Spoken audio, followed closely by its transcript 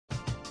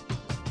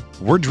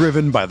We're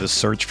driven by the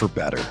search for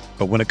better.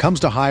 But when it comes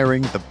to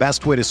hiring, the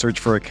best way to search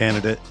for a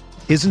candidate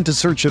isn't to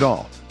search at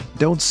all.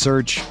 Don't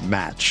search,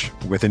 match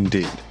with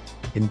Indeed.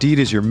 Indeed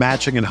is your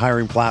matching and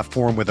hiring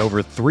platform with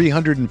over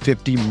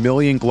 350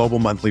 million global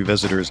monthly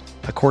visitors,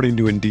 according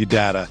to Indeed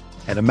data,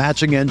 and a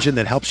matching engine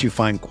that helps you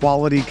find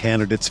quality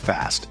candidates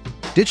fast.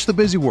 Ditch the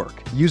busy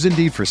work. Use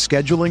Indeed for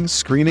scheduling,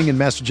 screening, and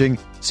messaging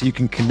so you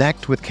can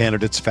connect with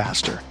candidates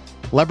faster.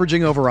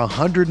 Leveraging over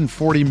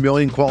 140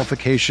 million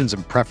qualifications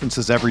and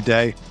preferences every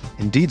day,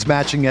 Indeed's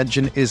matching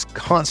engine is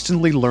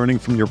constantly learning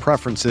from your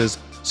preferences,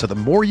 so the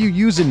more you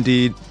use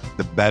Indeed,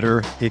 the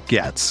better it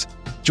gets.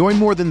 Join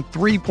more than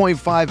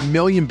 3.5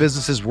 million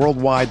businesses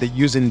worldwide that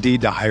use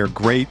Indeed to hire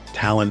great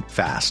talent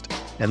fast.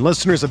 And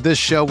listeners of this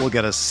show will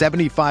get a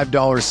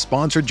 $75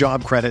 sponsored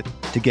job credit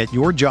to get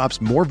your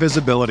jobs more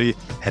visibility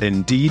at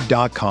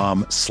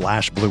Indeed.com/Blue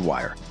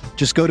Wire.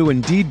 Just go to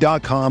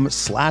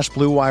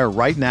Indeed.com/Blue Wire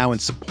right now and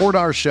support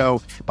our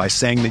show by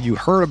saying that you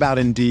heard about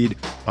Indeed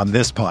on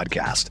this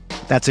podcast.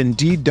 That's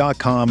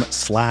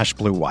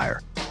Indeed.com/Blue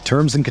Wire.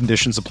 Terms and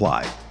conditions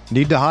apply.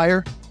 Need to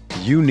hire?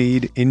 You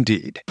need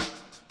Indeed.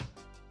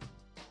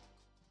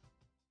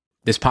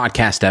 This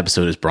podcast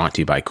episode is brought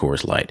to you by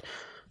Coors Light.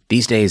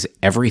 These days,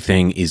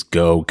 everything is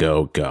go,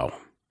 go, go.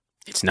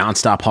 It's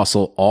nonstop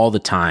hustle all the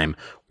time.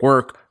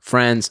 Work,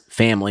 friends,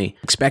 family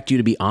expect you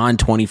to be on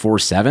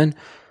 24/7.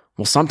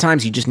 Well,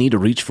 sometimes you just need to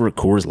reach for a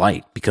Coors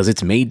Light because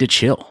it's made to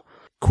chill.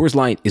 Coors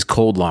Light is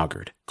cold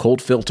lagered,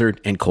 cold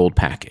filtered, and cold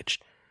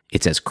packaged.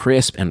 It's as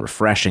crisp and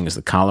refreshing as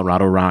the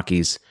Colorado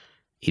Rockies.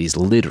 It is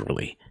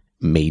literally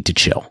made to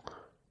chill.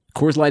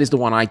 Coors Light is the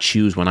one I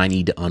choose when I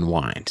need to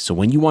unwind. So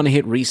when you want to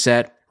hit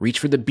reset, reach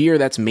for the beer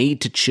that's made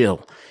to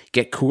chill.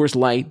 Get Coors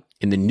Light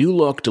in the new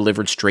look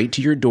delivered straight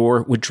to your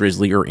door with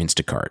Drizzly or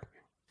Instacart.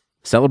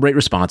 Celebrate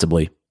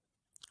responsibly.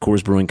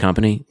 Coors Brewing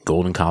Company,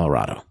 Golden,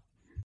 Colorado.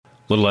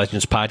 Little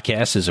Legends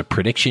Podcast is a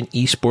Prediction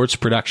Esports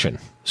production.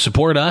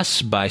 Support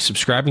us by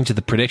subscribing to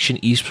the Prediction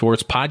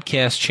Esports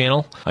Podcast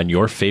channel on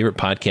your favorite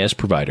podcast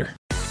provider.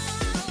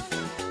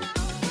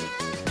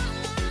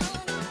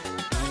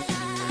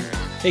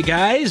 Hey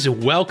guys,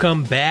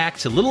 welcome back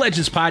to Little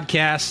Legends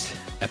Podcast,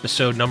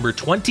 episode number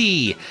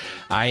 20.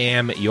 I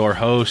am your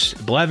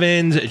host,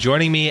 Blevins.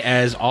 Joining me,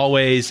 as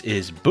always,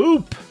 is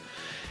Boop.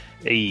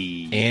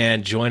 Hey.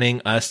 And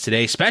joining us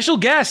today, special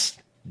guest,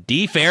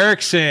 Deef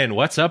Erickson.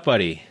 What's up,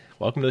 buddy?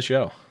 Welcome to the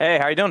show. Hey,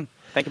 how you doing?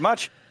 Thank you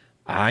much.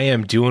 I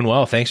am doing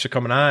well. Thanks for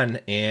coming on.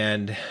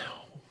 And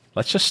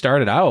let's just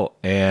start it out.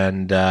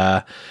 And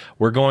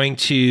we're going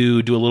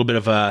to do a little bit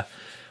of a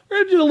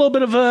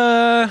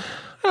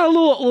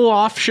little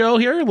off show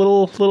here, a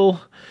little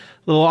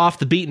off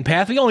the beaten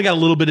path. We only got a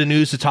little bit of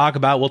news to talk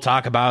about. We'll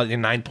talk about the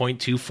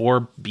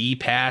 9.24B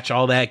patch,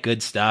 all that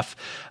good stuff.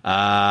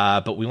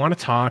 But we want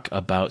to talk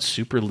about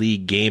Super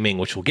League Gaming,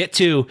 which we'll get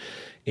to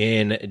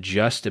in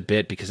just a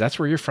bit, because that's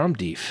where you're from,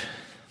 Deef.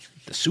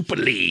 The Super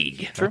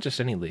League, True. Not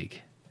just any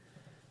league.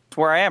 That's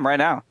where I am right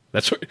now.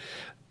 That's where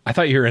I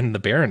thought you were in the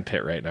Baron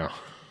pit right now.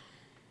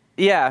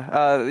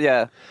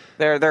 Yeah.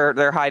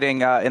 They're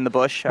hiding in the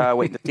bush,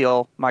 waiting to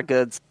steal my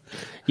goods.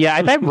 Yeah,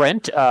 I bet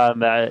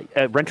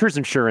renter's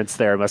insurance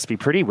there must be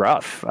pretty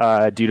rough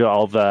due to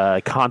all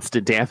the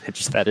constant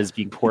damage that is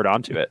being poured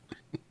onto it.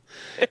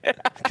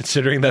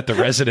 Considering that the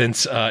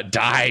residents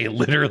die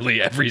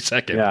literally every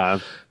second.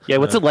 Yeah.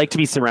 What's it like to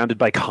be surrounded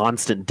by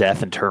constant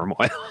death and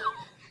turmoil?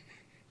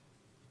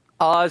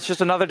 It's just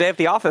another day at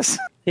the office.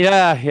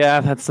 Yeah.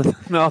 That's is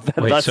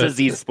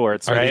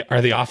esports, right? Are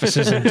the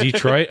offices in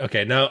Detroit?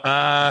 Okay, no.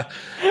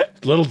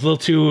 Little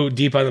too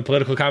deep on the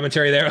political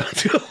commentary there. I'll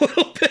do a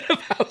little bit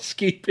of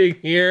housekeeping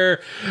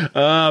here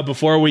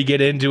before we get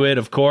into it.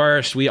 Of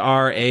course, we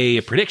are a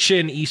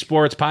Prediction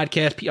Esports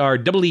Podcast,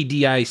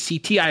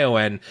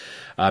 PREDICTION.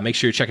 Make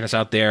sure you're checking us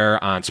out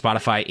there on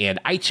Spotify and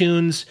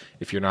iTunes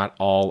if you're not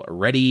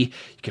already.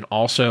 You can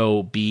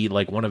also be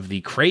like one of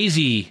the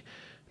crazy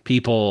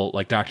people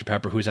like Dr.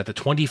 Pepper, who's at the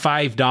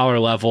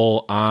 $25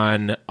 level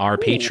on our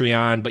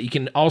Patreon, but you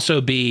can also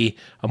be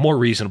a more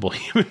reasonable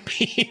human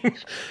being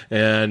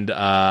and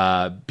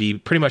be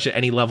pretty much at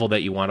any level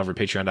that you want over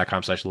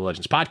patreon.com/Little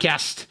Legends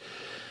Podcast.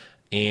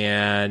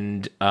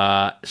 And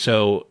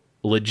so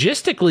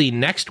logistically,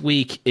 next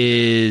week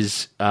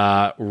is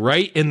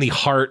right in the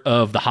heart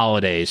of the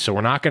holidays, so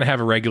we're not going to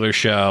have a regular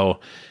show.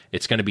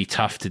 It's going to be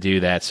tough to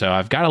do that. So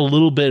I've got a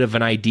little bit of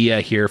an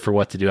idea here for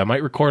what to do. I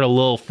might record a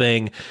little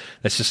thing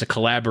that's just a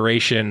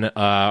collaboration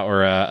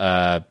or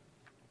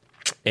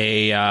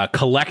a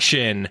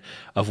collection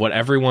of what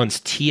everyone's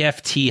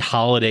TFT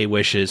holiday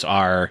wishes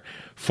are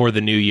for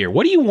the new year.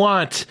 What do you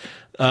want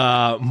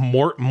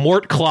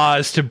Mort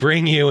Claus to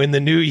bring you in the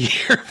new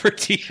year for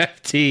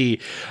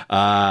TFT?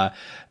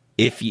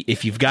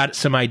 If you've got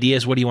some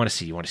ideas, what do you want to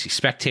see? You want to see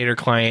spectator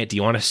client? Do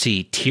you want to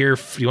see tier?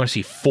 Do you want to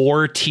see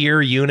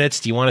 4-tier units?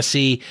 Do you want to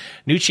see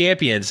new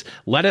champions?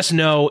 Let us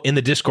know in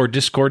the Discord,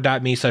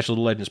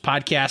 discord.me/Little Legends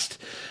Podcast,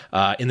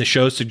 in the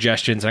show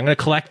suggestions. I'm going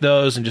to collect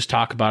those and just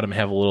talk about them.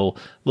 Have a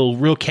little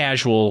real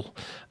casual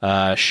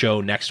show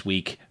next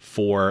week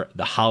for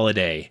the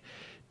holiday.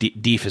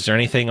 Deef, is there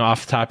anything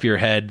off the top of your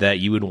head that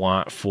you would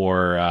want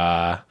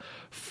for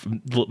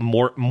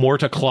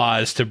Morta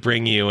Claus to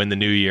bring you in the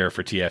new year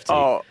for TFT?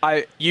 Oh,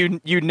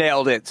 you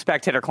nailed it.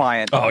 Spectator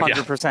client.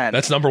 100%. Yeah.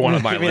 That's number one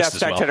on my Give me list that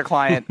as well. spectator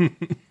client.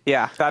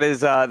 Yeah, that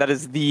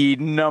is the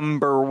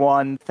number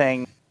one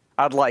thing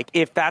I'd like.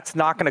 If that's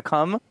not going to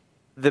come,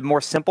 the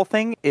more simple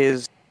thing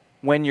is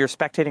when you're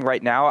spectating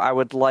right now, I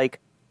would like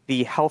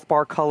the health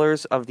bar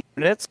colors of the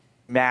units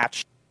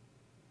match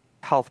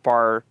health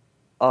bar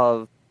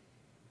of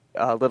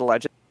Little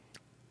Legend.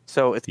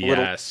 So it's a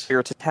little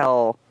easier to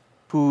tell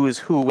who is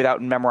who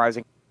without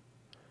memorizing.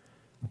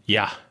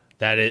 Yeah,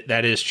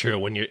 that is true.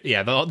 When you're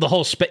the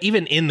whole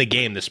even in the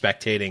game, the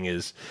spectating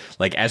is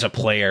like, as a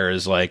player,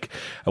 is like,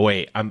 oh,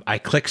 wait, I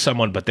click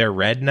someone but they're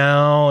red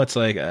now. It's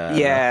like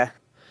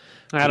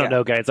I don't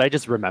know, guys. I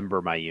just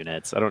remember my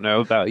units. I don't know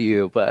about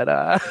you,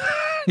 but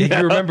you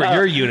remember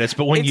your units,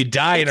 but when you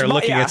die and are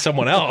looking at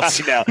someone else.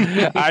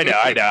 I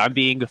know. I'm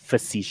being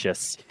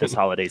facetious this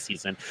holiday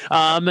season.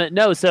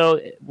 No,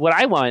 so what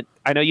I want,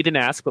 I know you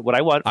didn't ask, but what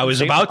I want... I was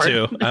about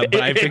to, but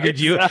I figured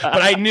you... But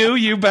I knew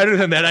you better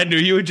than that. I knew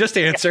you would just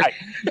answer.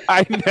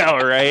 I know,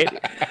 right?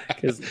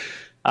 Because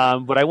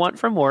what I want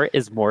from more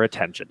is more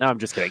attention. No, I'm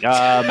just kidding.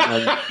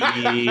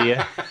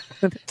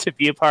 To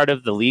be a part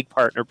of the League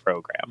Partner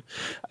Program.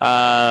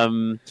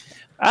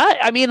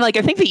 I mean, like,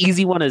 I think the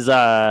easy one is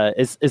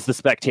the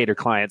spectator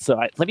client. So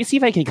let me see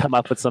if I can come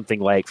up with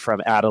something like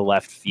from out of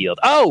left field.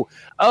 Oh,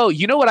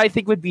 you know what I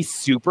think would be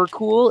super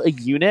cool? A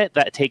unit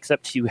that takes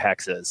up 2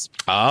 hexes.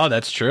 Oh,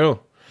 that's true.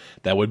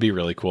 That would be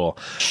really cool.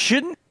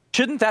 Shouldn't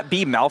that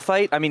be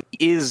Malphite? I mean,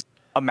 he is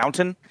a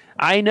mountain.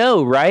 I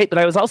know, right? But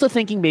I was also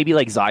thinking maybe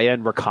like Zaya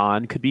and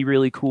Rakan could be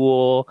really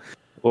cool.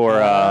 Or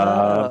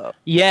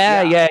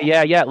yeah. Like,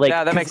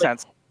 yeah, that makes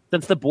sense.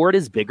 Since the board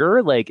is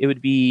bigger, like it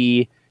would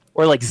be,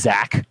 or like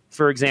Zach,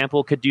 for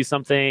example, could do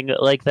something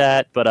like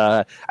that. But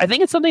I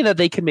think it's something that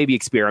they could maybe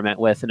experiment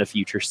with in a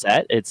future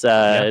set. It's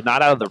not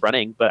out of the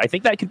running, but I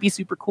think that could be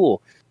super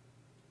cool.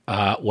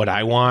 What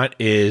I want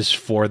is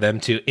for them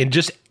to, in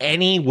just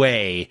any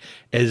way,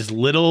 as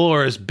little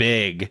or as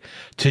big,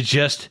 to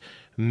just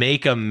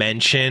make a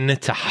mention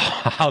to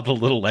how the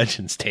Little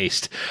Legends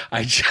taste.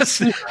 I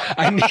just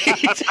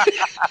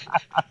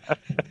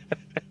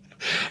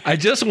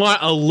want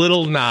a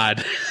little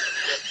nod.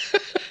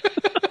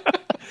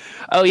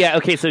 Oh yeah,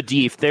 okay, so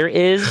Deef, there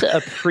is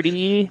a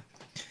pretty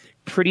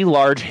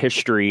large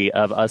history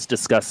of us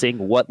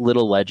discussing what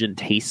Little Legend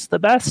tastes the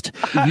best.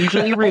 We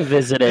usually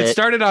revisit it. It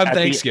started on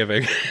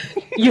Thanksgiving.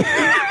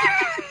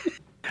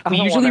 We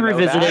usually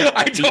revisit it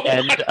at the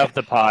end of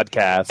the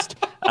podcast.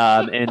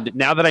 And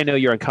now that I know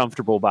you're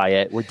uncomfortable by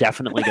it, we're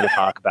definitely going to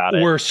talk about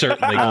it. We're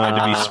certainly going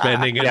to be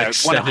spending an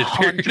extended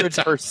period of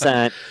time.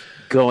 100%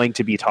 going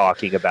to be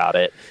talking about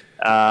it.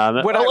 What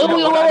I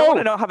don't want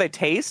to know how they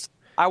taste.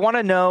 I want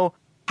to know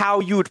how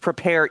you would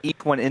prepare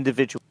each one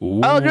individually.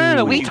 Ooh. Oh,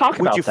 no. We talk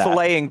about that. Would you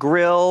fillet and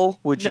grill?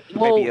 Would you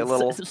maybe a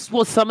little...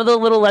 Well, some of the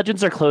Little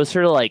Legends are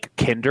closer to like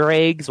Kinder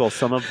eggs, while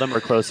some of them are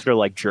closer to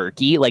like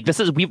jerky. Like this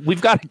is we've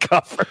got it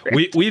covered.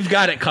 We've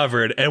got it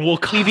covered, and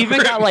we've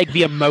even got like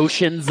the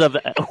emotions of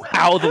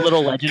how the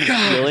Little Legend is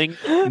feeling.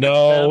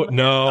 No,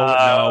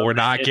 we're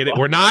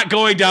not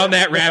going down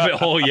that rabbit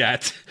hole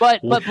yet.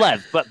 But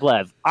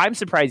Blev, I'm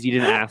surprised you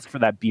didn't ask for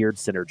that beard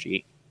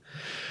synergy.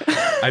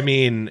 I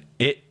mean,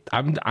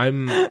 I'm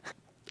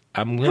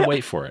gonna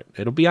wait for it.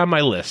 It'll be on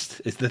my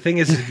list. The thing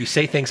is, if you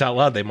say things out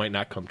loud, they might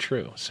not come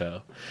true.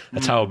 So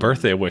that's how a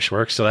birthday wish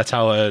works. So that's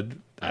how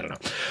I don't know.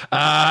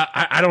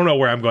 I don't know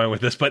where I'm going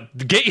with this, but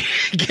get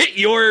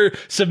your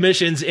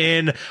submissions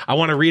in. I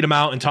want to read them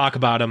out and talk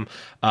about them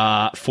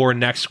for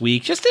next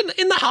week. Just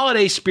in the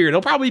holiday spirit.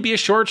 It'll probably be a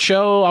short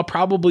show. I'll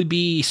probably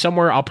be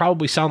somewhere. I'll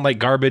probably sound like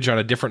garbage on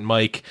a different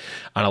mic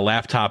on a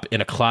laptop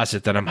in a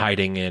closet that I'm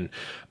hiding in.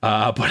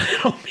 But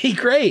it'll be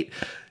great.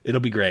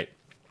 It'll be great.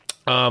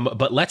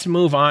 But let's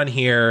move on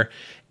here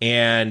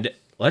and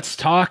let's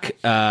talk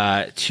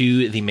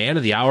to the man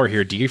of the hour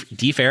here,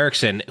 Deef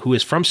Erickson, who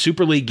is from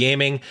Super League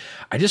Gaming.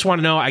 I just want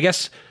to know, I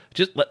guess,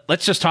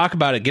 let's just talk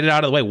about it, get it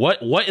out of the way.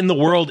 What in the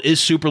world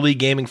is Super League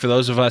Gaming for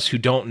those of us who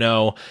don't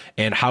know,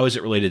 and how is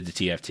it related to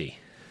TFT?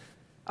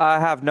 I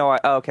have no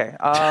idea. Okay.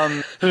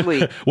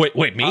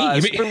 Wait,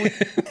 me?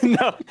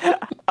 No.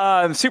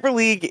 Super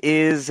League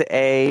is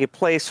a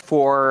place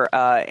for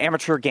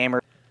amateur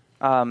gamers.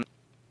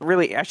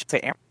 Really, I should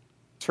say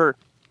amateur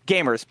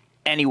gamers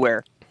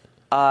anywhere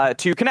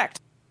to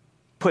connect,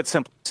 put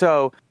simply.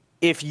 So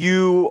if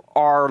you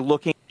are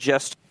looking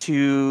just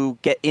to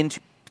get into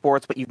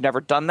sports, but you've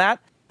never done that,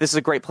 this is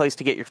a great place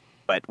to get your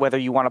foot, whether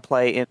you want to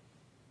play in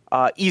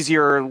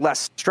easier,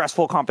 less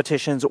stressful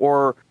competitions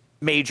or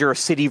major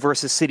city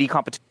versus city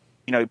competition.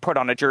 You know, put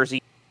on a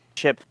jersey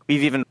ship.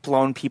 We've even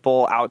flown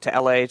people out to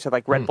LA to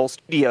like Red Bull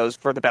Studios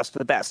for the best of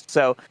the best.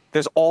 So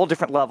there's all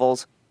different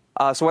levels.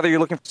 So whether you're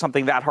looking for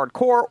something that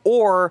hardcore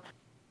or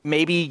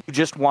maybe you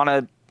just want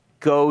to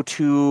go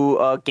to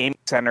a gaming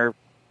center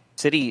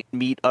city,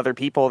 meet other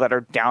people that are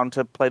down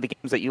to play the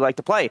games that you like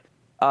to play,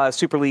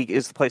 Super League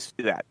is the place to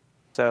do that.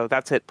 So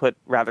that's it put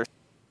rather.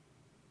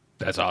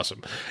 That's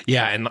awesome.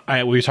 Yeah, and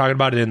we were talking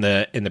about it in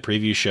the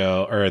preview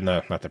show, or in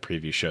the not the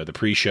preview show, the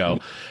pre-show.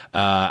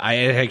 I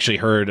had actually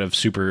heard of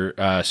Super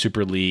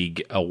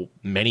League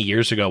many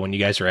years ago when you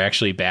guys were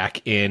actually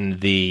back in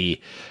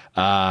the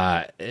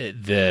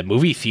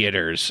movie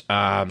theaters.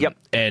 Yep.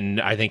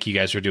 And I think you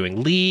guys were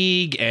doing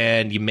League,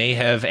 and you may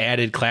have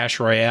added Clash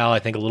Royale, I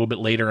think, a little bit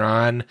later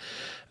on.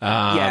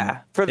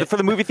 For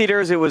the movie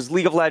theaters, it was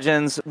League of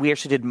Legends. We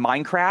actually did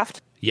Minecraft.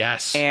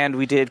 Yes. And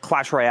we did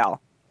Clash Royale.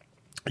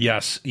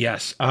 Yes.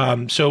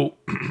 So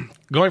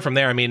going from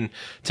there, I mean,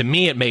 to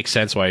me, it makes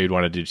sense why you'd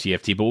want to do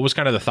TFT, but what was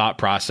kind of the thought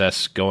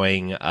process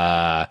going,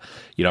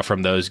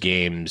 from those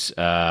games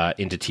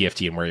into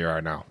TFT and where you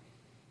are now?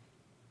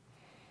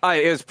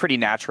 It was pretty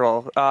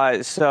natural.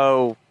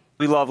 So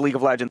we love League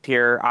of Legends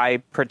here. I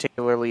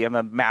particularly am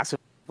a massive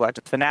League of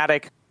Legends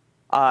fanatic.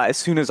 As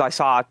soon as I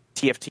saw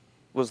TFT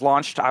was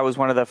launched, I was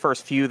one of the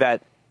first few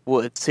that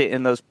would sit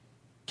in those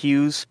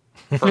queues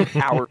for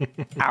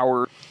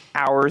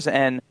hours,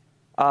 and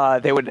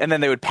they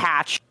would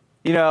patch,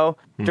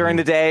 during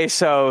the day.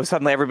 So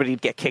suddenly everybody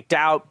would get kicked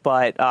out,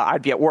 but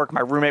I'd be at work.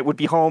 My roommate would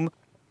be home.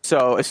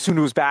 So as soon as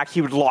he was back,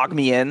 he would log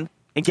me in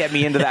and get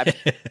me into that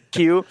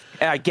queue,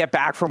 and I'd get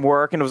back from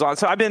work and it was on.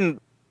 So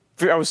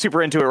I was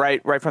super into it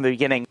right from the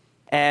beginning.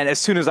 And as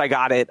soon as I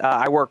got it,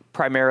 I work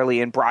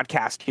primarily in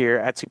broadcast here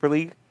at Super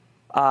League.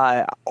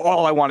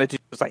 All I wanted to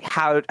do was like,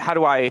 how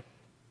do I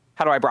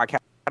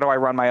broadcast? How do I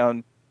run my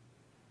own?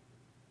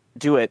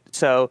 Do it.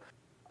 So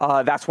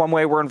that's one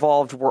way we're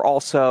involved. We're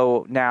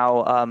also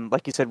now,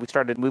 like you said, we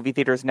started movie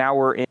theaters. Now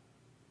we're in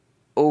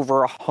over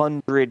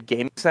 100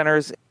 gaming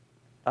centers,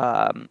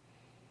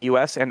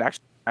 U.S. and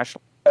actually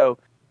national. So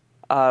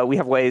we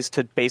have ways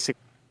to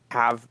basically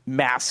have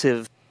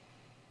massive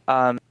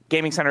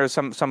gaming centers.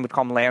 Some would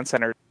call them LAN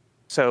centers.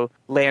 So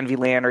LAN v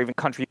LAN, or even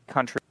country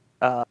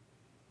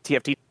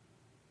TFT.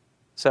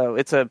 So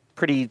it's a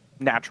pretty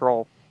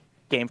natural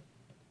game.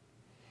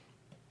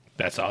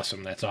 That's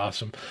awesome.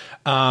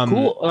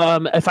 Cool.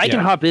 If I can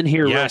hop in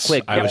here real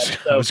quick. I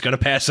was going to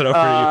pass it over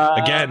to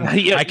you. Again,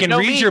 I can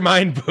read your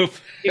mind,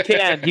 Boof. You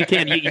can.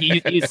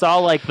 You saw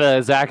like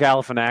the Zach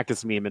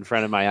Galifianakis meme in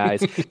front of my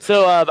eyes.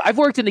 So I've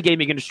worked in the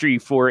gaming industry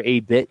for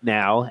a bit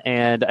now,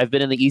 and I've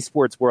been in the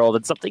esports world.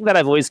 And something that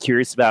I've always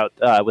curious about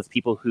with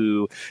people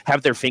who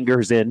have their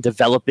fingers in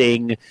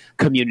developing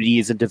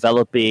communities and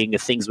developing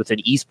things within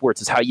esports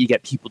is how you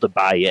get people to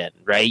buy in,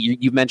 right?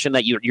 You mentioned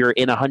that you're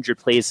in 100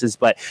 places,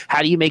 but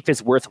how do you make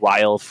this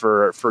worthwhile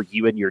for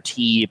you and your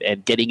team,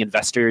 and getting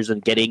investors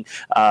and getting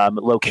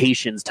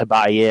locations to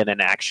buy in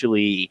and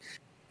actually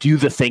do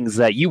the things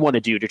that you want to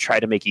do to try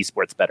to make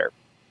esports better?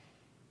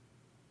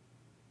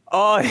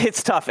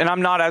 It's tough, and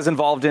I'm not as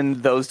involved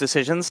in those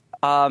decisions.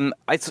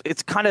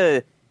 It's kind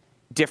of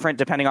different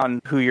depending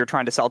on who you're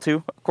trying to sell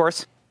to, of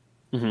course.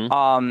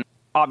 Mm-hmm.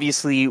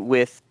 Obviously,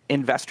 with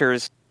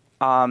investors,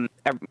 and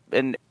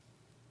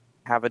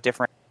have a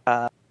different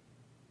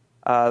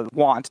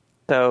want.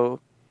 So,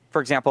 for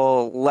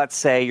example, let's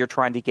say you're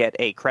trying to get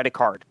a credit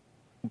card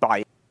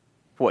by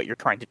what you're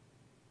trying to do.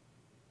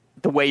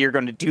 The way you're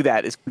going to do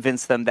that is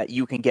convince them that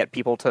you can get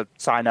people to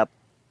sign up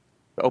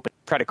to open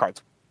credit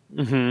cards.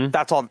 Mm-hmm.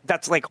 That's all.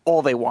 That's like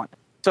all they want.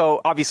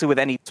 So obviously with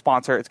any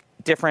sponsor, it's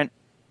different.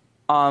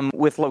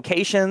 With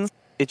locations,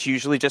 it's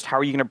usually just how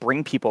are you going to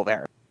bring people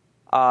there?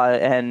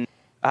 And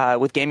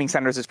with gaming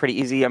centers, it's pretty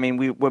easy. I mean,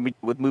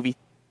 with movie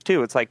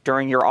too, it's like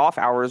during your off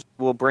hours,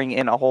 we'll bring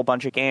in a whole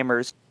bunch of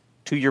gamers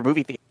to your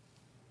movie theater,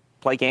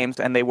 play games,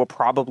 and they will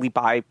probably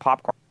buy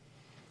popcorn.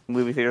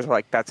 Movie theaters are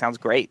like, that sounds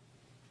great.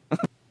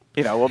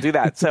 We'll do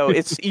that. So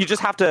you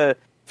just have to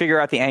figure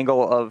out the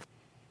angle of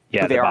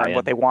who they are and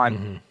what they want.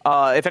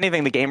 Mm-hmm. If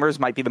anything, the gamers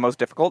might be the most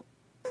difficult.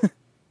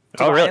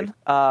 Really?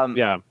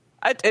 Yeah.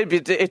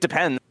 It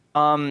depends.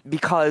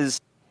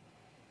 Because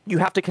you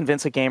have to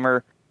convince a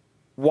gamer,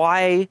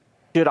 why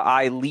should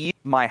I leave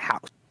my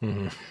house?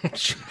 Mm-hmm.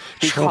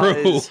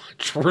 True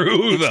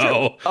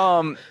though.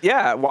 True.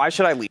 Yeah. Why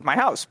should I leave my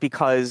house?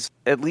 Because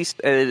at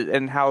least,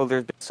 and how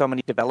there's been so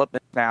many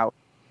developments now.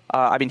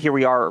 Here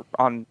we are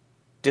on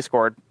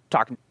Discord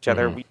talking to each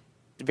other. Mm-hmm. We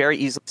very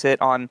easily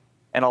sit on,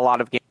 and a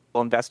lot of gamers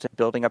will invest in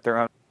building up their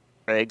own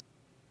rigs,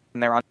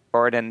 and they're on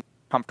Discord and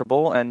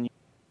comfortable and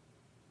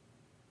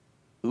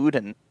food,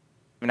 and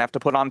even have to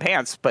put on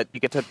pants, but you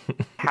get to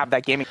have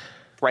that gaming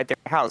right there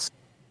in your house.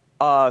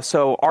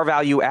 So our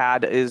value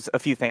add is a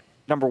few things.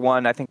 Number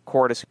one, I think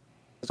core has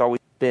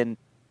always been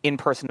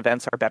in-person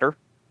events are better.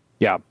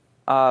 Yeah.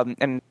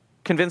 And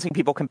convincing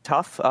people can be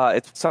tough.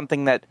 It's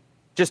something that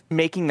just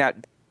making that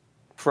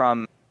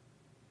from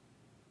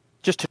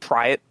just to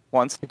try it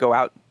once, to go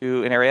out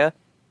to an area,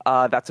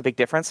 that's a big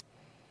difference.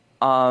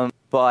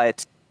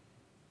 But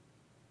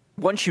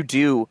once you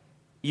do,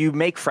 you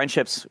make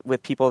friendships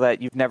with people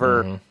that you've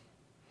never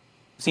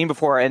seen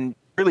before, and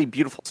really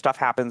beautiful stuff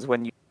happens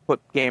when you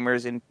put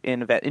gamers in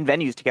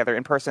venues together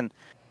in person.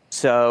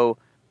 So,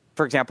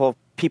 for example,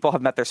 people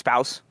have met their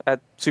spouse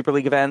at Super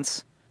League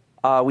events.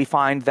 We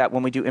find that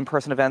when we do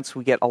in-person events,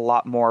 we get a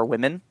lot more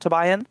women to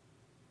buy in.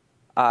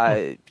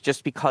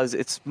 just because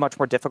it's much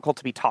more difficult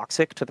to be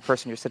toxic to the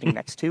person you're sitting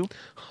next to.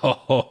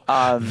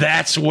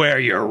 That's where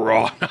you're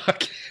wrong.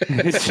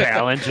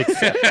 Challenge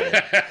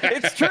accepted.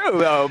 It's true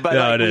though, but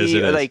No, it is.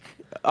 Like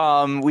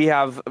we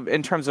have,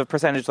 in terms of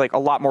percentage, like a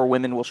lot more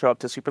women will show up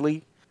to Super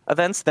League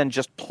events than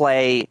just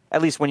play,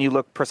 at least when you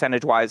look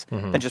percentage wise,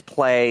 than just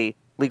play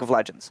League of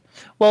Legends.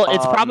 Well,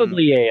 it's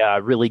probably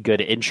a really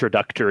good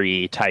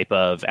introductory type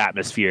of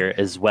atmosphere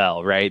as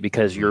well, right?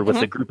 Because you're with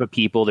a group of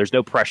people, there's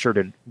no pressure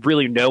to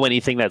really know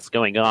anything that's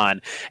going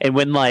on. And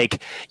when,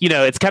 like, you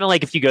know, it's kind of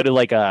like if you go to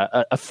like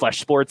a Flesh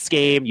Sports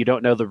game, you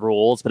don't know the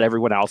rules, but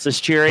everyone else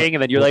is cheering,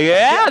 and then you're like,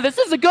 yeah, this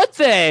is a good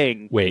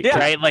thing. Wait,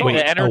 right? Like wait,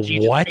 the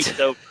energy. a what?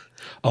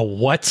 A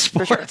what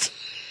sport?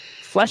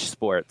 Flesh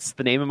Sports,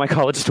 the name of my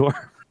college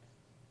store.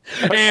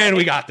 And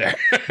we got there.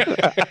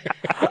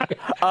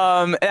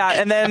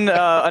 And then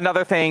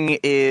another thing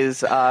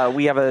is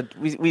we have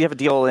a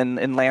deal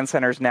in LAN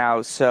centers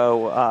now.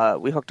 So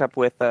we hooked up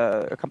with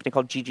a company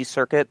called GG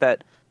Circuit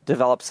that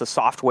develops the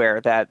software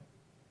that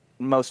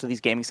most of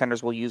these gaming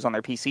centers will use on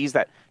their PCs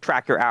that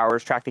track your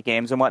hours, track the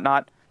games, and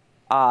whatnot.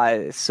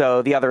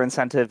 So the other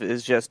incentive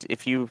is just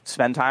if you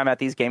spend time at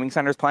these gaming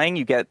centers playing,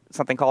 you get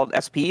something called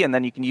SP, and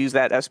then you can use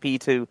that SP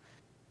to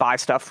buy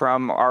stuff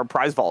from our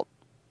prize vault.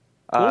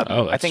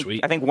 Oh, that's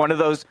sweet. I think one of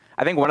those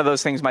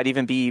things might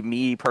even be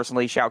me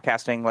personally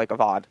shoutcasting like a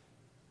VOD.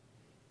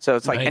 So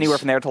it's like anywhere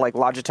from there to like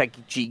Logitech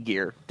G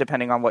gear,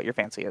 depending on what your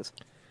fancy is.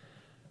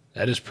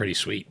 That is pretty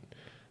sweet.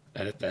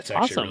 That's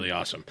actually really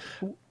awesome.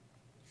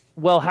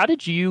 Well, how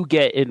did you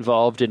get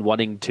involved in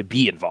wanting to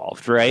be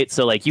involved, right?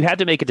 So, like, you had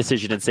to make a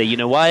decision and say, you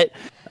know what,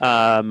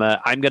 I'm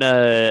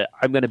gonna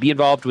be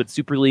involved with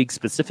Super League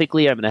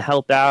specifically. I'm gonna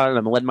help out, and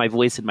I'm gonna lend my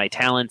voice and my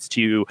talents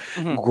to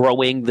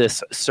growing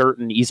this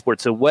certain esport.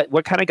 So,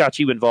 what kind of got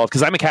you involved?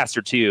 Because I'm a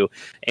caster too,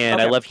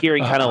 and I love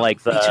hearing kind of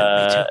like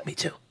the me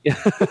too.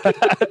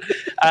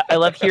 I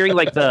love hearing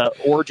like the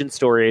origin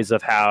stories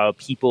of how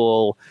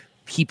people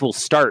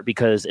start,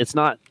 because it's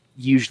not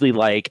usually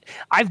like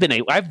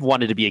I've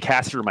wanted to be a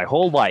caster my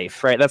whole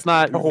life, right? That's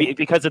not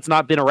because it's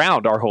not been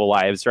around our whole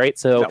lives, right?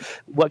 So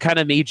what kind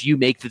of made you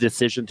make the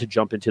decision to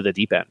jump into the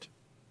deep end?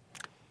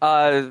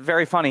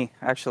 Very funny,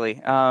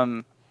 actually.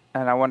 And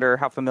I wonder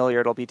how familiar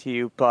it'll be to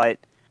you, but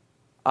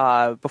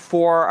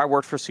before I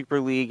worked for Super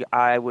League,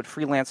 I would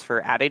freelance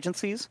for ad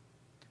agencies,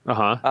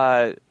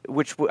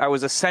 which I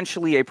was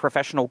essentially a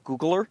professional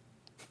Googler.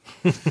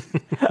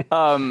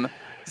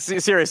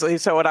 Seriously.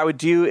 So what I would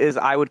do is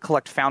I would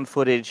collect found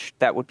footage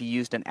that would be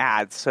used in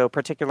ads. So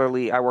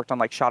particularly, I worked on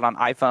like shot on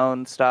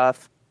iPhone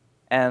stuff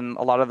and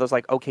a lot of those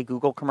like OK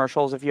Google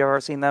commercials, if you've ever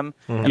seen them.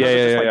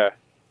 Yeah.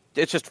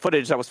 It's just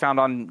footage that was found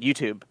on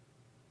YouTube,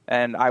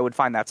 and I would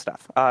find that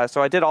stuff.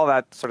 So I did all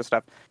that sort of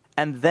stuff.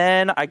 And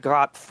then I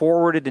got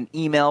forwarded an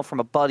email from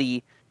a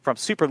buddy from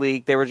Super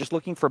League. They were just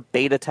looking for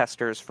beta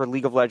testers for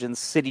League of Legends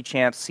City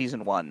Champs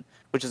Season 1,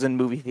 which is in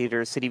movie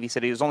theaters, City v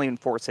City. It was only in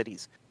 4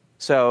 cities.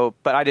 So,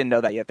 but I didn't know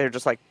that yet. They're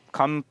just like,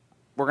 come,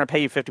 we're going to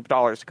pay you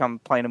 $50 to come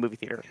play in a movie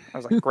theater. I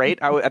was like, great.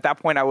 At that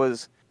point, I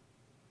was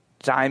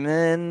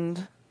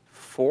Diamond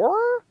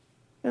 4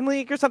 in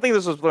League or something.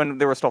 This was when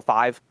there were still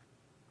 5.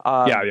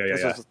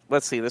 Yeah.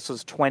 Let's see, this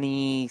was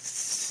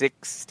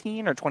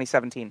 2016 or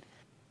 2017.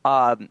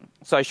 So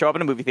I show up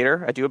in a movie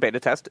theater. I do a beta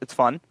test. It's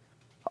fun.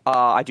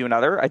 I do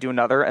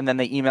another, and then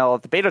they email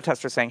the beta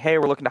tester saying, hey,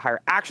 we're looking to hire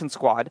Action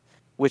Squad,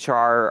 which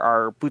are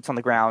our boots on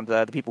the ground,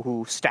 the people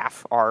who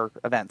staff our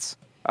events,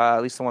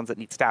 at least the ones that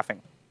need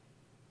staffing.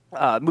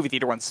 Movie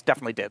theater ones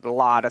definitely did. A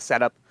lot of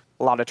setup,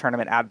 a lot of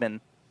tournament admin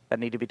that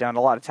need to be done,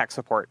 a lot of tech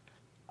support.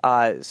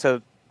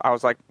 So I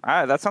was like,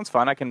 that sounds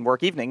fun. I can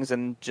work evenings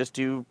and just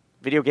do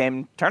video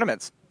game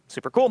tournaments.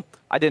 Super cool.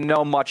 I didn't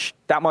know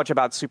that much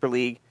about Super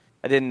League.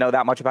 I didn't know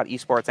that much about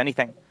esports,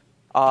 anything.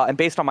 And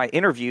based on my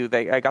interview,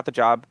 I got the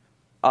job.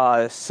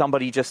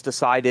 Somebody just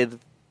decided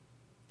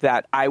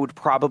that I would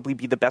probably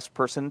be the best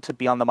person to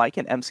be on the mic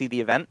and MC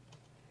the event.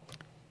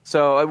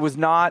 So it was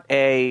not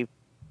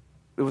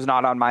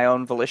on my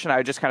own volition.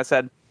 I just kind of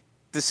said,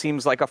 this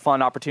seems like a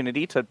fun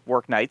opportunity to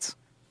work nights.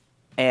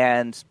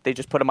 And they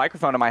just put a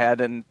microphone in my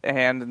head and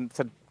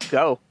said,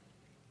 go.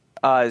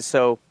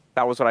 So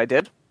that was what I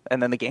did.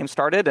 And then the game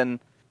started, and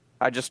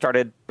I just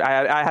started.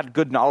 I had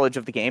good knowledge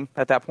of the game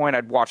at that point.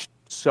 I'd watched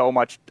so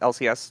much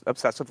LCS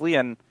obsessively,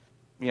 and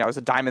I was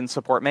a Diamond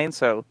support main,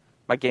 so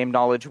my game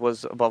knowledge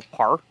was above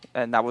par,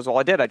 and that was all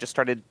I did. I just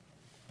started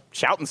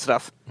shouting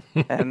stuff,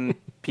 and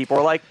people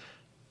were like,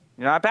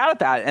 "You're not bad at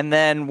that." And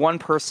then one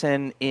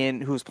person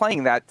who was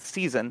playing that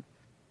season,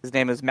 his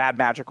name is Mad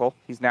Magical.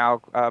 He's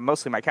now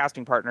mostly my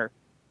casting partner.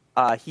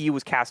 He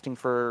was casting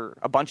for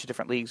a bunch of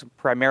different leagues,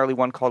 primarily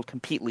one called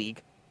Compete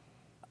League,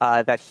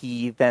 that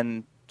he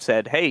then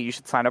said, hey, you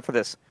should sign up for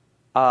this.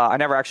 I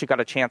never actually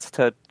got a chance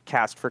to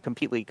cast for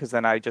Compete League because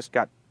then I just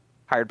got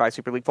hired by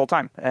Super League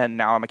full-time, and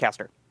now I'm a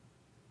caster.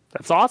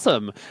 That's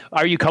awesome.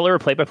 Are you color or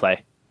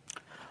play-by-play?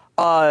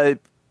 I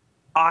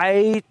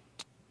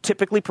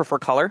typically prefer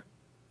color,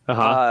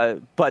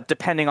 but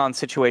depending on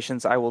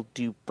situations, I will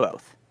do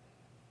both.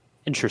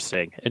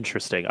 Interesting.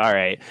 All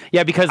right.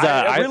 Yeah, because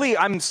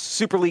I'm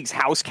Super League's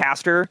house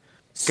caster.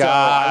 So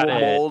Got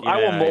I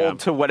will mold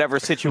to whatever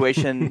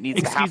situation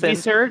needs to happen. Excuse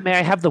me, sir. May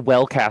I have the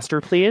well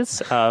caster, please?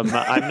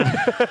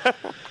 That'd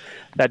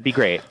be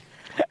great.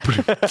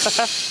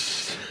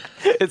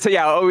 It's you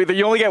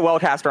only get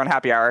Wellcaster on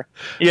happy hour.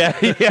 Yeah,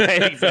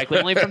 exactly.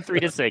 Only from 3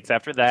 to 6.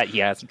 After that, he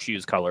has to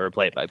choose color or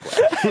play by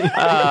play.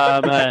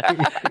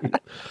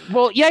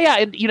 Well, yeah,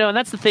 and and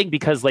that's the thing,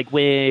 because like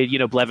when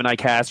Blev and I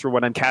cast, or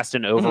when I'm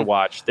casting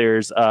Overwatch,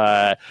 there's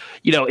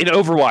in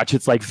Overwatch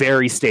it's like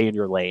very stay in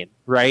your lane,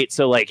 right?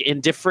 So like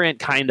in different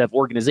kind of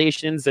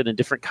organizations and in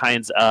different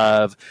kinds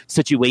of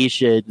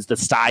situations, the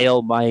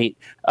style might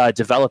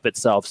develop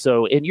itself.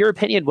 So in your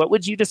opinion, what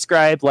would you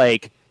describe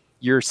like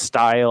your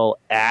style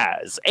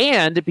as?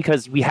 And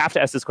because we have to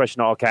ask this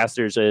question to all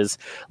casters, is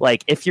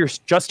like, if you're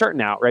just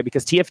starting out, right?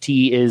 Because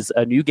TFT is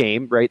a new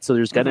game, right? So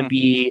there's going to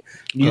be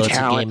new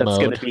talent that's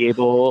going to be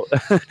able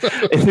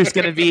there's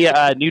going to be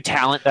a new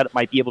talent that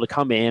might be able to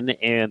come in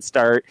and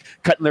start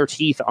cutting their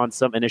teeth on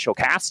some initial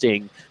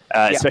casting,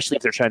 especially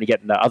if they're trying to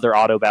get into other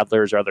auto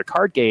battlers or other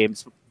card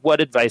games.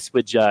 What advice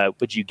would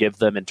you give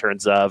them in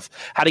terms of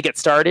how to get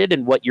started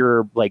and what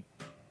you're like,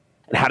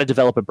 and how to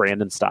develop a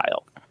brand and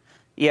style?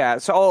 Yeah,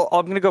 so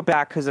I'm going to go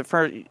back, because at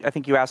first I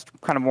think you asked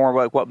kind of more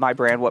like what my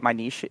brand, what my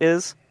niche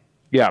is.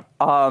 Yeah.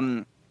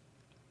 I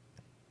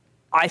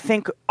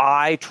think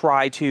I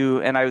try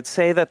to, and I would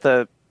say that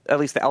at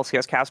least the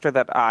LCS caster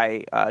that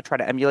I try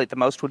to emulate the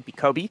most would be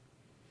Kobe.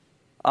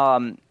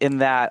 In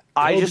that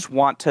I just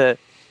want to,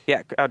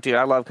 dude,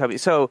 I love Kobe.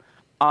 So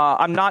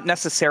I'm not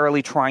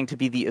necessarily trying to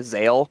be the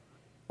Azael,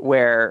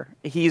 where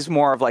he's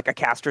more of like a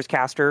caster's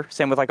caster.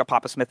 Same with like a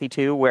Papa Smithy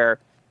too, where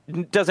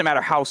it doesn't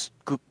matter how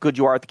good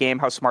you are at the game,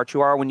 how smart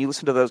you are. When you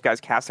listen to those guys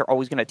cast, they're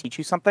always going to teach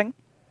you something.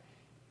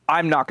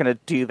 I'm not going to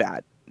do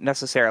that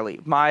necessarily.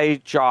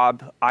 My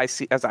job,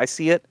 as I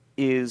see it,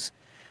 is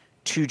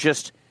to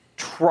just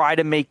try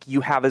to make you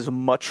have as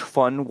much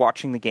fun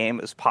watching the game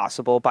as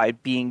possible by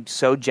being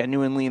so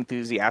genuinely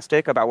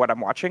enthusiastic about what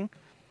I'm watching,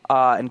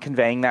 and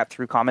conveying that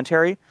through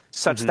commentary,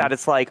 such that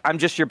it's like, I'm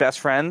just your best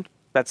friend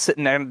that's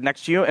sitting there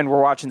next to you and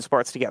we're watching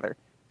sports together.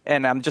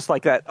 And I'm just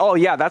like that. Oh,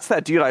 yeah, that's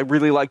that dude I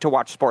really like to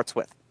watch sports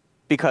with,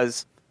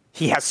 because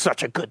he has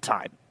such a good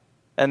time.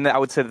 And I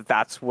would say that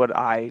that's what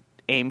I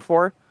aim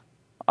for.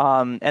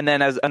 And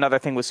then as another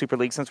thing with Super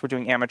League, since we're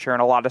doing amateur,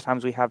 and a lot of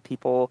times we have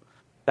people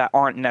that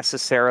aren't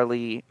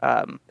necessarily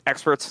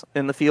experts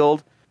in the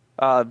field.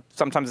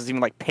 Sometimes it's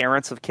even like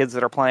parents of kids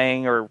that are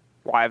playing, or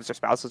wives or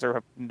spouses, or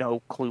have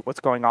no clue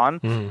what's going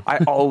on. I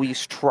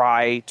always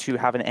try to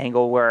have an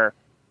angle where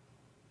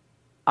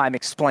I'm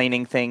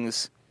explaining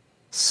things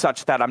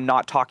such that I'm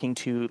not talking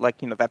to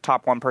that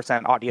top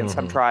 1% audience.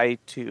 I'm trying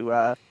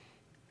to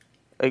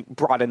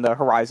broaden the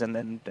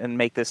horizon and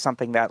make this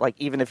something that, like,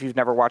 even if you've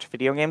never watched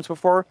video games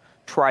before,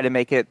 try to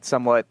make it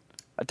somewhat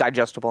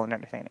digestible and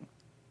entertaining.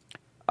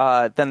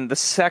 Then the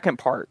second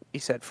part,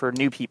 you said, for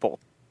new people.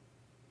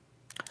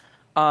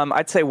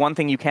 I'd say one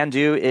thing you can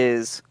do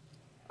is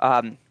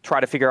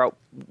try to figure out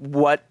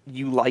what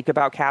you like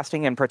about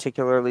casting, and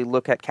particularly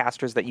look at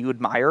casters that you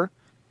admire.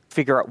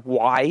 Figure out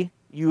why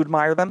you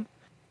admire them.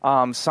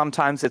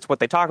 Sometimes it's what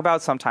they talk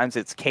about. Sometimes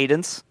it's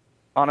cadence.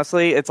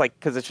 Honestly, it's like,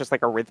 because it's just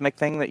like a rhythmic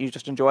thing that you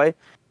just enjoy,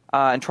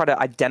 and try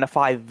to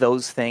identify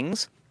those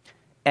things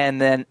and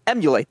then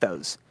emulate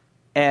those.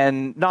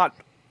 And not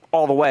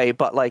all the way,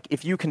 but like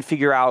if you can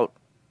figure out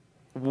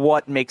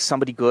what makes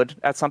somebody good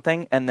at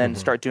something and then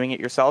start doing it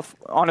yourself.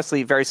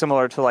 Honestly, very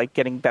similar to like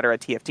getting better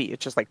at TFT.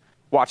 It's just like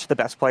watch the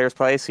best players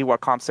play, see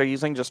what comps they're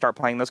using, just start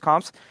playing those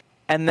comps.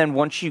 And then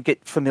once you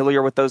get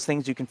familiar with those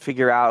things, you can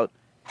figure out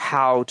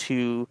how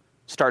to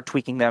start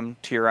tweaking them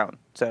to your own.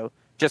 So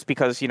just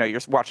because, you're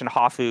watching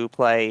Hafu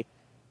play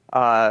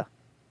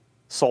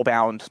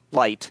Soulbound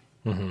Light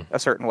a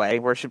certain way,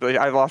 where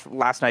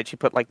last night she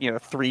put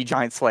 3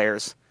 Giant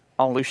Slayers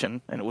on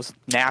Lucian, and it was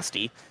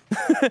nasty.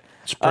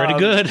 It's pretty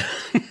good.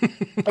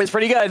 It's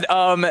pretty good.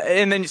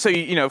 And then,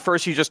 so,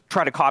 first you just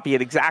try to copy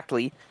it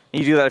exactly.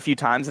 And you do that a few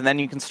times, and then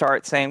you can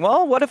start saying,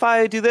 well, what if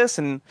I do this?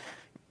 And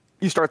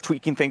you start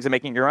tweaking things and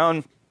making your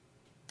own.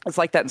 It's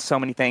like that in so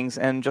many things.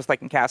 And just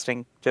like in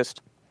casting,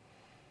 just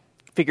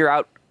figure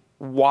out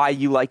why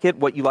you like it,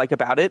 what you like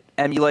about it,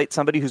 emulate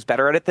somebody who's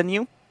better at it than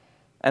you,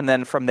 and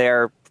then from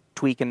there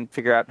tweak and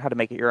figure out how to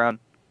make it your own.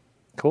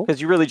 Cool.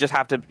 Because you really just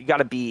have to, you got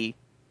to be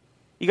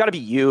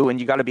you,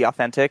 and you got to be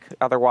authentic.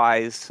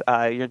 Otherwise,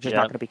 you're just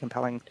not going to be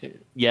compelling.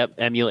 Yep,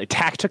 emulate.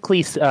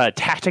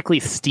 Tactically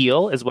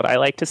steal is what I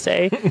like to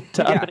say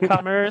to up and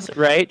comers,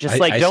 right?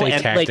 Just I say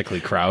tactically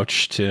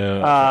crouch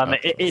too.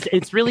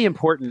 It's really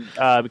important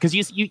because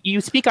you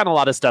speak on a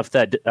lot of stuff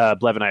that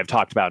Blev and I have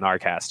talked about in our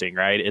casting,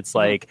 right? It's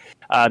like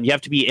you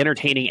have to be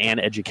entertaining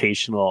and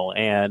educational,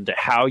 and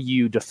how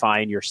you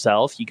define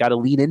yourself, you got to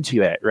lean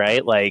into it,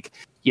 right? Like,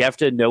 you have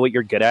to know what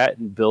you're good at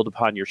and build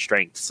upon your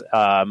strengths.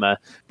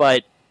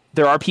 But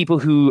there are people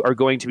who are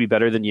going to be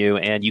better than you,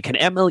 and you can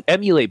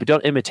emulate, but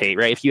don't imitate,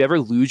 right? If you ever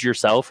lose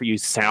yourself or you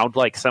sound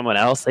like someone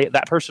else,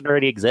 that person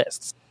already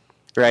exists.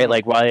 right?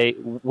 Like,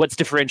 what's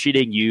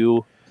differentiating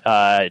you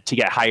to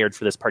get hired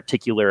for this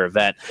particular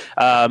event?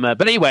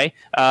 But anyway,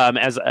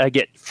 as I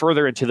get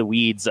further into the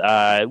weeds,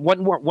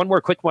 one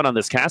more quick one on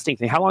this casting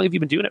thing. How long have you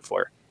been doing it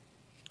for?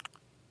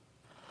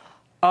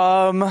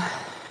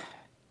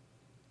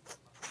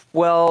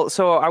 Well,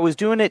 so I was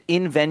doing it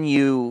in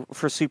venue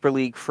for Super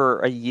League for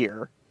a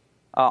year,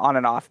 on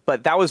and off,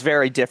 but that was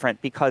very different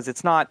because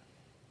it's not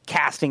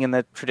casting in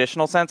the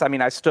traditional sense. I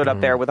mean, I stood up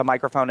there with a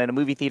microphone in a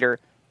movie theater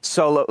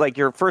solo, like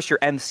you're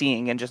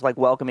emceeing and just like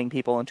welcoming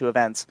people into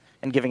events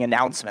and giving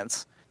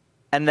announcements.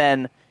 And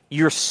then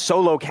you're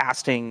solo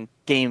casting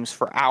games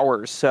for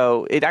hours.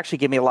 So it actually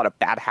gave me a lot of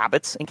bad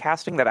habits in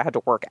casting that I had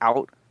to work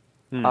out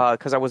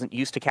because I wasn't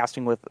used to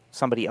casting with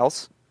somebody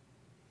else.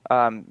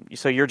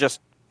 So you're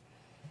just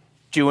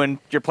doing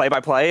your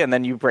play-by-play, and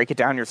then you break it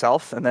down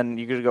yourself, and then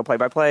you go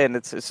play-by-play, and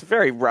it's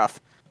very rough.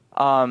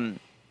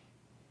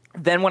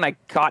 Then when I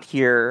got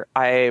here,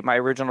 my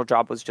original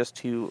job was just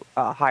to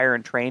hire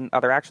and train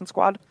other Action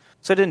Squad.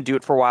 So I didn't do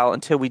it for a while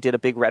until we did a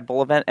big Red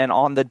Bull event, and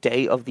on the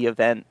day of the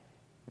event,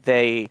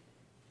 they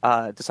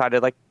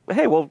decided, like,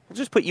 hey, we'll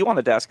just put you on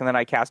the desk, and then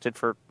I casted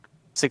for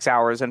 6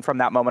 hours, and from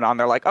that moment on,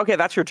 they're like, okay,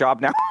 that's your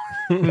job now.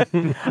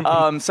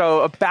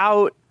 So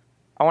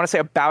I want to say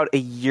about a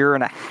year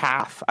and a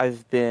half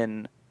I've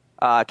been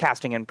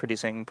casting and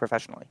producing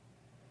professionally.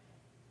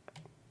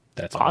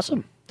 That's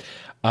awesome.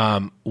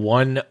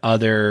 One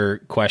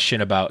other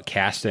question about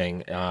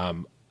casting,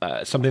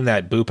 something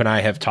that Boop and I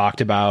have talked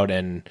about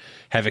and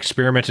have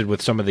experimented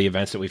with some of the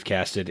events that we've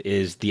casted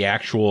is the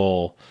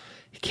actual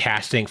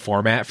casting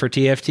format for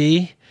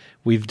TFT.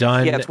 We've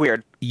done... Yeah, it's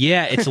weird.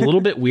 Yeah, it's a little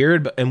bit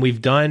weird, and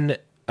we've done...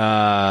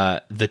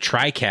 the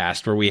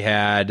TriCast where we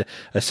had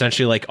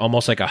essentially like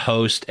almost like a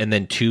host and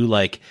then two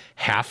like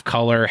half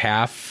color,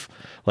 half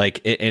like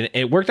and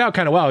it worked out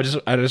kind of well.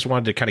 I just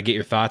wanted to kind of get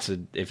your thoughts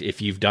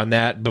if you've done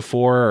that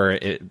before or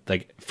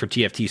like for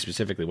TFT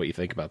specifically, what you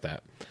think about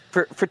that.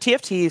 For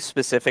TFT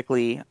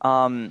specifically,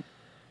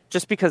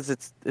 just because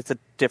it's a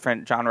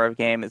different genre of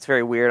game, it's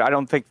very weird. I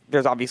don't think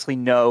there's obviously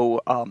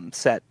no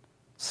set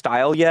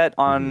style yet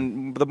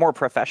on the more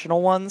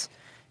professional ones.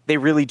 They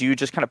really do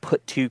just kind of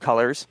put two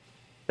colors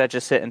that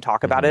just sit and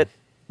talk about it,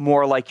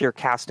 more like you're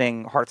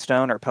casting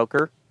Hearthstone or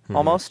poker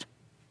almost.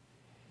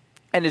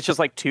 And it's just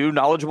like two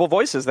knowledgeable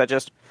voices that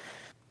just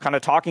kind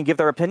of talk and give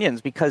their opinions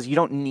because you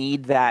don't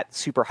need that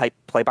super hype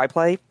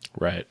play-by-play.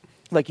 Right.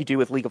 Like you do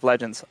with League of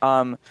Legends.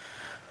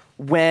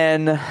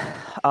 When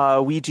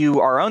we do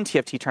our own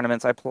TFT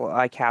tournaments,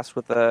 I cast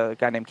with a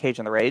guy named Cage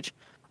in the Rage.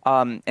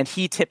 And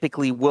he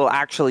typically will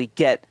actually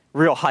get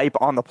real hype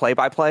on the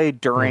play-by-play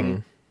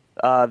during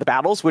the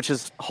battles, which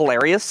is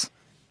hilarious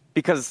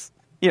because...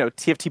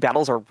 TFT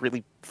battles are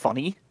really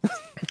funny.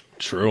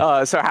 True.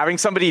 So having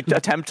somebody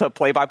attempt to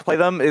play-by-play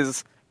them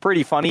is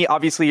pretty funny.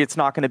 Obviously, it's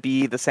not going to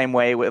be the same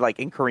way with like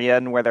in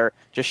Korean where they're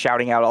just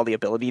shouting out all the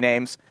ability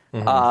names.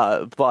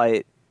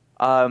 But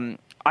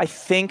I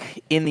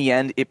think in the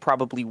end, it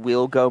probably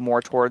will go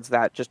more towards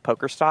that just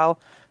poker style.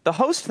 The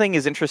host thing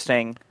is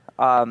interesting,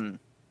 but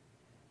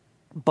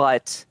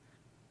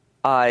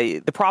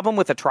the problem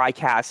with a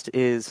TriCast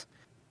is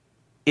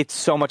it's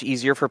so much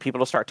easier for people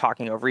to start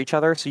talking over each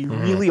other. So you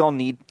really all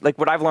need, like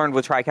what I've learned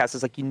with TriCast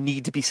is like you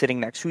need to be sitting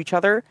next to each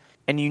other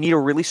and you need a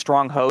really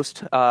strong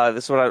host.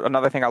 This is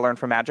another thing I learned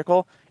from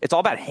Magical. It's all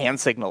about hand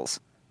signals.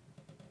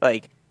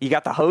 Like you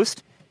got the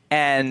host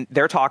and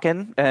they're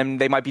talking and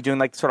they might be doing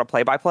like sort of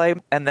play-by-play.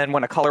 And then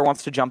when a color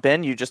wants to jump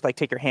in, you just like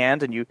take your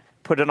hand and you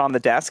put it on the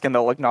desk and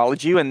they'll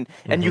acknowledge you and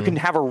you can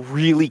have a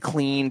really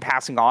clean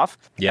passing off.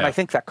 Yeah. And I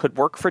think that could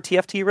work for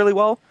TFT really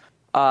well.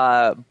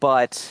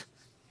 But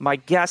my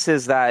guess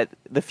is that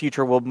the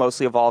future will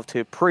mostly evolve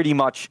to pretty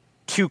much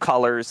two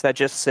colors that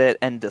just sit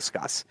and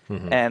discuss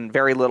and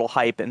very little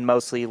hype and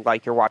mostly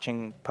like you're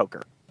watching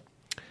poker.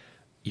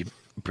 You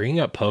bringing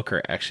up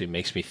poker actually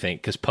makes me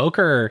think because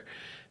poker,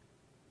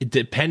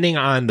 depending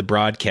on the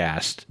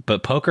broadcast,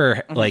 but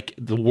poker, like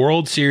the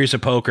World Series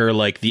of Poker,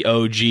 like the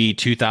OG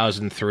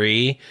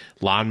 2003,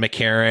 Lon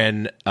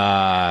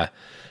McCarran,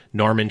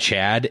 Norman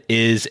Chad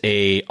is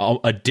a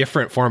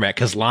different format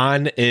because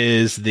Lon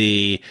is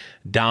the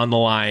down the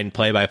line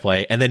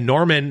play-by-play and then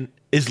Norman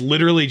is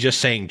literally just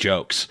saying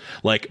jokes.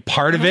 Like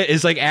part of it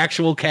is like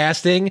actual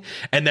casting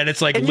and then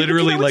it's like and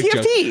literally like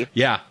jokes.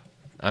 Yeah.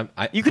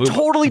 You could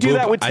totally do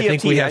that with TFT. I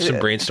think we have some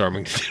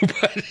brainstorming to do,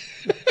 but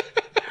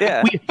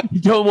yeah.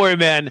 Don't worry,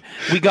 man.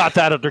 We got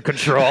that under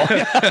control.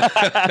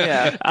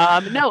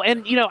 No,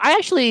 and I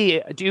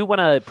actually do want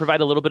to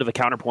provide a little bit of a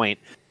counterpoint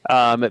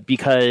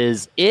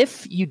because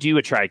if you do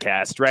a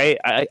TriCast, right,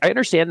 I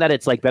understand that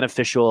it's like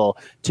beneficial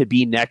to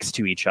be next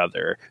to each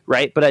other,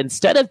 right? But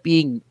instead of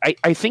being,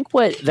 I think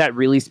what that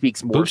really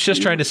speaks more. Boop's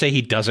just trying to say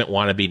he doesn't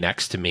want to be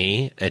next to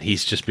me, and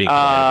he's just being.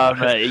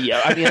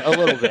 Yeah, I mean a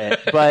little bit,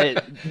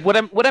 but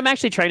what I'm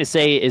actually trying to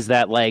say is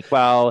that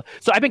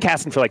so I've been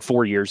casting for like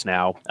 4 years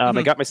now.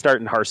 I got my start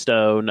in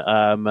Hearthstone,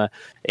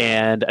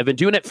 and I've been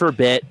doing it for a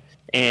bit.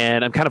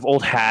 And I'm kind of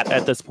old hat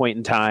at this point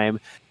in time.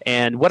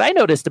 And what I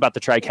noticed about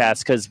the TriCast,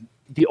 because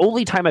the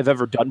only time I've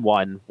ever done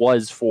one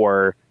was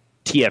for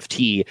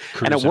TFT,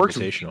 Cruise and it worked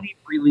Invitational.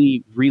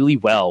 really, really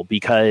well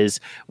because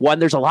one,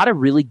 there's a lot of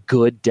really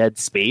good dead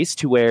space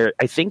to where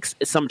I think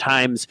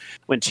sometimes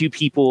when two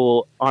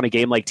people on a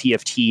game like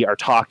TFT are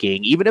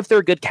talking, even if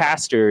they're good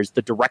casters,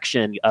 the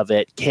direction of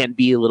it can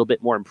be a little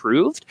bit more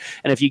improved.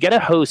 And if you get a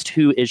host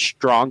who is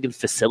strong in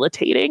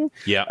facilitating,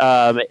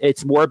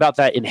 it's more about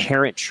that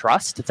inherent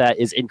trust that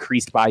is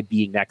increased by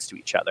being next to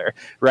each other,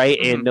 right?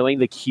 Mm-hmm. And knowing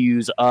the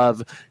cues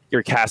of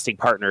your casting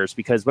partners,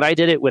 because when I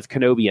did it with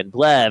Kenobi and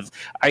Blev,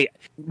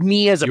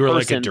 me as a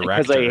person,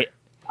 because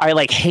I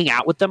like hang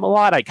out with them a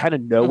lot, I kind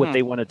of know what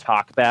they want to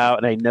talk about,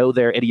 and I know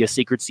their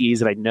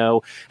idiosyncrasies, and I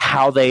know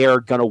how they are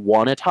going to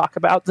want to talk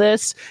about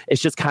this.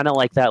 It's just kind of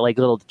like that, like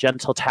little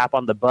gentle tap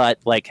on the butt,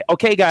 like,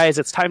 okay, guys,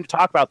 it's time to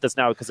talk about this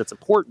now because it's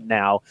important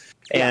now.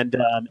 And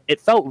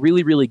it felt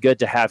really, really good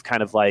to have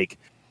kind of like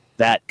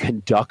that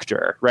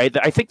conductor, right?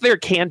 I think there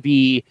can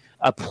be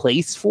a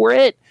place for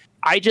it.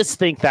 I just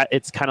think that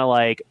it's kind of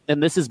like,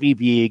 and this is me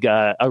being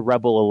a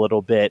rebel a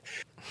little bit,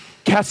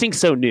 casting's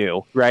so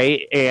new,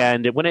 right?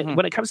 And when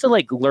it comes to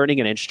like learning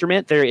an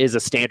instrument, there is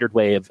a standard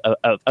way of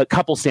a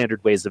couple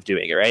standard ways of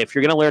doing it, right? If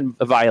you're going to learn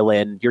a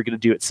violin, you're going to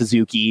do it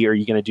Suzuki, or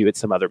you're going to do it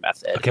some other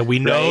method. Okay, we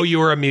know you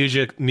were a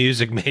music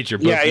major,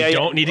 but you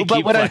don't need to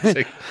keep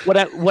flexing.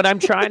 What I'm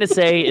trying to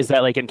say is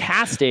that like in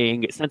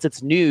casting, since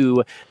it's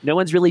new, no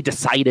one's really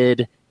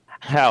decided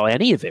how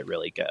any of it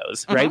really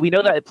goes, right? We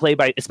know that play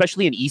by,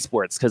 especially in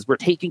esports, because we're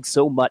taking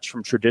so much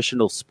from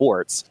traditional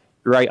sports,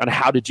 right, on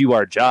how to do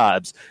our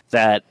jobs,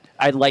 that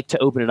I'd like to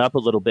open it up a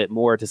little bit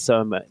more to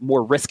some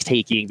more risk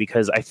taking,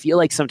 because I feel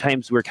like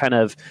sometimes we're kind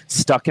of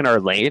stuck in our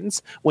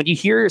lanes. When you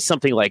hear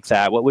something like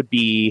that, what would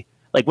be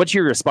like, what's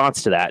your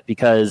response to that?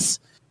 Because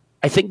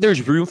I think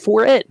there's room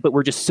for it, but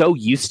we're just so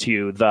used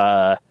to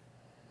the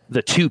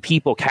two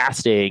people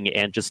casting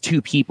and just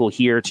two people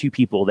here, two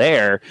people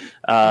there,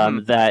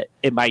 that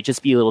it might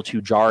just be a little too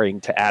jarring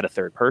to add a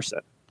third person.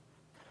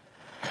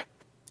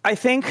 I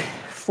think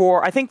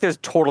there's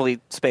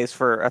totally space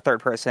for a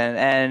third person,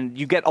 and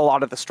you get a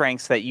lot of the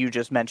strengths that you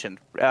just mentioned,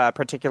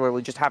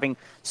 particularly just having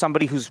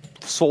somebody whose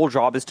sole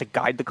job is to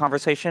guide the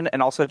conversation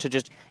and also to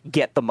just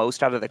get the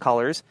most out of the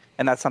colors.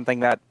 And that's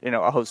something that,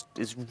 a host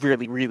is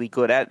really, really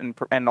good at,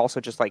 and also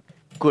just like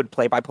good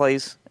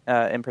play-by-plays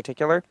in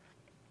particular.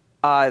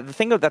 The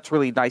thing that's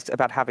really nice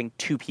about having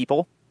two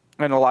people,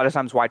 and a lot of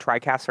times why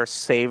tricasts are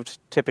saved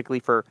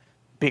typically for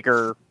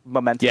bigger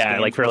momentum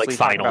games, like for like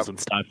finals and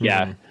stuff.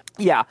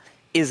 Yeah,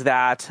 is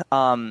that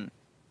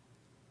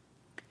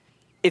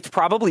it's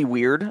probably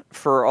weird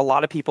for a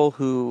lot of people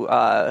who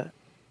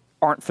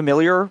aren't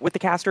familiar with the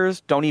casters,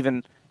 don't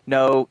even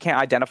know, can't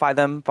identify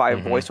them by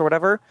voice or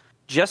whatever.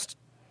 Just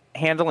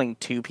handling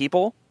two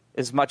people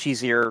is much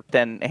easier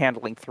than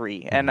handling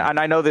three. And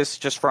I know this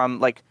just from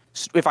like,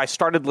 if I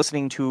started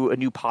listening to a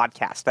new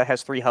podcast that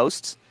has three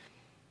hosts,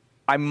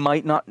 I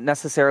might not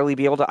necessarily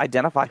be able to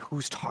identify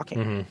who's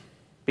talking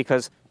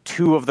because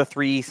two of the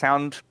three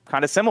sound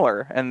kind of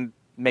similar, and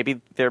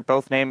maybe they're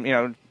both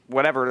named,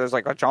 whatever. There's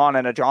like a John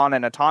and a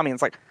Tommy. And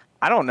it's like,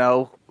 I don't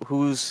know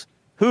who's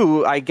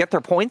who. I get their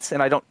points,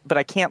 but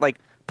I can't like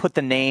put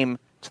the name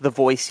to the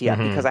voice yet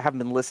because I haven't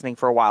been listening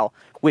for a while.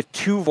 With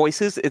two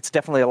voices, it's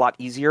definitely a lot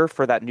easier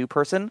for that new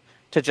person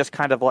to just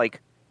kind of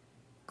like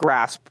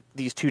grasp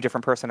these two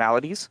different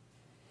personalities.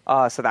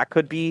 So that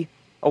could be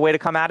a way to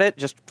come at it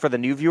just for the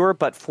new viewer,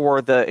 but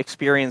for the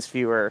experienced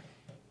viewer,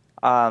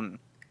 I think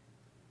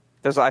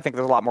there's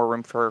a lot more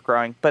room for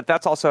growing. But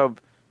that's also,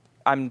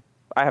 I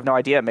have no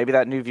idea. Maybe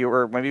that new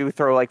viewer, maybe we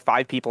throw like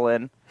 5 people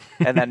in,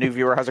 and that new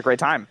viewer has a great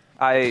time.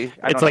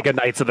 It's like a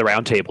Knights of the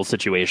Round Table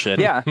situation.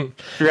 Yeah,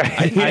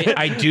 right.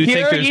 I do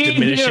think there's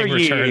diminishing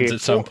returns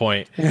at some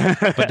point,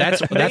 but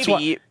that's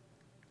what.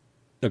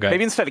 Okay.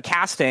 Maybe instead of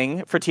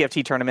casting for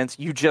TFT tournaments,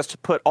 you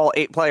just put all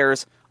 8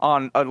 players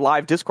on a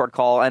live Discord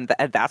call, and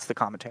that's the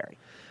commentary.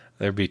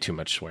 There'd be too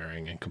much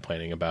swearing and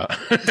complaining about.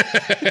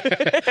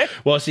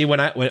 Well, see, when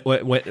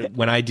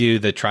I do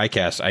the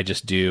TriCast, I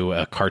just do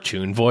a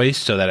cartoon voice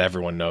so that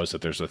everyone knows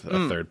that there's a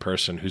third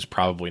person who's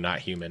probably not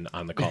human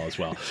on the call as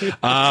well.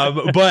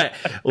 But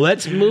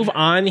let's move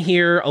on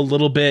here a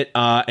little bit,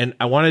 and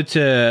I wanted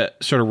to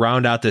sort of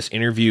round out this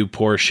interview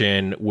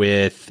portion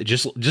with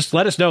just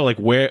let us know like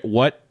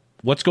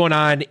what's going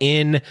on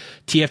in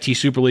TFT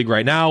Super League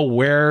right now.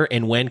 Where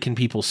and when can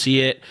people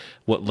see it?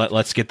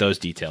 Let's get those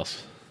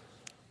details.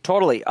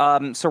 Totally.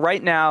 So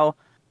right now,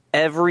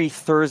 every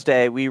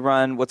Thursday, we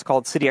run what's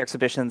called City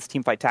Exhibitions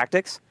Teamfight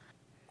Tactics.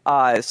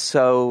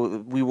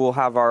 So we will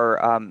have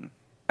our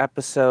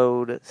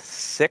episode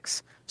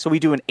 6. So we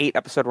do an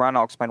 8-episode run.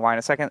 I'll explain why in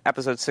a second.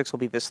 Episode 6 will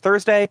be this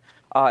Thursday.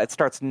 It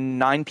starts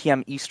 9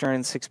 p.m.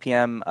 Eastern, 6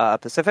 p.m.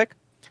 Pacific.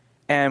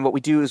 And what we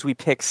do is we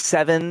pick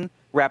 7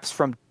 reps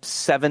from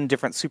 7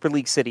 different Super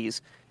League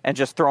cities and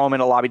just throw them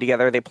in a lobby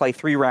together. They play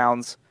 3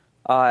 rounds.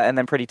 And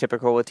then pretty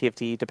typical with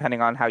TFT,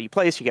 depending on how you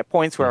place, you get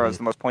points. Whoever has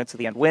the most points at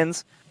the end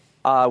wins.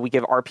 We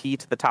give RP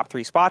to the top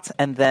 3 spots.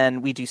 And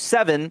then we do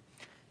 7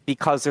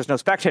 because there's no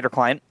spectator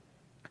client.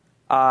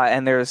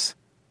 And there's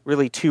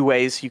really two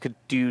ways you could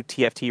do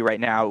TFT right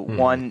now.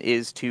 One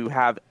is to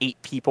have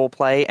 8 people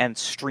play and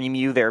stream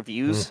you their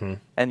views,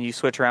 and you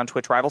switch around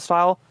Twitch rival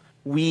style.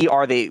 We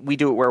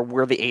do it where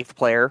we're the 8th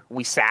player.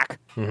 We sack,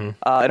 and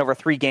over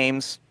 3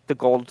 games, the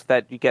gold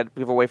that you give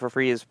away for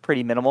free is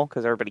pretty minimal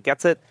because everybody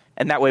gets it,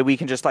 and that way we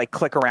can just like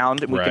click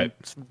around and we can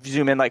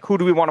zoom in like who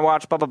do we want to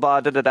watch, blah blah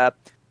blah, da da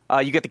da.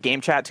 You get the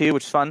game chat too,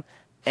 which is fun,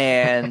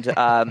 and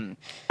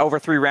over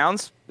 3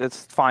 rounds,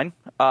 it's fine,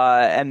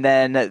 and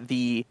then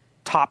the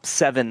top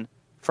 7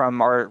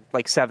 from our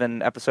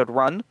 7 episode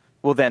run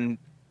will then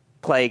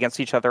play against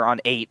each other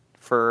on 8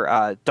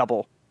 for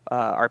double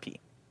RP.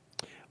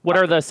 What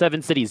are the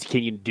 7 cities?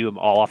 Can you do them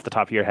all off the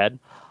top of your head?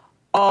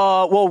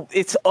 Well,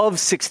 it's of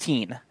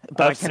 16,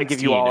 but I can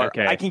give you all.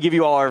 Okay. I can give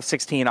you all our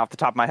 16 off the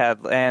top of my head,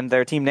 and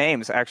their team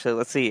names. Actually,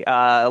 let's see: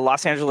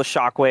 Los Angeles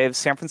Shockwaves,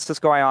 San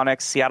Francisco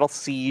Ionics, Seattle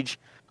Siege,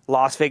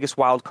 Las Vegas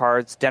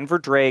Wildcards, Denver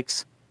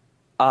Drakes,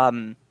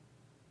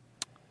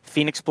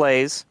 Phoenix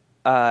Blaze,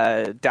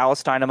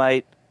 Dallas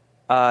Dynamite,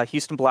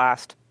 Houston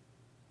Blast,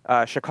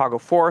 Chicago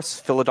Force,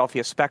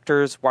 Philadelphia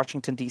Spectres,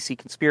 Washington D.C.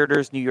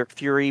 Conspirators, New York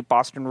Fury,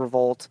 Boston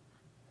Revolt,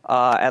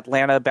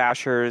 Atlanta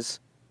Bashers,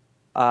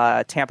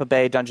 Tampa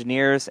Bay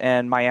Dungeoneers,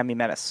 and Miami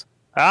Menace.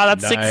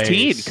 That's Nice.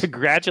 16.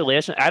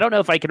 Congratulations. I don't know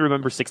if I can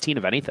remember 16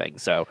 of anything.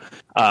 So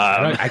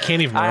I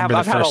can't even remember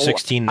the first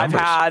 16 numbers.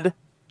 I've had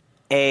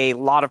a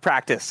lot of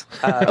practice.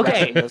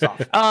 Okay. those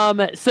off.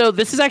 So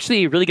this is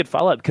actually a really good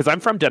follow-up because I'm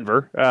from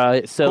Denver.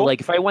 So Cool.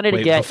 if I wanted to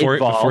Wait, get before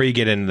involved, you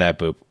get into that,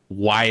 Boop,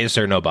 why is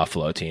there no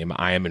Buffalo team?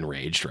 I am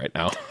enraged right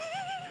now.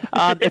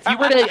 if I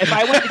wanted to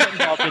get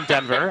involved in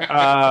Denver,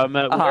 how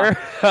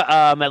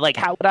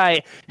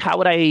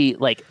would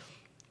I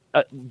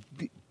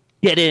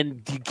get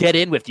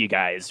in with you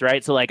guys,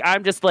 right? So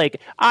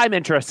I'm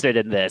interested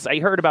in this. I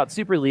heard about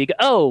Super League.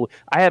 Oh,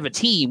 I have a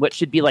team. What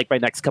should be my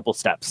next couple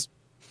steps?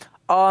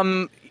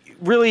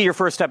 Really, your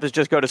first step is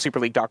just go to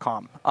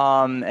superleague.com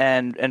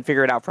and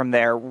figure it out from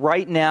there.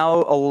 Right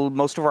now,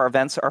 most of our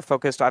events are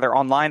focused either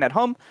online at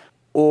home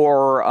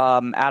or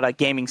at a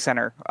gaming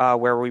center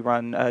where we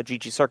run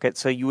GG Circuit.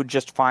 So you would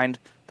just find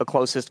the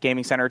closest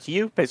gaming center to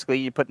you. Basically,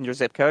 you put in your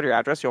zip code, your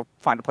address, you'll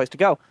find a place to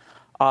go.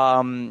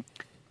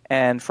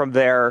 And from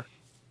there,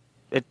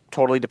 it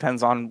totally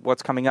depends on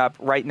what's coming up.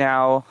 Right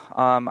now,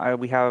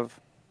 we have,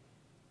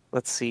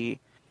 let's see.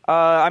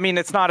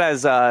 It's not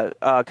as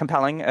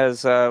compelling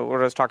as what I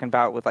was talking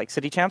about with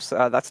City Champs.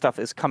 That stuff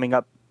is coming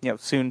up,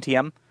 soon,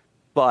 TM.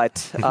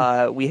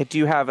 But we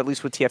do have, at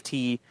least with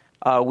TFT,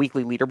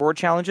 weekly leaderboard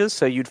challenges.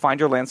 So you'd find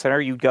your LAN center,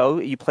 you'd go,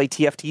 you play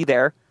TFT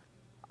there.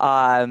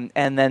 And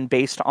then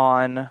based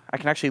on, I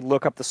can actually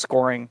look up the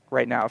scoring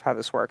right now of how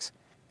this works.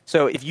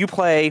 So if you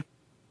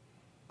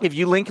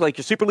link your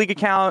Super League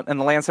account and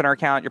the LAN center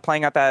account, you're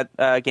playing at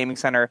that gaming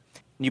center,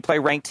 and you play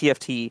ranked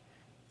TFT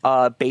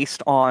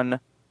based on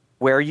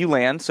where you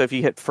land. So if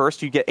you hit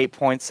first, you get 8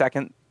 points,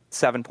 second,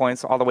 7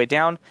 points, all the way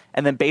down.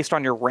 And then based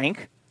on your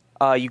rank,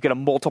 you get a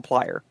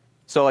multiplier.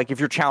 So if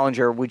you're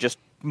challenger, we just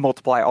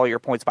multiply all your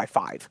points by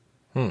 5,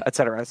 et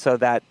cetera. So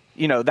that,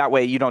 that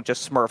way you don't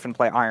just smurf and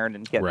play iron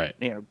and get,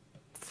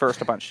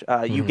 first a bunch.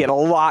 You get a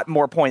lot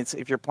more points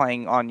if you're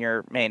playing on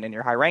your main and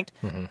you're high ranked.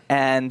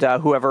 And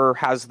whoever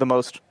has the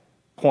most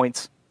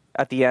points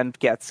at the end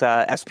gets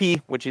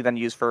SP, which you then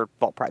use for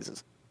vault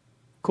prizes.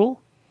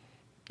 Cool.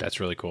 That's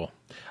really cool.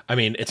 I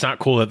mean, it's not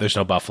cool that there's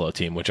no Buffalo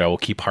team, which I will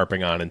keep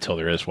harping on until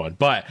there is one.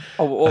 But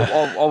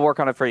I'll work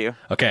on it for you.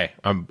 Okay,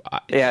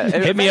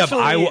 hit me up.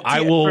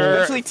 I will.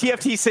 Eventually,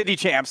 TFT City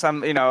Champs.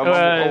 We'll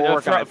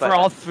work on it. For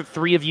all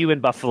 3 of you in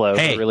Buffalo,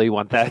 I really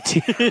want that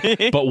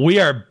team. But we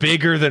are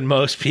bigger than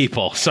most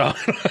people, so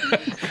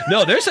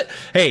no.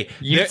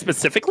 You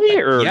specifically,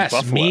 or yes,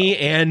 Buffalo? Me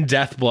and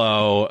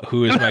Deathblow,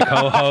 who is my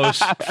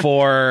co-host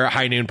for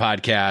High Noon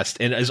Podcast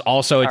and is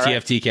also a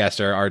TFT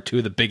caster, are 2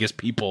 of the biggest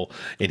people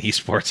in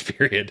esports.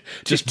 Period.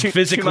 Just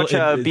physical. Too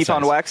much beef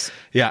on wax.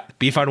 Yeah,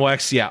 beef on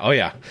wax. Yeah. Oh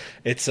yeah.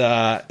 It's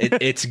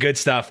it's good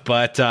stuff.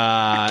 But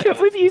I can't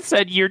believe you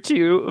said you're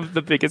 2 of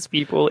the biggest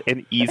people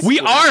in esports. We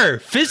are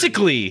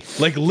physically,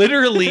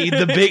 literally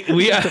the big.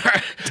 We are.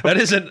 That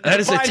is a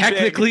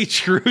technically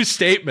true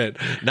statement.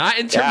 Not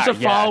in terms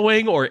of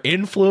following or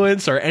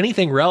influence or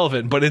anything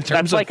relevant, but in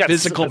terms of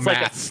physical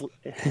mass.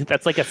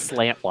 That's like a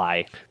slant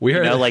lie. We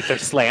are they're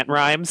slant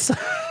rhymes.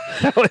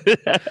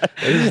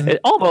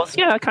 Almost,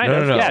 yeah, kind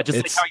of. No. Yeah, just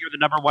like how you're the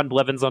number 1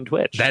 Blevins on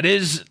Twitch.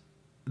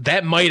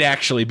 That might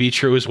actually be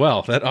true as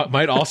well. That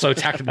might also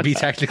be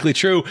technically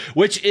true,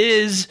 which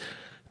is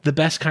the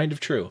best kind of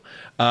true.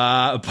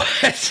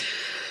 But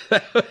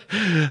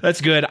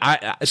that's good.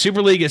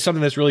 Super League is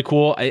something that's really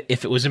cool.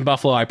 If it was in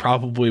Buffalo, I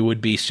probably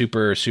would be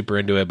super, super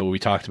into it. But we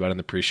talked about in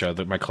the pre-show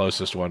that my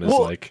closest one is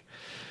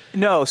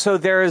No, so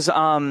there's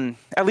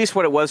at least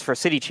what it was for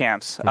City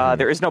Champs.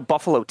 There is no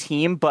Buffalo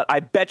team, but I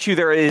bet you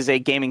there is a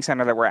gaming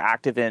center that we're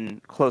active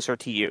in closer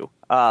to you.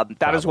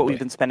 That is what we've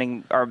been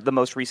spending the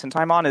most recent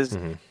time on, is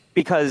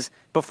because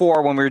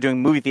before, when we were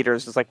doing movie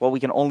theaters, it's we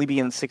can only be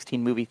in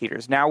 16 movie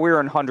theaters. Now we're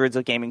in hundreds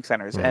of gaming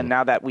centers, and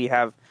now that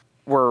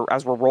we're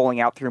rolling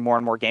out through more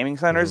and more gaming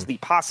centers, the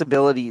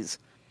possibilities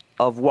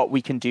of what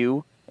we can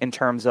do in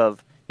terms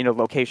of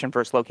location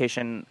versus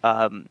location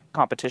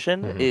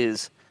competition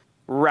is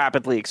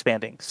rapidly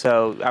expanding.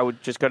 So I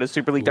would just go to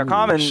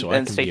superleague.com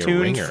and stay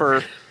tuned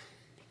for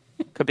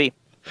could be.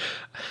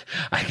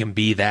 I can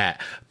be that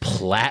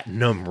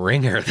platinum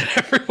ringer that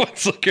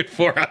everyone's looking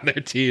for on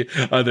their team,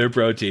 on their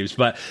pro teams.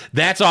 But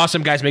that's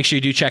awesome, guys. Make sure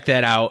you do check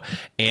that out.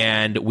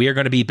 And we are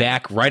going to be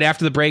back right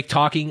after the break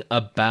talking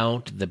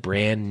about the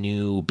brand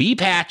new B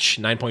patch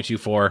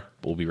 9.24.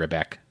 We'll be right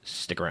back.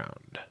 Stick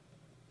around.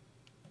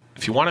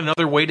 If you want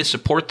another way to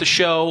support the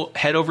show,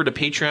 head over to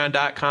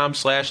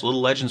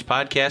patreon.com/Little Legends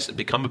Podcast and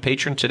become a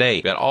patron today.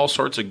 We've got all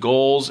sorts of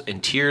goals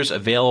and tiers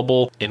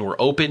available, and we're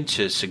open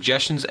to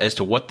suggestions as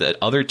to what the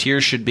other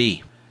tiers should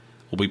be.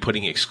 We'll be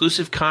putting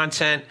exclusive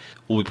content.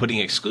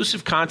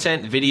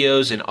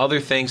 Videos, and other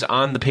things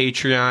on the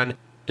Patreon,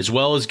 as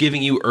well as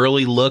giving you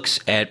early looks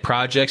at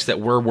projects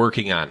that we're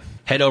working on.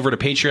 Head over to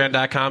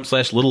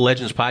patreon.com/Little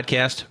Legends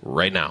Podcast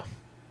right now.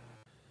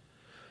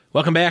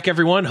 Welcome back,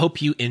 everyone.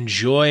 Hope you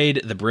enjoyed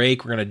the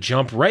break. We're going to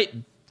jump right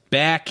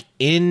back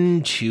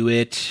into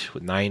it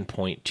with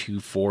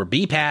 9.24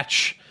 B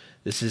patch.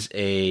 This is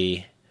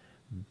a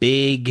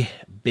big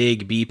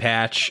B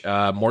patch.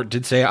 Mort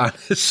did say on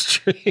his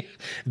stream,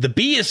 the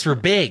B is for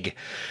big.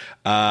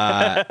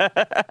 Mort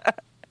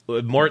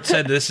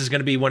said this is going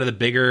to be one of the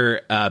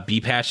bigger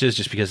B patches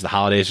just because the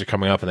holidays are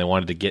coming up and they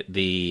wanted to get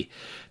the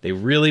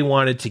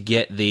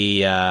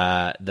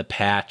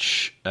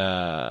patch.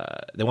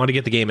 They wanted to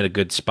get the game in a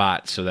good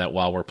spot so that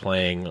while we're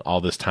playing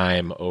all this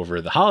time over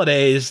the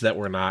holidays, that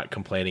we're not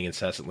complaining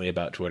incessantly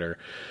about Twitter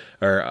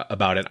or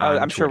about it.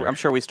 On Twitter. I'm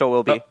sure we still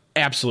will be.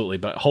 Absolutely,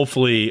 but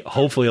hopefully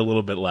a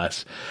little bit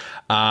less.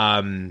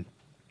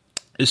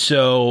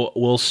 So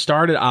we'll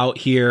start it out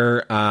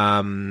here.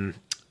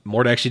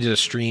 Mort actually did a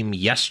stream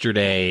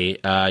yesterday.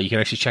 You can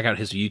actually check out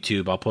his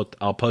YouTube.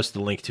 I'll post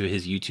the link to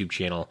his YouTube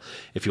channel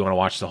if you want to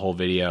watch the whole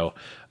video.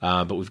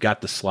 But we've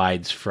got the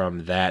slides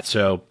from that.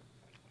 So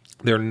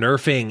they're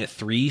nerfing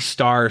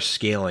 3-star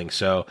scaling.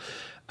 So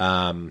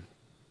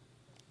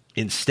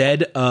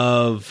instead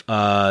of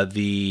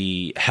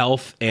the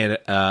health and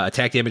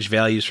attack damage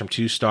values from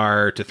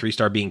 2-star to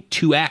 3-star being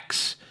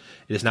 2x,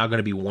 it is now going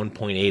to be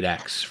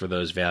 1.8x for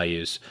those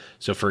values.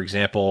 So, for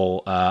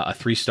example, a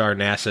 3-star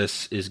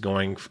Nasus is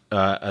going.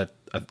 A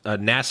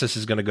Nasus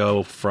is going to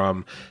go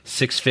from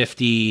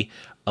 650,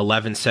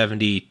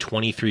 1170,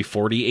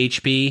 2340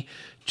 HP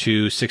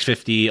to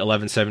 650,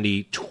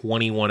 1170,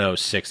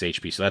 2106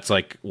 HP. So that's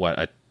like what,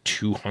 a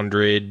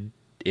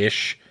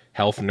 200-ish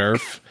health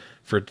nerf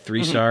for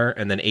 3-star,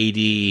 and then AD.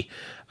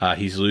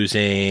 He's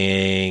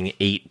losing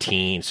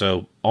 18,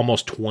 so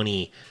almost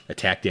 20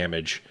 attack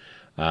damage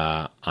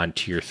on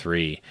tier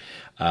 3.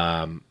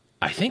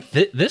 I think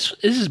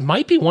this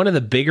might be one of the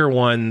bigger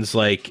ones,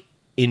 like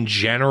in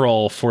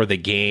general for the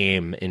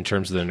game in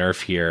terms of the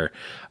nerf here.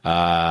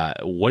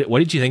 What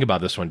did you think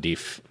about this one,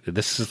 Deef?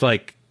 This is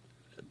like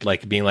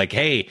being like,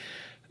 hey,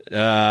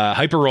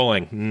 hyper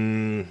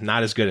rolling,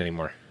 not as good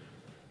anymore.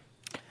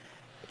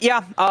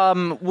 Yeah,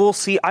 we'll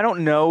see. I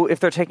don't know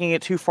if they're taking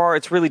it too far.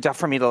 It's really tough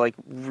for me to like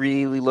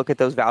really look at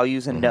those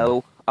values and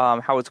know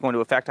how it's going to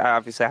affect. I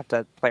obviously have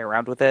to play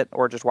around with it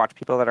or just watch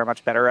people that are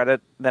much better at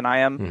it than I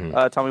am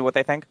tell me what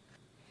they think.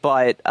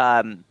 But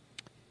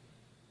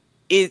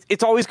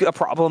it's always a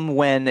problem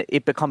when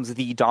it becomes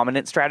the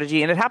dominant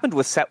strategy. And it happened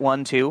with set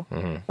 1 too,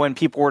 when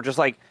people were just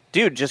like,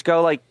 dude, just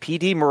go like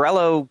PD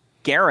Morello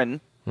Garen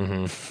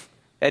and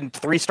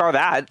 3-star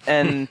that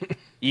and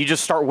you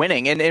just start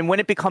winning. And when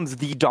it becomes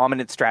the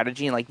dominant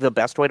strategy and like the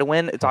best way to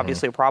win, it's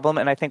obviously a problem.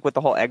 And I think with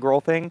the whole egg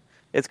roll thing,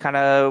 it's kind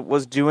of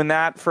was doing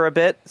that for a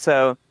bit.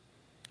 So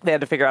they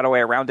had to figure out a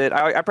way around it.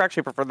 I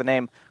actually prefer the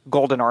name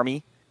Golden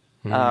Army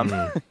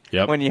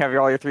when you have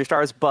all your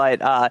 3-stars.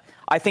 But I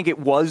think it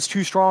was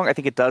too strong. I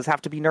think it does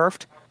have to be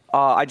nerfed.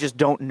 I just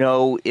don't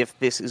know if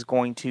this is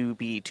going to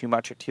be too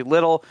much or too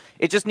little.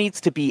 It just needs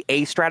to be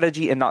a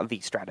strategy and not the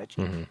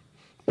strategy.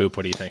 Boop,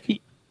 what do you think?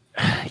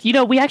 We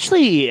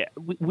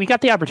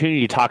got the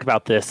opportunity to talk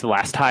about this the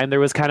last time. There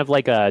was kind of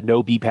like a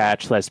no B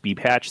patch, less B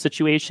patch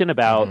situation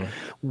about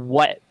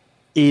what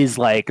is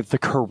like the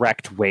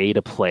correct way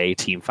to play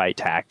teamfight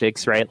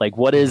tactics, right? Like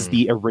what is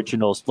the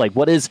original, like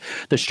what is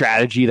the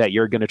strategy that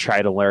you're going to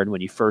try to learn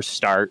when you first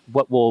start?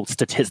 What will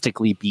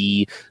statistically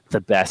be the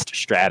best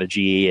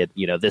strategy? And,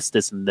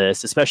 this and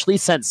this, especially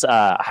since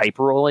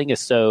hyper rolling is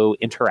so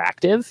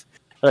interactive,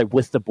 like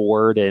with the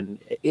board, and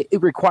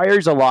it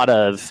requires a lot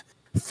of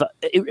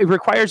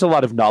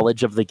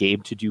knowledge of the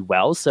game to do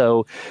well.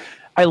 So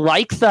I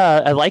like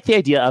the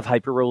idea of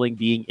hyper rolling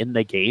being in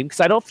the game because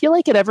I don't feel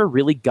like it ever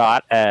really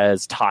got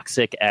as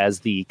toxic as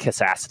the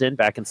Kassassin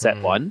back in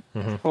set 1.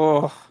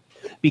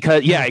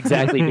 Because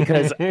exactly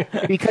because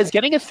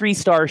getting a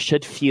 3-star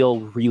should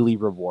feel really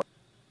rewarding,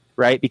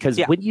 right? Because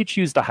when you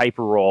choose the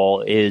hyper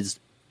roll is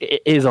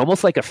is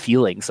almost like a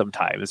feeling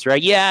sometimes,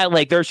 right? Yeah,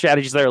 like there are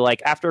strategies that are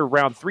like after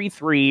round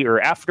 3-3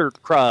 or after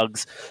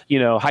Krugs,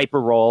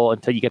 hyper roll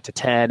until you get to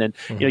 10, and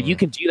you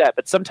can do that,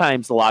 but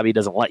sometimes the lobby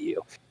doesn't let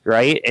you,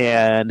 right?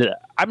 And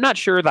I'm not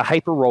sure the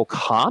hyper roll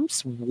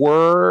comps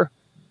were.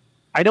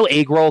 I know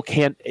egg roll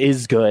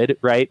is good,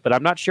 right? But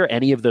I'm not sure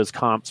any of those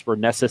comps were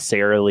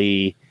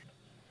necessarily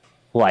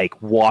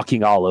like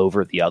walking all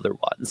over the other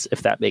ones,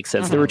 if that makes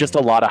sense. There were just a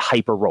lot of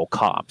hyper roll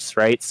comps,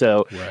 right?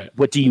 So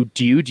what do you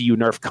do? Do you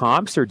nerf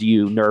comps or do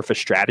you nerf a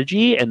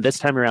strategy? And this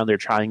time around, they're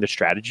trying the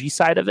strategy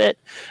side of it.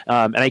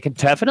 And I can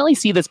definitely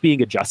see this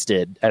being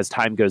adjusted as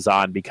time goes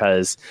on,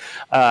 because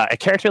a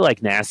character like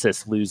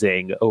Nasus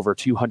losing over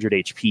 200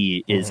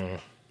 HP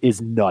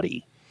is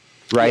nutty.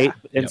 Right.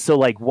 Yeah. And so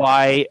like,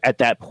 why at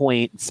that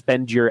point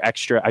spend your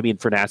extra? I mean,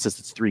 for Nasus,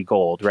 it's 3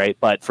 gold. Right.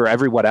 But for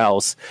everyone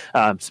else,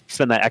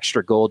 spend that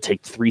extra gold,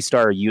 take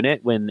 3-star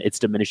unit when it's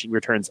diminishing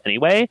returns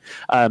anyway.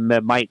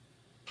 It might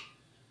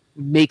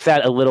make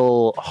that a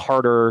little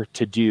harder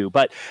to do.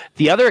 But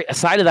the other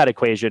side of that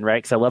equation, right,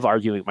 because I love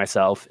arguing with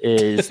myself,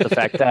 is the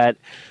fact that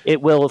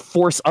it will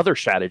force other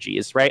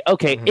strategies, right?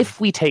 Okay, if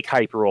we take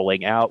hyper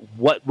rolling out,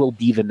 what will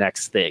be the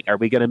next thing? Are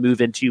we going to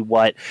move into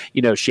what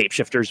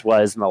Shapeshifters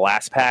was in the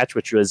last patch,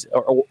 which was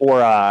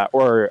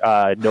or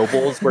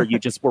Nobles, where you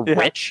just were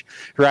rich,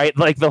 right?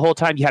 Like the whole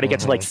time you had to get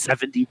to like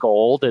 70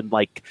 gold and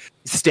like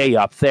stay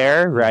up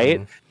there,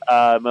 right?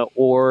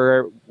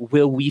 Or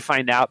will we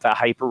find out that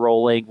hyper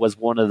rolling was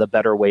one of the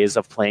better ways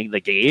of playing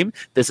the game?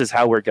 This is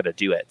how we're going to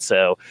do it.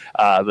 So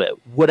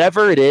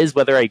whatever it is,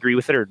 whether I agree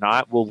with it or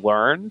not, we'll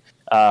learn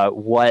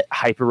what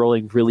hyper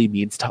rolling really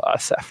means to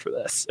us after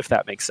this, if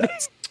that makes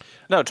sense.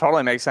 No,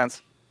 totally makes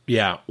sense.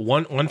 Yeah,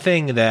 one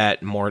thing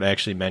that Mort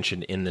actually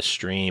mentioned in the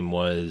stream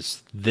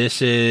was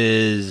this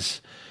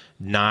is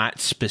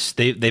not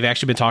they've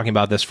actually been talking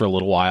about this for a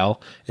little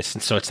while.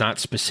 So it's not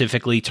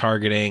specifically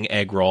targeting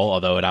egg roll,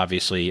 although it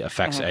obviously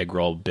affects egg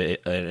roll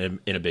in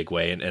a big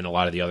way, and a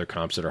lot of the other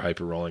comps that are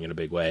hyper rolling in a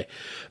big way.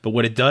 But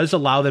what it does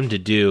allow them to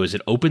do is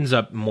it opens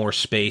up more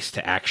space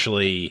to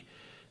actually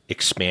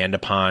expand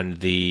upon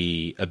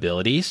the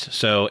abilities.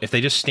 So if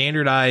they just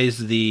standardize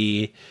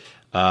the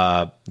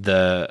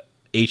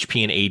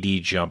HP and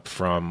AD jump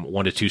from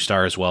 1 to 2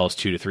 star as well as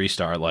 2 to 3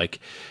 star, like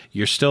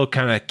you're still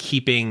kind of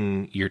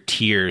keeping your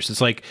tiers. It's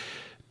like,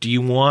 do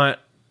you want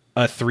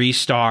a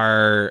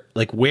 3-star,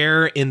 like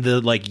where in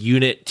the like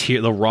unit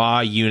tier, the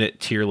raw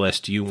unit tier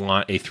list, do you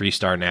want a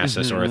 3-star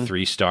Nasus or a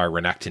 3-star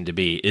Renekton to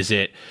be? Is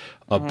it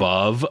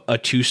above a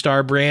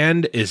 2-star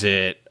brand? Is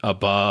it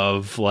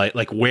above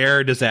like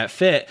where does that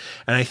fit?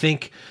 And I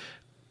think,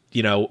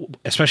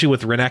 especially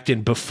with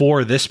Renekton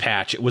before this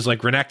patch, it was like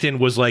Renekton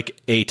was like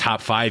a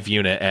top 5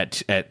 unit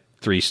at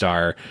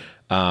 3-star,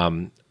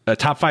 a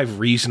top 5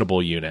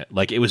 reasonable unit.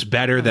 Like it was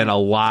better than a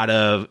lot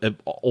of,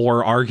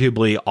 or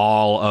arguably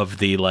all of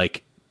the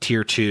like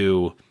tier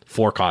 2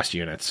 4-cost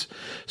units.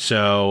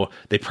 So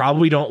they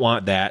probably don't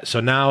want that. So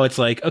now it's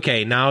like,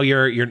 okay, now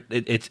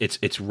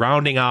it's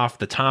rounding off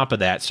the top of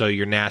that. So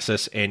your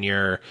Nasus and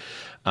your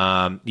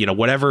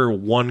whatever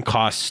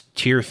 1-cost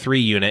tier 3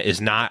 unit is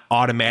not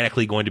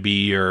automatically going to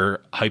be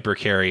your hyper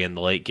carry in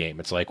the late game.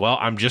 It's like, well,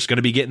 I'm just going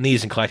to be getting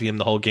these and collecting them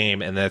the whole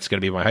game, and that's going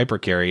to be my hyper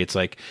carry. It's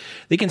like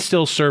they can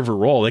still serve a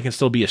role. They can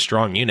still be a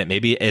strong unit.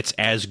 Maybe it's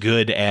as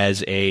good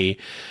as a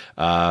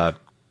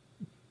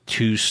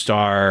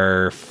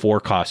 2-star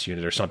 4-cost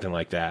unit or something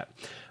like that,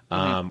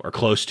 or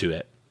close to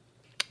it.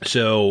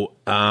 So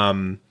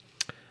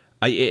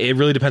it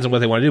really depends on what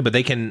they want to do, but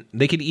they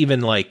could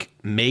even like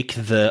make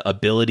the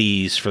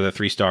abilities for the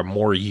 3-star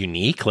more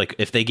unique. Like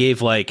if they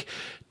gave like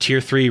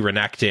tier 3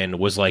 Renekton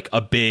was like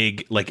a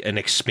big, like an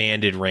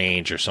expanded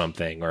range or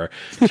something, or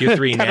tier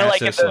 3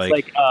 Nasus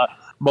like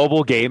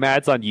mobile game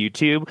ads on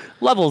YouTube.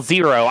 Level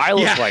 0, I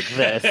look like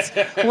this.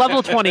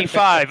 Level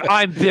 25,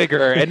 I'm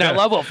bigger, and at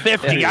level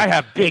 50, I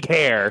have big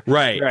hair.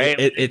 Right.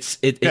 It's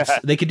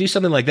they could do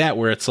something like that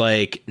where it's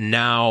like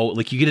now,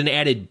 like you get an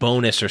added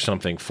bonus or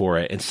something for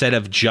it instead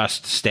of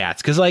just stats.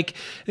 Because like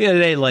at the end of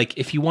the day, like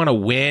if you want to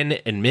win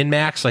and min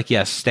max, like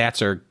yes,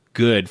 stats are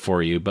good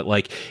for you, but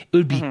like it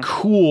would be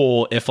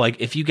cool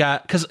if you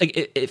got, because like,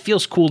 it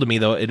feels cool to me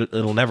though.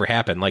 It'll never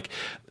happen. Like.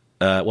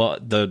 Well,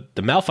 the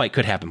Malphite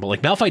could happen, but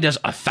like Malphite does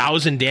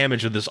 1,000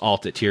 damage with this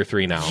ult at tier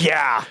 3 now.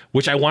 Yeah,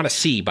 which I want to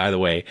see, by the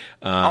way.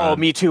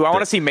 Me too. I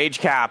want to see Mage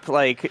Cap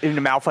like in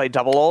the Malphite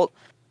double ult.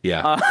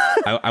 Yeah,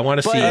 I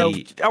want to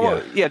see.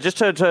 Just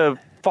to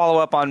follow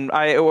up on,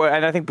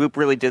 and I think Boop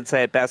really did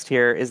say it best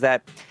here, is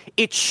that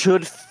it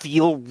should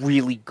feel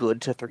really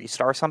good to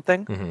 3-star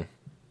something,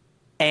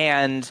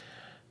 and.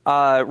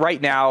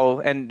 Right now,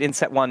 and in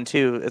set 1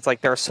 too, it's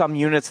like there are some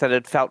units that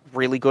had felt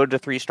really good to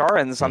 3-star,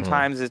 and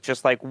sometimes it's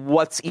just like,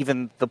 what's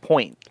even the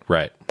point?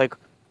 Right. Like,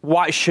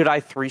 why should I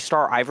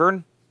 3-star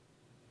Ivern?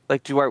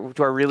 Like, do I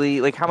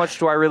really, like, how much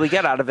do I really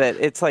get out of it?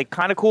 It's like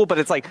kind of cool, but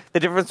it's like the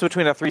difference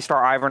between a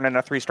 3-star Ivern and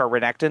a 3-star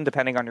Renekton,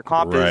 depending on your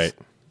comp, is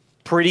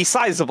pretty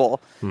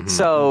sizable.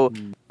 So,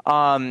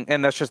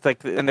 and that's just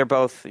like, and they're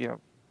both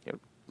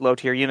low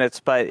tier units,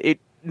 but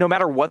no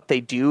matter what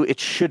they do, it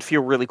should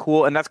feel really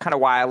cool. And that's kind of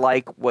why I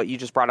like what you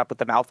just brought up with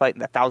the Malphite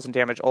and the 1,000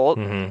 damage ult.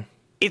 Mm-hmm.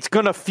 It's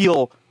going to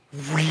feel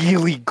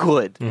really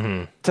good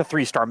Mm-hmm. to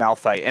 3-star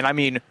Malphite. And I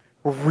mean,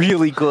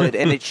 really good.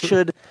 And it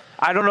should,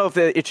 I don't know if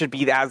it should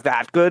be as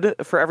that good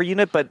for every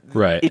unit, but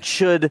Right. it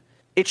should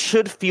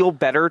feel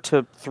better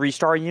to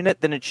 3-star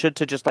unit than it should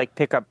to just like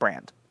pick up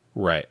brand.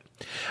 Right.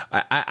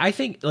 I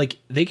think like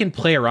they can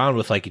play around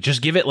with like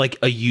just give it like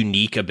a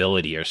unique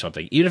ability or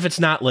something, even if it's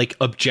not like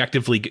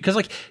objectively good. Because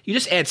like you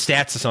just add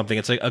stats to something,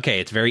 it's like okay,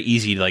 it's very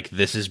easy. Like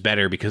this is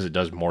better because it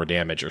does more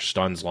damage or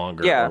stuns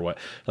longer or what.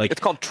 Like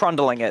it's called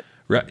trundling it.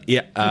 Right.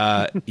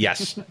 Yeah.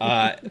 Yes.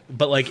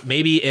 But like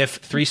maybe if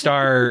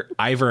 3-star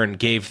Ivern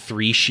gave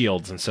 3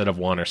 shields instead of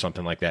 1 or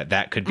something like that,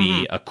 that could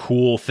be a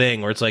cool thing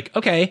where it's like,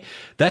 okay,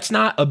 that's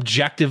not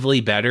objectively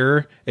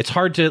better. It's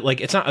hard to like,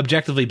 it's not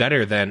objectively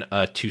better than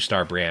a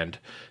 2-star brand,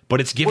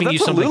 but it's giving you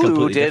something Lulu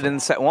completely did different. in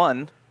set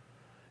 1.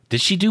 Did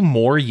she do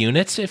more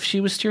units if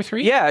she was tier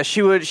 3? Yeah,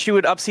 she would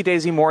Upsy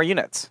Daisy more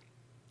units.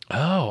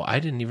 Oh, I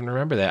didn't even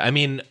remember that. I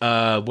mean,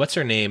 what's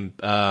her name?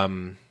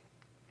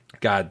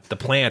 God, the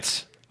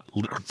plants.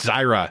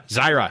 Zyra.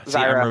 See,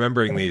 I'm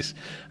remembering these.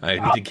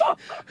 I need to,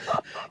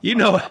 you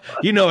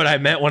know what I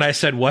meant when I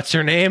said what's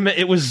her name?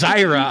 It was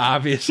Zyra,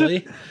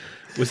 obviously.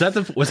 Was that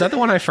the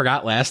one I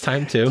forgot last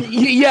time too?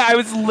 Yeah, I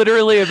was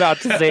literally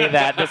about to say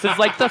that. This is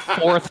like the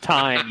 4th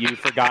time you've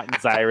forgotten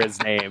Zyra's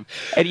name,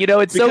 and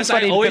it's because so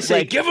funny. I always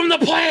say, like, "Give them the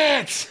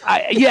plants."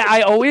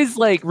 I always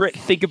like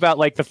think about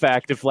like the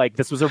fact if like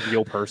this was a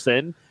real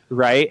person,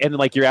 right? And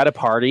like you're at a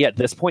party at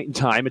this point in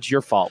time, it's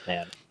your fault,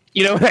 man.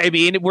 You know what I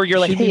mean? Where you're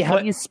like, hey, how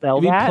do you spell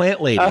that? Plant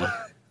lady.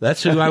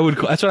 That's who I would.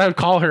 That's what I would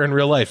call her in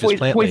real life. Is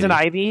plant Poison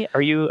lady. Ivy.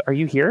 Are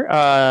you here?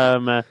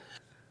 But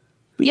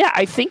yeah,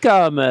 I think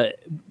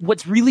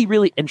what's really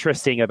really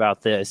interesting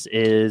about this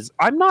is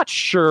I'm not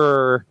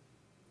sure.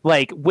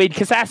 Like when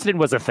Kassadin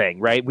was a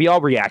thing, right? We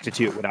all reacted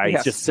to it when I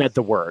just said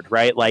the word,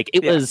 right? Like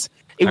it was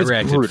I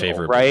reacted brutal,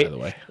 favorably, right? by the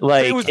way.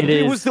 Like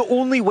it was the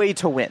only way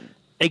to win.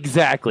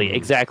 Exactly.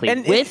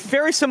 And it's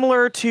very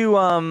similar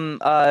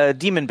to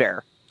Demon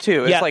Bear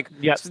too. It's like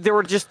there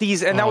were just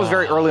these, and that was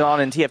very early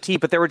on in TFT,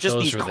 but there were just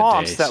these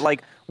comps that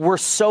like were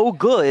so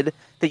good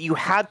that you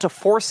had to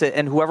force it,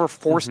 and whoever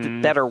forced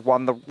it better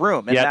won the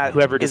room. And that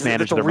whoever just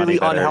managed it's a really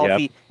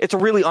unhealthy. Yep. It's a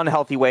really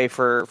unhealthy way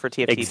for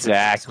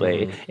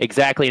TFT.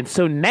 Exactly. And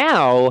so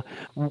now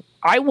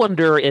I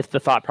wonder if the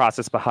thought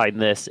process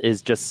behind this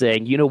is just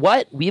saying, you know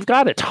what, we've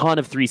got a ton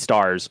of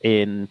 3-stars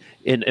in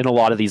a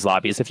lot of these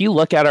lobbies. If you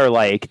look at our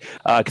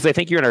because I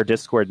think you're in our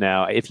Discord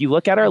now. If you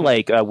look at our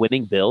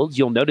winning builds,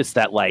 you'll notice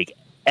that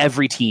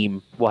every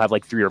team will have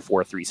 3 or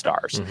 4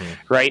 3-stars,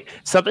 right?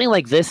 Something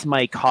like this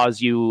might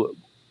cause you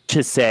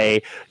to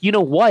say, you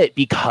know what,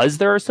 because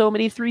there are so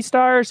many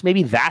 3-stars,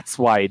 maybe that's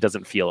why it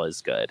doesn't feel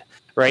as good,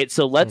 right?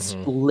 So let's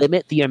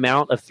limit the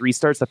amount of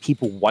 3-stars that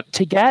people want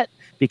to get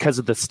because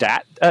of the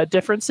stat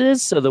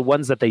differences. So the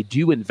ones that they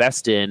do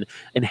invest in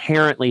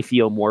inherently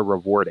feel more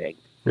rewarding,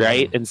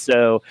 right? And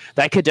so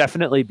that could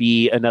definitely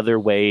be another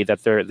way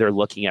that they're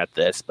looking at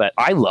this. But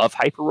I love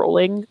hyper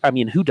rolling. I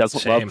mean, who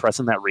doesn't love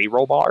pressing that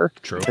reroll bar?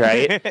 True,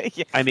 right?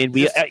 Yeah. I mean,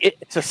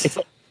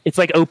 it's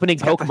like opening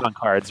Pokemon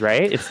cards,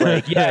 right? It's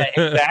like, yeah,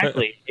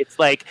 exactly. It's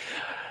like,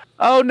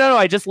 oh no,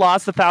 I just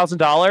lost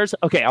 $1,000.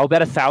 Okay, I'll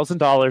bet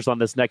 $1,000 on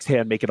this next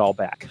hand, make it all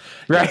back.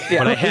 Right?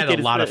 But I had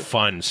a lot of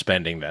fun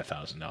spending that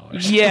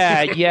 $1,000.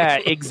 Yeah,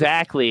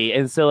 exactly.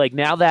 And so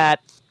now that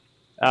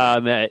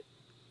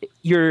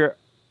you're,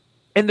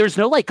 and there's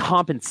no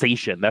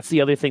compensation. That's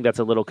the other thing that's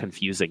a little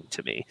confusing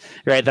to me,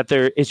 right? That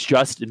it's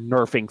just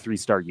nerfing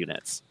 3-star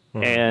units,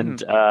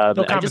 and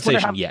no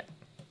compensation yet.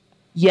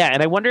 Yeah,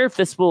 and I wonder if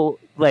this will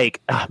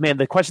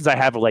the questions I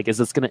have are is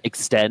this going to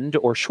extend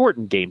or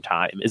shorten game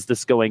time? Is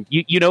this going,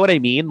 you know what I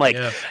mean?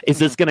 Is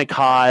this going to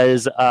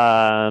cause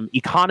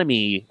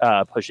economy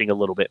pushing a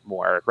little bit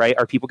more, right?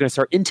 Are people going to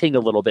start inting a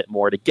little bit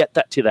more to get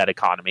to that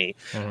economy?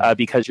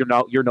 Because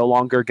you're no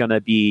longer going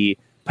to be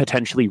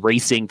potentially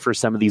racing for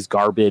some of these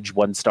garbage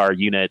 1-star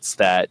units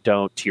that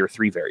don't tier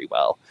 3 very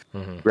well.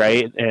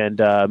 Right.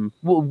 And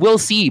we'll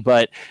see,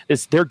 but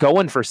they're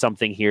going for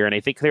something here. And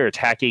I think they're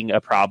attacking a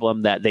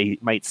problem that they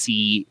might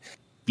see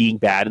being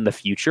bad in the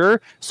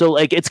future. So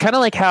it's kind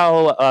of like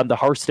how the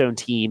Hearthstone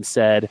team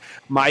said,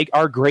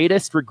 our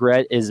greatest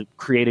regret is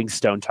creating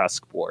Stone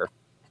Tusk Boar.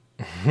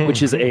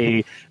 which is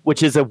a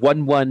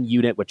 1/1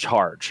 unit with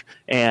charge.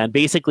 And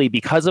basically,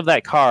 because of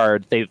that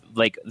card, there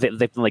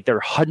are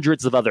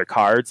hundreds of other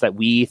cards that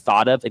we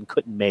thought of and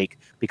couldn't make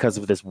because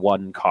of this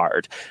one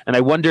card. And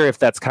I wonder if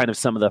that's kind of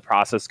some of the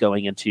process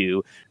going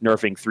into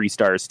nerfing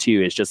 3-stars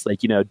too. Is just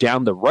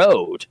down the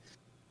road,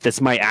 this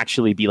might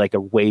actually be a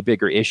way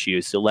bigger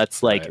issue. So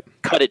let's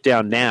cut it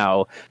down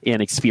now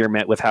and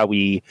experiment with how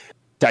we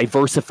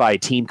diversify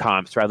team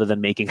comps rather than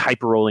making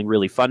hyper rolling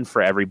really fun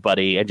for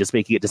everybody and just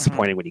making it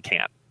disappointing when you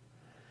can't.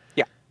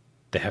 Yeah.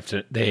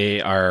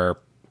 They are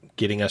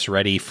getting us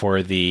ready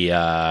for the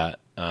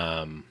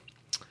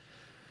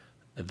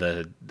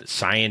the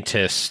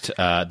scientist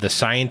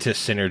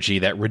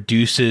synergy that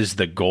reduces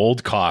the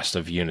gold cost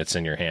of units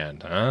in your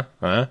hand. Huh?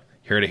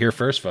 Heard it here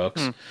first,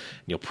 folks.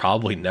 You'll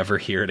probably never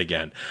hear it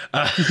again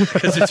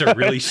because it's a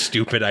really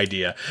stupid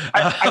idea.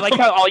 I like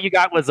how all you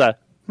got was a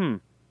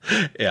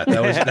Yeah,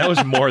 that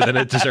was more than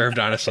it deserved,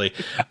 honestly.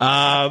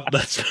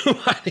 Let's move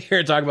on here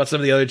and talk about some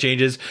of the other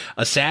changes.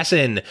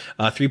 Assassin,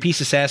 3-piece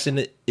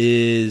Assassin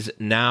is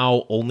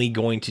now only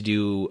going to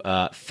do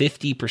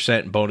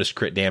 50% bonus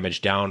crit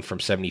damage, down from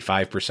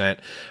 75%.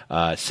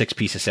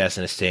 6-piece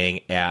Assassin is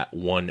staying at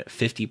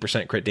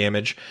 150% crit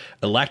damage.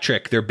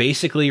 Electric, they're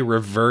basically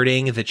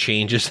reverting the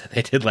changes that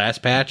they did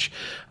last patch.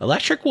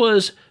 Electric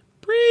was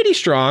pretty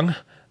strong.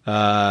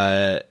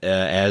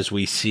 As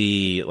we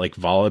see, like,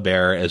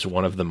 Volibear as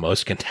one of the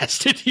most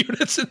contested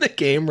units in the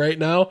game right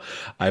now.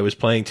 I was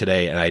playing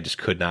today and I just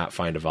could not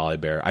find a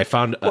Volibear. I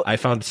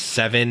found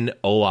 7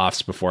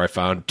 Olafs before I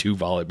found 2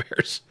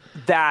 Volibears.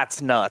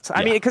 That's nuts.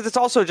 I mean, because it's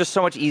also just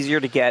so much easier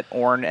to get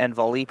Ornn and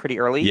Volley pretty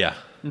early. Yeah.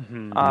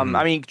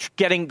 I mean,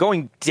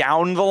 going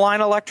down the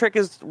line Electric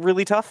is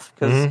really tough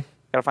because you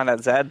gotta find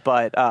that Zed,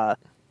 but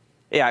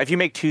yeah, if you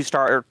make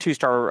 2-star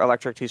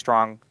Electric too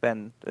strong,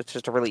 then it's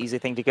just a really easy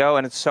thing to go,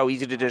 and it's so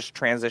easy to just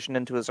transition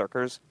into a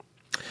Zerkers.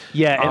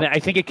 Yeah, and I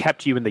think it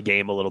kept you in the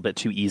game a little bit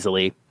too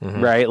easily,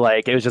 right?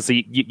 Like, it was just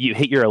you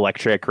hit your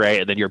Electric, right,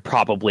 and then you're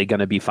probably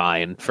going to be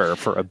fine for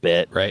a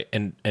bit. Right,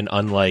 and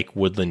unlike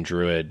Woodland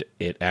Druid,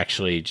 it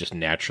actually just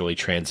naturally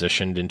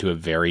transitioned into a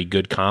very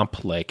good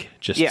comp, like,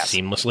 just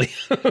seamlessly.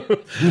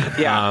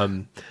 Yeah.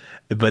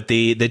 But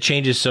the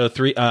changes, so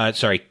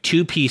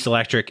 2-piece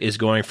Electric is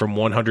going from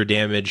 100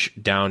 damage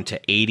down to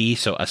 80,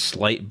 so a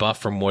slight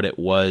buff from what it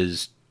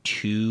was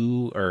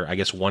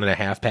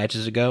 1.5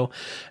 patches ago.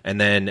 And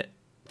then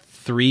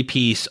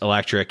 3-piece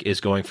Electric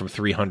is going from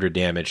 300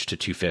 damage to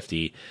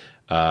 250,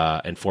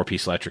 and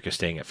 4-piece Electric is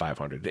staying at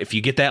 500. If you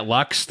get that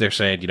Lux, they're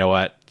saying, you know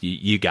what,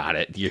 you got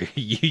it.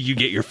 You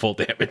get your full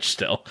damage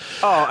still.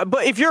 Oh,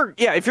 but if you're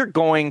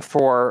going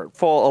for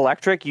full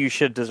Electric, you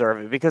should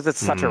deserve it because it's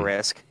such a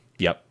risk.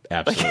 Yep,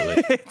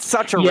 absolutely. It's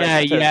such a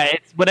risk. Yeah.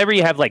 It's whenever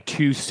you have like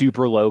 2 two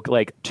low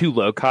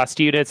cost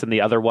units, and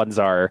the other ones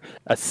are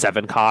a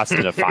 7 cost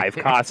and a 5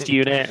 cost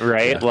unit,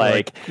 right? Yeah,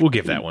 like, we'll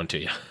give that one to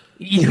you.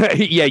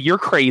 Yeah, you're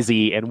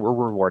crazy, and we're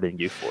rewarding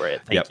you for it.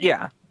 Thank you.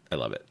 Yeah, I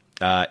love it.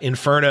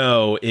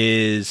 Inferno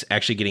is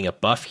actually getting a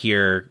buff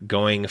here,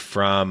 going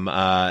from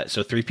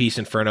 3-piece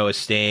Inferno is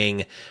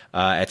staying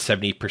at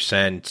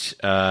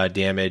 70%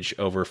 damage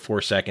over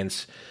 4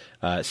 seconds.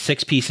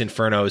 6-piece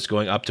Inferno is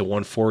going up to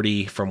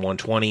 140 from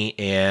 120,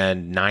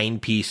 and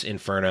 9-piece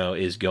Inferno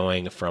is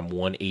going from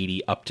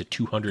 180 up to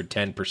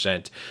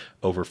 210%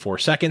 over 4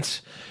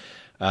 seconds.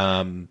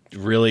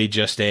 Really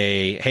just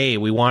hey,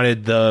 we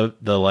wanted the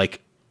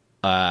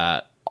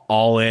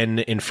all-in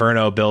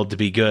Inferno build to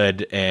be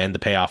good, and the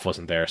payoff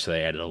wasn't there, so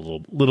they added a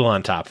little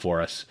on top for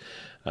us.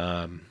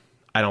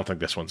 I don't think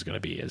this one's going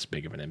to be as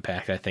big of an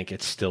impact. I think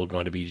it's still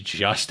going to be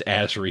just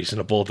as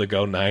reasonable to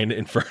go 9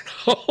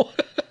 Inferno.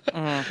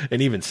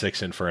 And even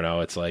 6 Inferno,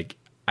 it's like,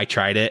 I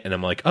tried it, and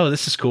I'm like, oh,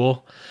 this is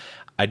cool.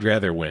 I'd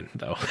rather win,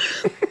 though.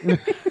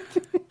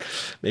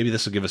 Maybe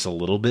this will give us a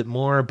little bit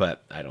more,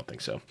 but I don't think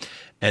so.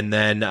 And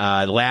then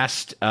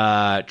last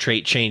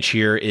trait change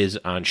here is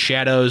on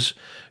Shadows,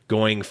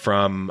 going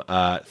from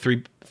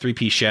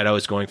 3-piece Shadow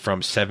is going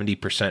from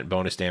 70%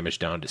 bonus damage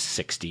down to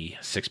 60.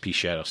 6-piece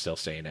Shadow still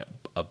staying at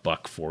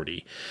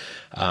 $140.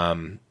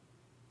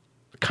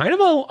 Kind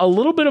of a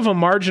little bit of a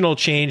marginal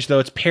change, though.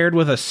 It's paired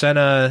with a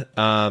Senna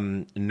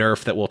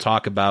nerf that we'll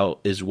talk about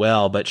as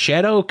well. But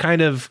Shadow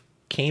kind of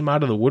came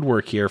out of the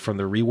woodwork here from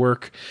the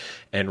rework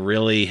and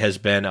really has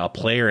been a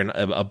player in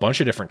a bunch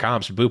of different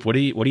comps. Boop, what do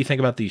you think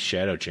about these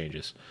Shadow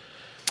changes?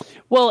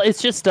 Well,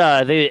 it's just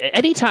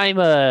anytime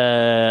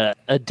a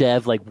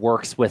dev like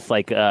works with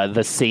like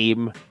the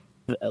same,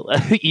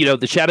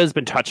 the Shadow's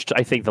been touched,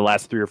 I think, the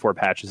last 3 or 4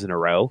 patches in a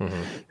row,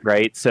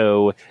 right?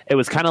 So it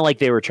was kind of like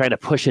they were trying to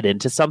push it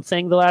into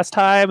something the last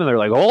time, and they're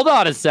like, hold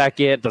on a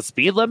second, the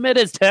speed limit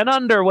is 10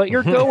 under what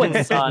you're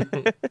going, son.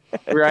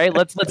 Right?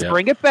 Let's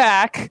bring it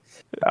back.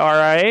 All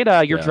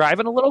right, you're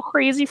driving a little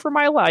crazy for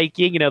my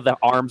liking. The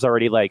arm's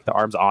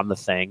on the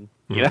thing.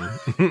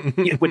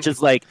 Which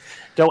is like,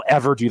 don't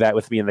ever do that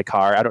with me in the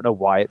car. I don't know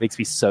why it makes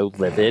me so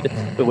livid,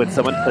 but when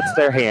someone puts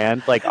their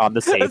hand like on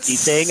the safety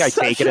thing, I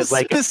take it as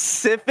like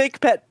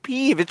specific pet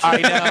peeve. It's I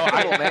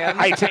know, man.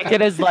 I take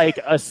it as like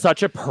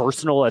such a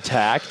personal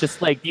attack.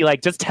 Just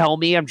just tell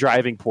me I'm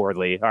driving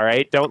poorly. All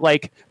right, don't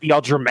be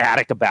all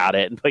dramatic about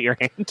it and put your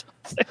hand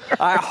up there.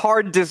 I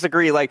hard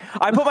disagree. Like,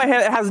 I put my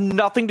hand. It has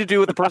nothing to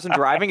do with the person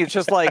driving. It's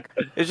just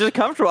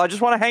comfortable. I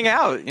just want to hang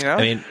out. I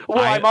mean,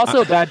 I'm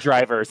also a bad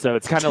driver, so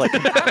it's kind of like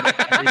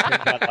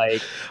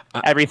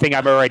everything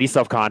I'm already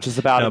self-conscious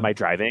about in my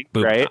driving,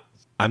 right?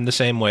 I'm the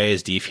same way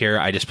as Deef here.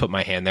 I just put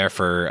my hand there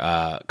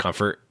for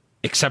comfort,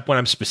 except when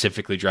I'm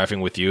specifically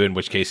driving with you, in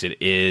which case it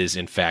is,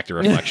 in fact, a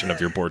reflection of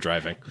your poor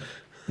driving.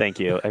 Thank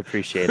you. I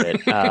appreciate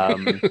it.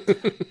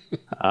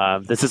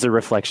 This is a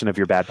reflection of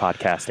your bad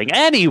podcasting.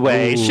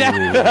 Anyway,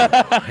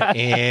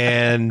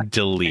 and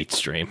delete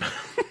stream.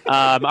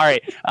 all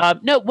right.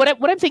 No,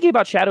 what I'm thinking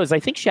about Shadow is I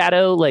think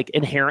Shadow, like,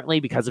 inherently,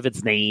 because of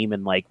its name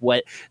and like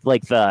what,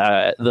 like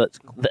the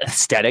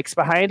aesthetics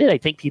behind it, I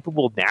think people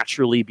will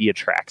naturally be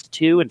attracted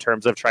to in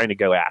terms of trying to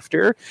go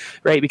after,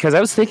 right? Because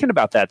I was thinking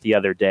about that the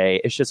other day.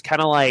 It's just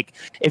kind of like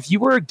if you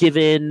were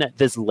given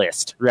this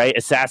list, right?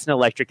 Assassin,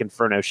 Electric,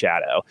 Inferno,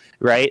 Shadow,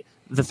 right?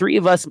 The three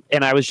of us,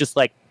 and I was just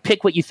like,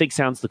 pick what you think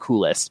sounds the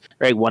coolest,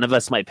 right? One of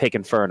us might pick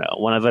Inferno,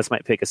 one of us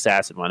might pick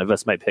Assassin, one of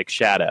us might pick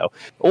Shadow,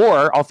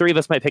 or all three of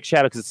us might pick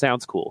Shadow because it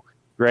sounds cool,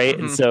 right?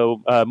 And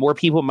so more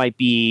people might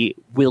be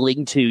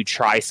willing to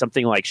try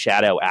something like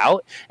Shadow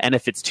out, and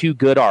if it's too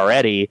good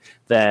already,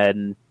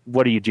 then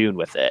what are you doing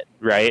with it,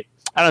 right?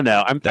 I don't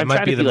know. That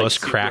might be the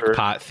most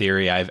crackpot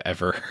theory I've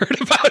ever heard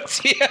about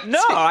TFT.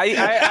 No, I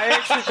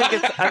actually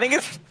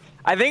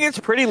think it's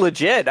pretty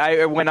legit.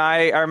 I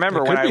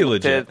remember when I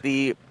looked at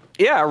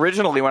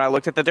originally when I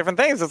looked at the different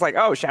things, it's like,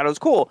 oh, Shadow's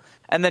cool.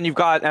 And then you've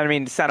got, I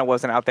mean, Senna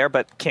wasn't out there,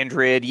 but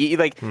Kindred,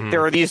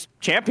 there are these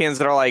champions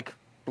that are like,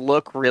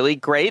 look really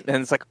great.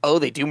 And it's like, oh,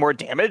 they do more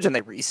damage and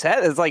they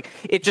reset. It's like,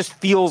 it just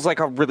feels like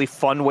a really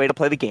fun way to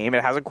play the game.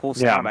 It has a cool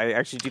sound. I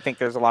actually do think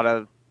there's a lot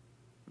of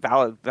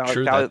value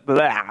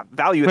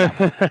in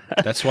that.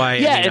 That's why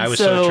I was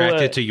so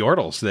attracted to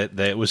Yordles. That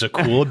it was a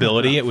cool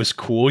ability. It was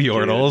cool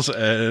Yordles.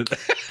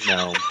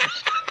 No.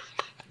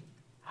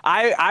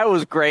 I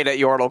was great at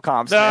Yordle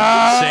comps.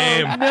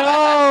 Same.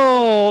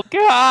 No,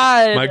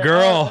 God. My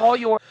girl. All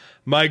your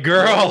My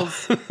girl. all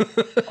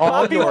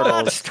Poppy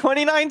Yordles. Watch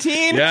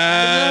 2019.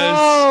 Yes.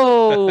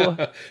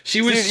 No.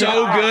 She was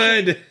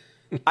good.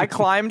 I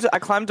climbed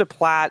to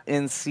plat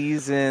in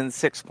season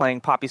 6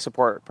 playing Poppy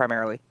support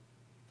primarily.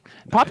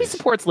 Poppy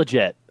support's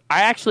legit.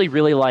 I actually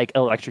really like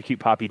Electrocute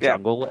Poppy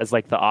Jungle as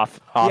like the off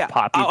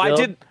Poppy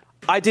build.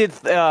 I did.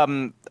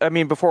 I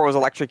mean, before it was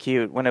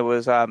Electrocute, when it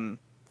was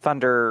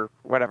Thunder,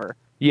 whatever.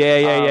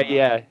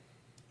 Yeah.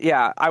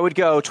 Yeah, I would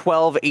go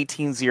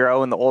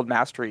 12-18-0 in the old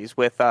Masteries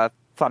with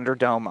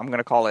Thunderdome. I'm going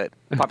to call it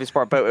Poppy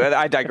Sport, but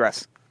I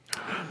digress.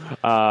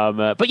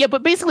 But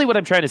basically what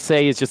I'm trying to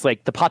say is just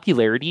like the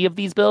popularity of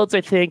these builds,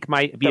 I think,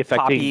 might be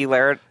affecting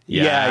popularity.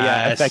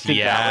 Affecting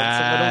balance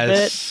a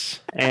little bit.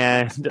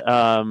 And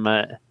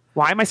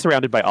why am I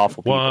surrounded by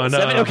awful people? One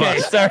of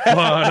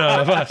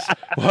us.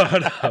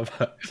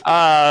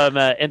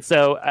 And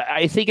so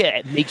I think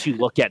it makes you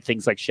look at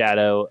things like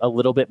Shadow a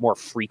little bit more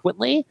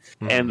frequently,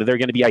 and they're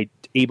going to be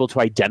able to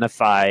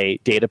identify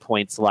data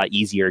points a lot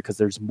easier because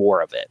there's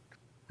more of it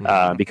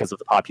because of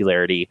the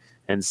popularity.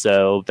 And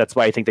so that's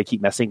why I think they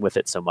keep messing with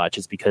it so much,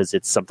 is because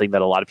it's something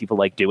that a lot of people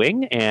like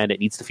doing, and it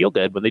needs to feel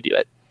good when they do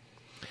it.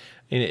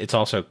 And it's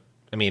also,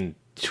 I mean,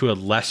 to a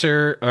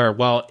lesser, or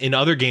well, in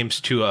other games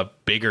to a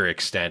bigger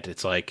extent,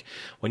 it's like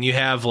when you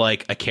have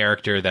like a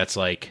character that's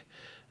like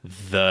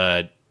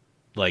the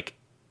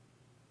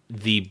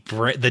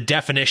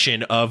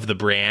definition of the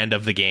brand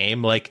of the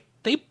game, like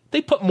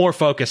they put more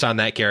focus on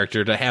that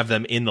character to have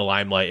them in the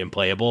limelight and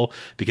playable,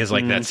 because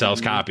like that sells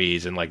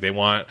copies, and like they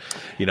want,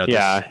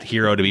 this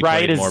hero to be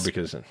played more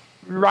because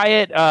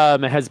Riot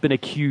has been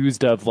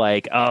accused of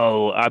like,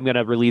 oh, I'm going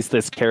to release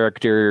this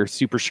character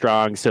super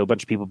strong, so a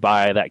bunch of people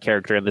buy that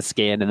character in the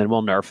skin, and then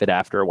we'll nerf it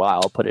after a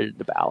while, put it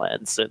into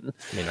balance. And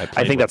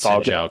I think that's all.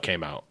 Zhao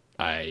came out.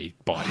 I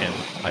bought him.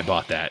 I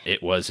bought that.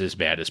 It was as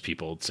bad as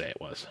people would say it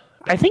was.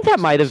 I think that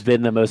might have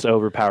been the most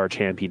overpowered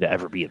champion to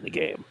ever be in the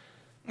game.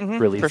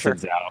 Released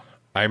Zhao.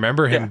 I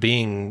remember him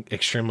being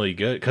extremely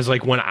good, because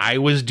like when I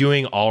was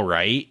doing all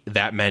right,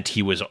 that meant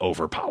he was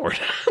overpowered.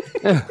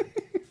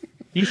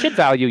 You should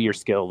value your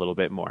skill a little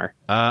bit more.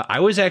 I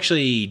was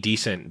actually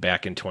decent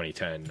back in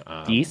 2010.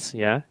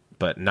 Yeah.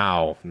 But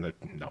now, no.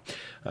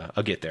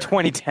 I'll get there.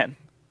 2010.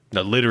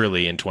 No,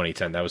 literally in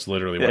 2010. That was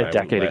literally when a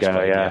decade ago.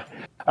 played, yeah.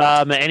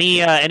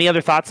 Any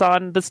other thoughts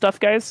on this stuff,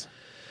 guys?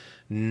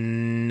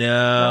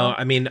 No.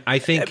 I mean, I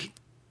think.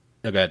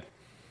 Oh, go ahead.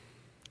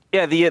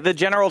 Yeah, the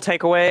general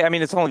takeaway, I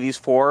mean, it's only these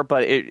 4,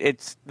 but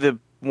it's the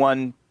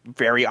one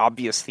very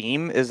obvious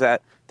theme is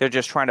that they're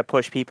just trying to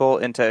push people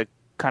into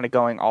kind of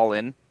going all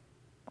in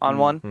on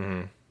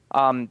one.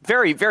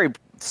 Very, very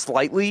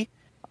slightly,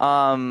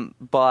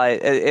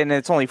 but and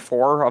it's only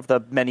 4 of the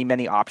many,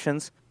 many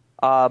options.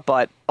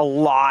 But a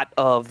lot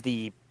of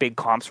the big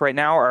comps right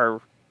now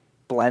are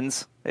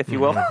blends, if you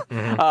will.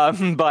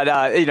 But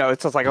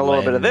it's just like a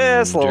little bit of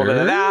this, a little bit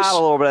of that, a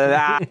little bit of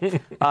that.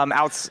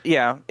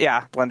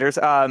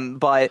 Blenders.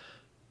 But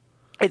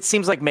it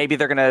seems like maybe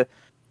they're gonna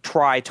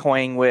try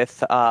toying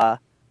with,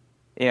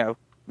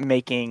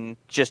 making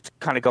just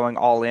kind of going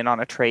all in on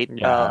a trait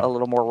a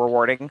little more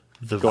rewarding.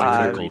 The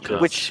vertical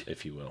comps,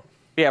 if you will.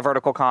 Yeah,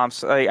 vertical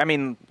comps. I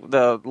mean,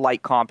 the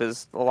light comp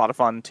is a lot of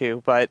fun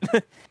too, but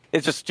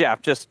it's just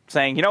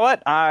saying, you know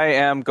what, I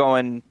am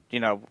going,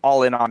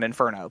 all in on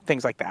Inferno,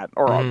 things like that,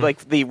 or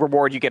like the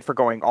reward you get for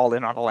going all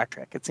in on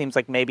Electric. It seems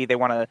like maybe they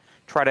want to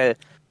try to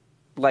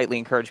lightly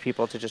encourage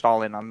people to just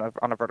all in on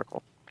a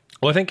vertical.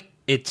 Well, I think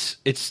it's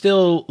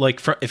still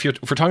like if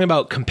we're talking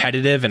about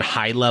competitive and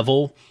high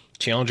level,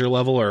 challenger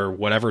level or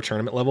whatever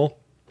tournament level,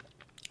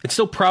 it's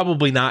still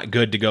probably not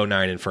good to go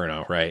 9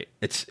 Inferno, right?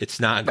 It's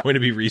not going to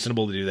be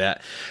reasonable to do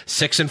that.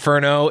 6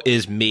 Inferno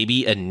is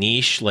maybe a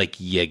niche, like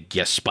you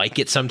spike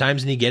it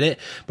sometimes and you get it,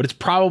 but it's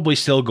probably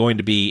still going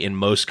to be in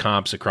most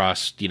comps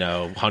across,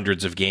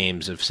 hundreds of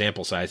games of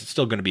sample size. It's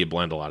still going to be a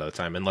blend a lot of the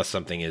time, unless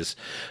something is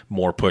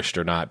more pushed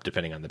or not,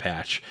 depending on the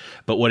patch.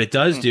 But what it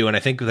does do, and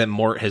I think that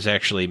Mort has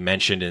actually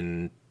mentioned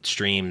in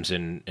streams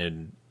and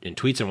in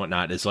tweets and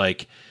whatnot, is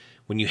like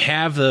when you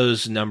have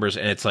those numbers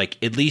and it's like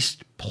at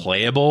least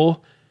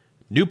playable.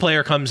 New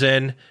player comes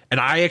in, and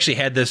I actually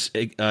had this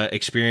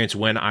experience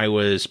when I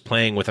was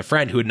playing with a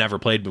friend who had never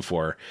played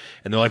before.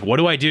 And they're like, what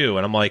do I do?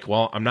 And I'm like,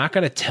 well, I'm not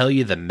going to tell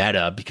you the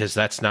meta because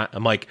that's not...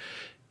 I'm like,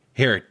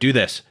 here, do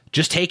this.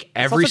 Just take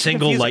every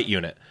single light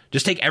unit.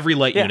 Just take every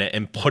light unit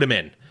and put them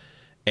in.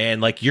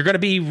 And like, you're going to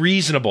be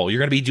reasonable. You're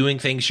going to be doing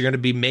things. You're going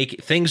to be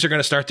things are going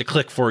to start to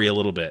click for you a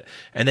little bit.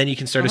 And then you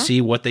can start to see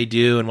what they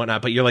do and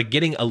whatnot. But you're like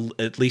getting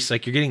at least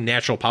like you're getting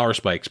natural power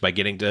spikes by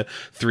getting to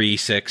 3,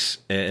 6,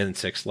 and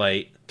 6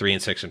 light. 3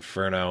 and 6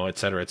 Inferno, et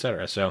cetera, et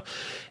cetera. So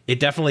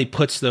it definitely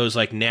puts those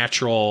like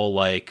natural,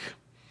 like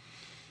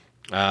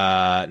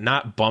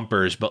not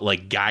bumpers, but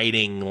like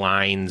guiding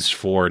lines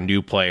for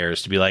new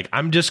players to be like,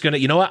 I'm just going to,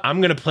 you know what? I'm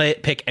going to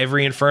pick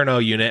every Inferno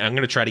unit. I'm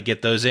going to try to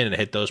get those in and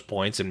hit those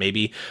points. And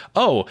maybe,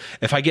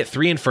 if I get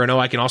 3 Inferno,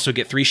 I can also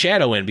get 3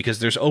 Shadow in because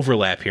there's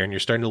overlap here and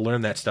you're starting to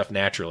learn that stuff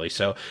naturally.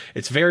 So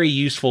it's very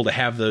useful to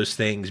have those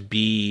things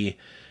be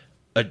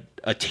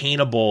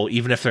attainable,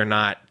 even if they're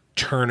not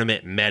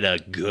tournament meta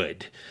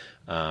good.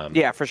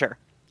 Yeah, for sure.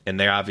 And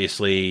they're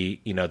obviously,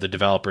 the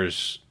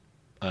developers'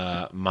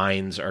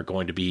 minds are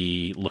going to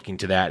be looking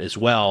to that as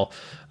well,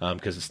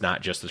 because it's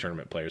not just the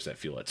tournament players that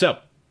fuel it. So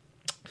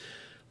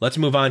let's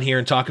move on here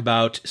and talk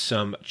about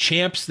some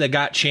champs that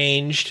got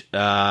changed.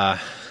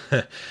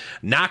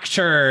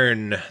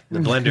 Nocturne, the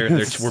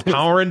blender. We're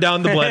powering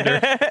down the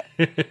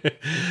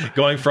blender.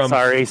 Going from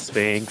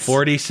Sphinx.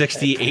 40,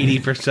 60,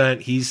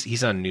 80%.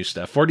 He's on new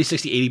stuff. 40,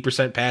 60,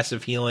 80%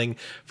 passive healing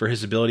for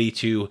his ability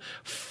to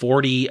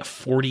 40,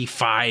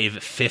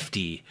 45,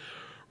 50.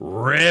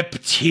 Rip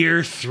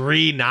tier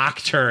 3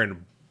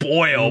 Nocturne.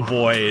 Boy, oh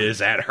boy, is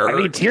that hurt. I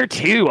mean, tier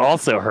 2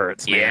 also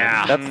hurts, man.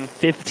 Yeah. That's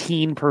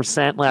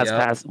 15% last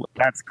pass.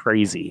 That's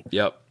crazy.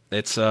 Yep.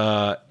 It's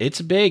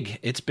big.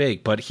 It's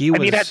big, but I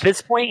mean, at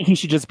this point, he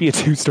should just be a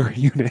 2-star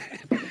unit.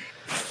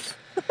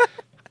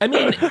 I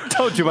mean,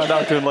 told you about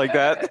Nocturne like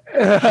that.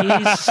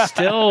 He's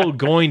still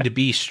going to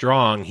be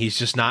strong. He's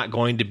just not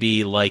going to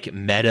be like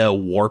meta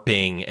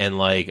warping and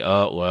like,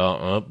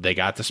 they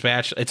got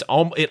dispatched.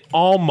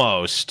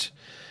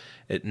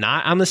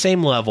 Not on the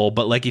same level,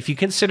 but like if you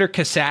consider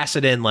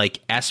Kassassidin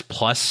like S+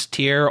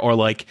 tier or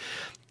like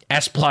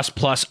S++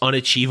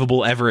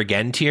 unachievable ever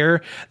again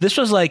tier, this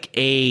was like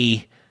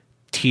a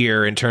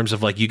tier in terms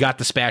of like you got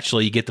the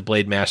spatula, you get the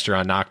Blade Master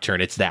on Nocturne.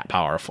 It's that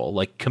powerful.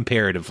 Like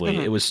comparatively,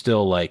 it was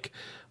still like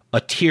a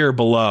tier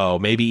below,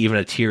 maybe even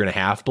a tier and a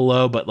half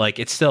below, but like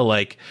it's still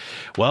like,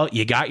 well,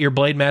 you got your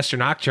Blade Master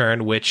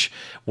Nocturne, which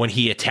when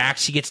he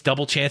attacks, he gets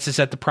double chances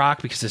at the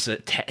proc because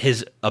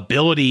his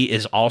ability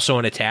is also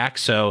an attack,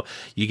 so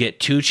you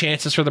get 2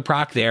 chances for the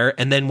proc there,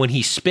 and then when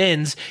he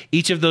spins,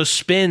 each of those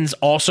spins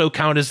also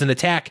count as an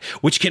attack,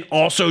 which can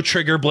also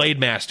trigger Blade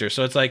Master.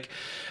 So it's like,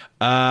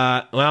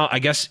 well, I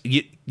guess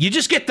you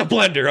just get the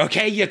blender,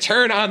 okay? You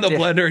turn on the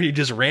blender and you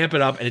just ramp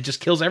it up and it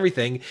just kills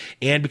everything.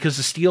 And because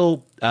the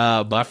steel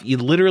buff, you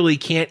literally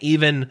can't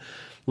even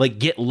like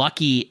get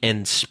lucky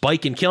and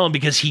spike and kill him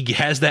because he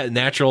has that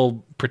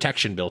natural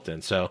protection built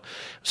in. So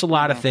it's a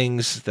lot of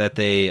things that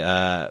they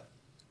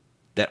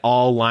that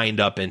all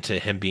lined up into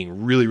him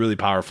being really, really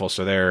powerful.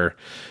 So they're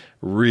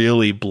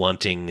really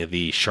blunting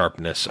the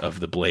sharpness of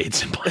the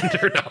blades in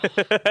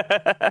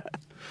Blender now.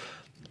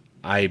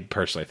 I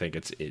personally think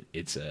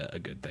it's a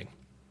good thing.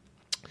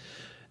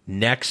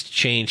 Next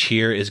change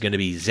here is going to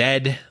be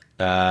Zed.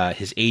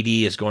 His AD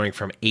is going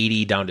from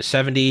 80 down to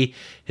 70.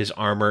 His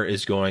armor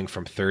is going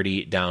from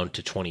 30 down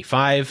to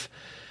 25.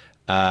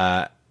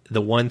 The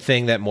one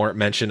thing that Mort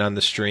mentioned on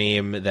the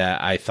stream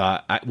that I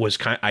thought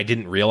I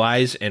didn't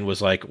realize and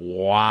was like,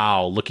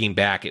 wow, looking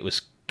back, it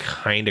was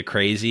kind of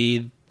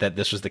crazy that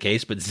this was the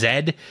case. But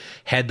Zed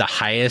had the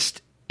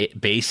highest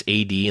base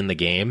AD in the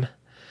game,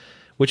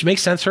 which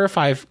makes sense for a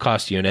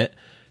 5-cost unit,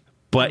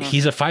 but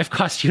he's a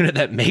 5-cost unit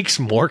that makes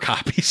more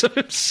copies of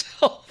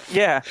himself.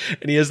 Yeah.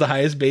 And he has the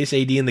highest base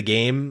AD in the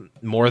game,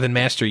 more than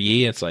Master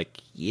Yi. It's like,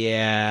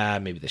 yeah,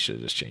 maybe they should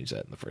have just changed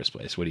that in the first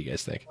place. What do you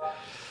guys think?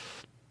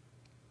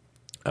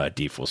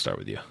 Deef, we'll start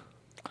with you.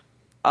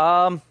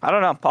 I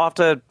don't know. I'll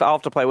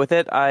have to play with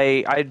it.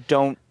 I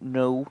don't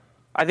know.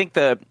 I think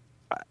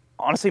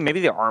honestly,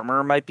 maybe the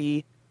armor might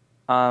be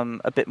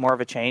a bit more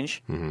of a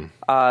change,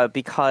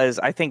 because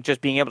I think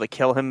just being able to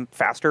kill him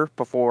faster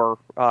before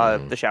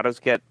the shadows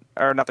get,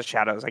 or not the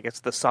shadows, I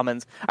guess the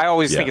summons. I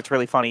always think it's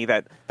really funny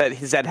that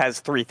Zed has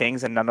 3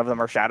 things and none of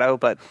them are shadow.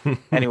 But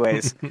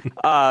anyways,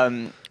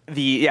 that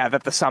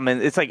the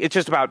summon, it's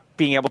just about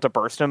being able to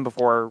burst him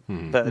before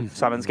the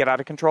summons get out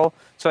of control.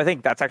 So I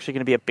think that's actually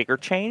going to be a bigger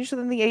change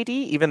than the AD,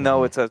 even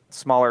though it's a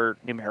smaller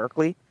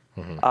numerically.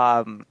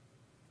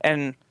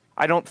 And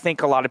I don't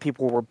think a lot of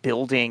people were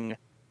building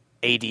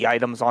AD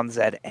items on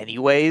Zed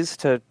anyways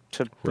to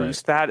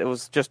boost that. It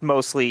was just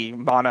mostly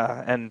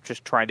mana and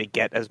just trying to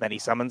get as many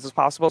summons as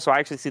possible. So I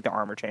actually see the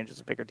armor change as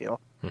a bigger deal.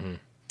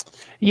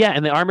 Yeah,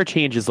 and the armor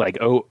change is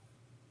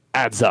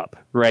adds up,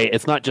 right?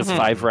 It's not just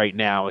 5 right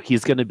now.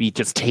 He's going to be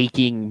just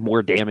taking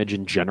more damage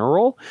in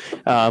general,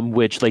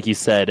 which, like you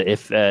said,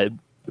 if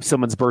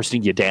someone's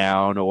bursting you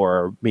down,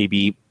 or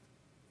maybe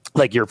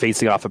like you're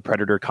facing off a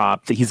predator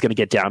comp, that he's going to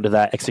get down to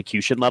that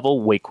execution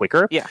level way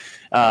quicker.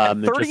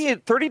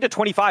 30 to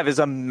 25 is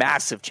a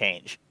massive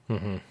change.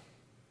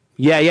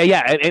 Yeah.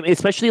 And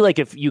especially like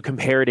if you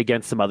compare it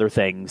against some other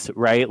things,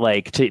 right?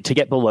 Like to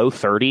get below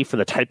 30 for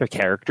the type of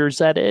characters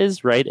that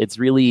is, right? It's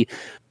really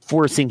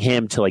forcing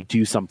him to like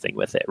do something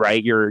with it,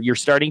 right? You're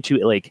starting to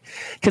like,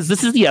 because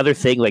this is the other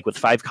thing, like with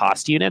 5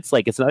 cost units,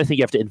 like it's another thing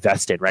you have to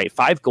invest in, right?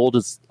 5 gold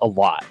is a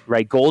lot,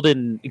 right? Gold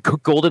in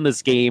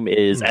this game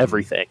is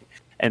everything.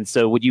 And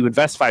so when you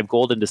invest 5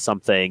 gold into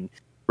something,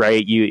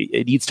 right,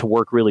 it needs to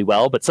work really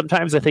well. But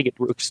sometimes I think it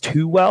works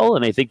too well,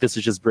 and I think this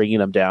is just bringing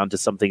them down to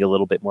something a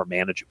little bit more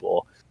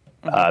manageable,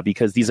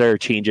 because these are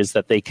changes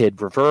that they could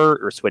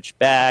revert or switch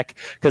back.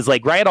 Because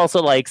like Riot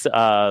also likes,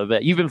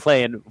 you've been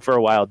playing for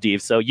a while,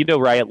 Dave, so you know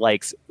Riot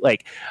likes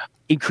like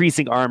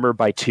increasing armor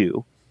by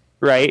 2,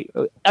 right?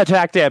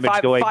 Attack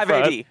damage going 5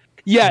 from AD.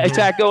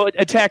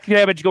 Attack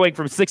damage going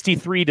from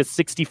 63 to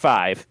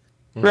 65.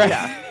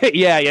 Right.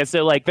 Yeah.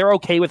 So like they're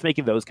okay with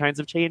making those kinds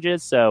of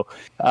changes. So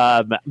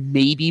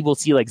maybe we'll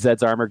see like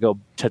Zed's armor go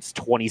to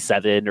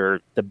 27,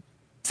 or the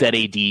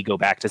ZAD go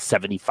back to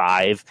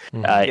 75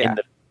 in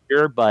the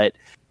future. But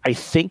I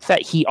think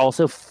that he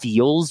also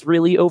feels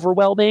really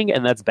overwhelming,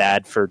 and that's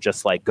bad for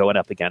just like going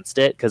up against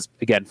it, because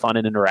again, fun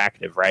and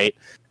interactive, right?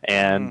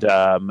 And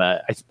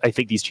I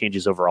think these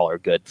changes overall are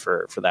good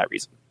for that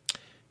reason.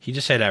 He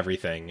just had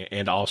everything,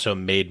 and also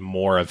made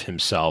more of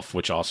himself,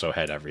 which also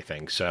had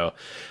everything. So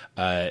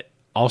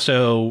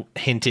also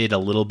hinted a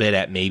little bit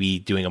at maybe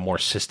doing a more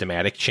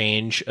systematic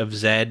change of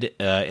Zed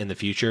in the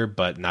future,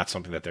 but not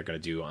something that they're going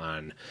to do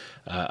on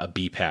a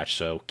B patch.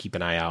 So keep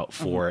an eye out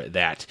for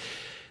that.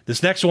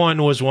 This next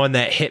one was one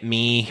that hit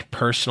me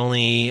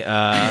personally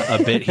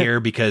a bit here,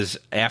 because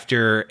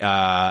after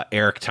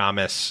Eric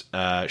Thomas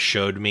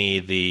showed me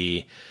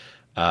the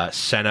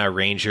Senna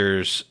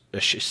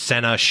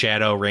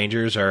Shadow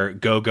Rangers, or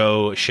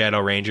Go Shadow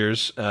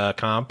Rangers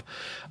comp.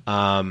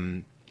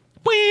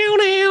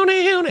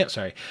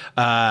 Sorry.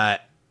 I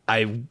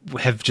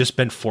have just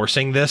been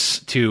forcing this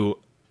to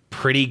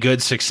pretty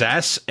good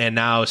success, and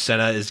now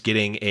Senna is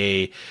getting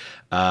a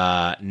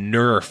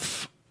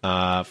nerf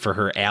for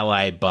her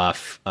ally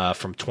buff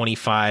from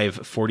 25,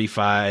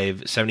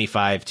 45,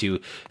 75 to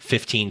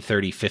 15,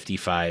 30,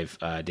 55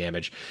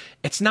 damage.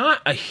 It's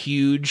not a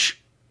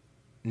huge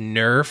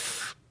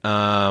nerf.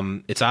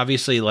 It's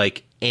obviously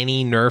like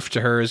any nerf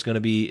to her is going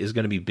to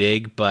be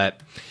big,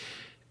 but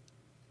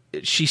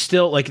she's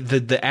still like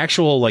the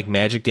actual like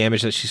magic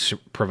damage that she's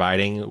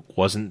providing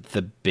wasn't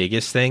the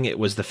biggest thing. It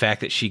was the fact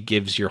that she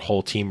gives your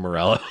whole team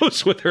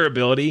Morellos with her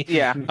ability.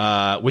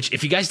 Which,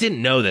 if you guys didn't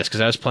know this,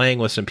 because I was playing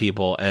with some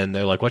people and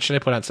they're like, what should I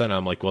put on Senna?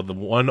 I'm like, well, the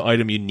one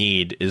item you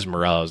need is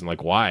Morellos. And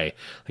like, why?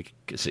 Like,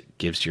 because it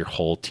gives your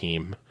whole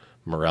team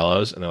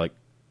Morellos. And they're like,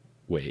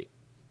 wait,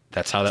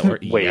 that's how that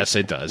works. Yes,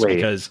 it does.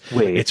 Because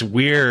it's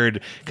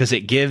weird, because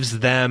it gives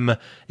them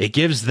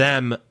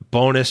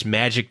bonus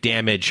magic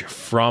damage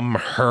from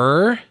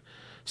her.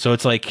 So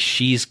it's like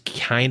she's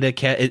kind of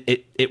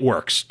it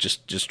works.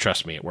 Just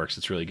trust me, it works.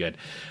 It's really good.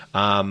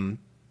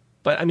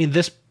 But I mean,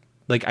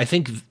 I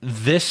think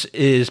this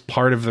is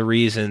part of the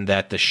reason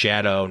that the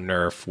Shadow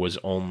nerf was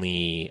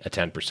only a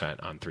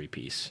 10% on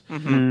 3-piece.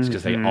 It's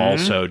because they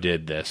also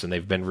did this, and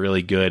they've been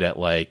really good at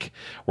like,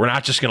 we're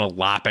not just going to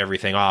lop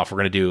everything off. We're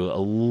going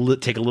to do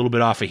take a little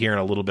bit off of here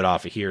and a little bit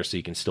off of here, so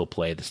you can still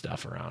play the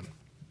stuff around.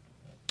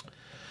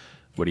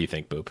 What do you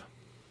think, Boop?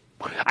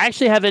 I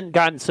actually haven't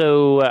gotten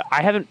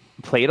I haven't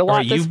played a lot.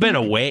 Right, you've been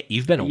away.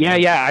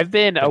 Yeah. I've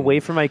been away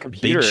from my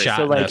computer. Big shot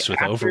so, like, with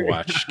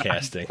Overwatch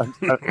casting.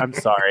 I'm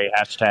sorry.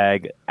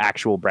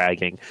 #actual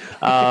bragging.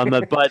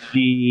 But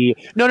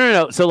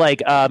no. So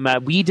like,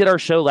 we did our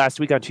show last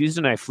week on Tuesday,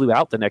 and I flew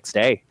out the next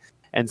day.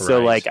 And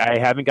so like, I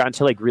haven't gotten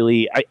to like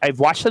really, I've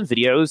watched some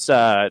videos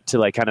to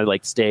like kind of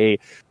like stay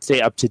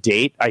up to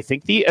date. I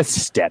think the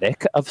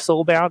aesthetic of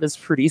Soulbound is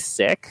pretty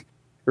sick.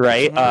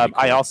 Right.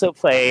 I also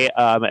play.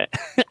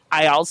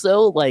 I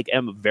also like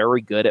am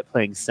very good at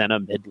playing Senna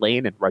mid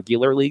lane in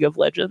regular League of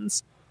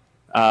Legends.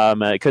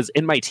 Because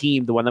in my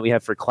team, the one that we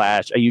have for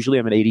Clash, I usually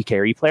am an AD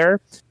carry player,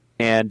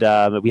 and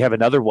we have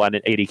another one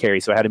at AD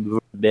carry. So I had to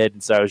move mid,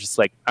 and so I was just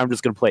like, I'm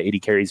just going to play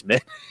AD carries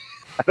mid.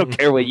 I don't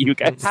care what you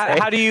guys say.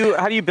 How do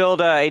you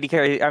build AD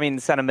carry? I mean,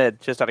 Senna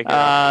mid. Just out of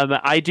curiosity.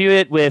 I do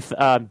it with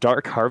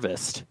Dark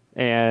Harvest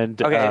and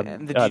Did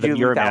you the do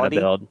Mirror Mana lethality?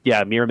 build.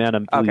 Yeah, Mirror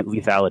Mana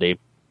lethality.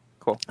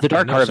 Cool. The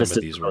Dark know some Harvest of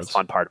is these the most words.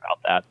 fun part about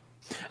that.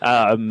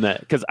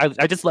 Because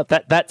I just love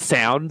that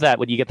sound that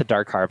when you get the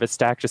Dark Harvest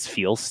stack just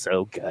feels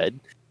so good.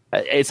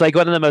 It's like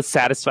one of the most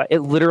satisfying. It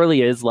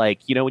literally is like,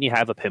 when you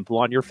have a pimple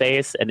on your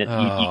face and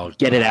you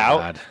get it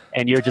out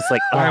and you're just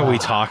like, Why are we "Oh."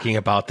 talking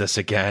about this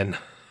again?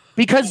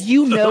 Because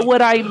you know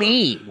what I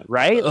mean,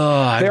 right?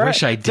 Oh, I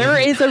wish I did. There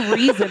is a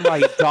reason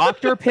why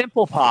Dr.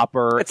 Pimple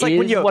Popper It's like is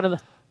when you- one of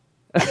the...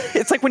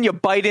 It's like when you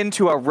bite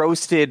into a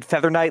roasted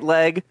feather knight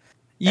leg.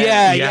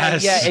 Yeah,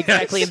 Yes, yeah,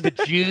 exactly. yes. And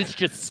the juice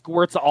just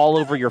squirts all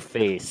over your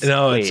face.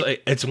 No,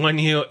 Wait. it's when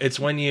you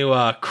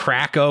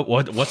crack up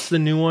what's the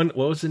new one?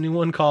 What was the new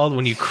one called?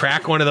 When you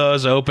crack one of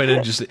those open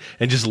and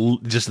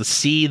just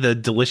see the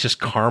delicious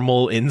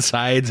caramel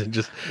insides and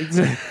just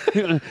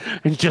and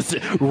just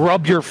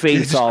rub your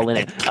face all in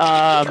it.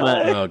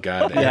 oh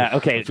god. Yeah,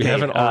 okay. If we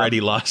haven't already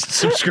lost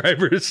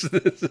subscribers.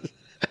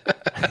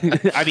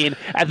 I mean,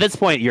 at this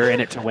point, you're in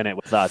it to win it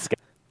with us.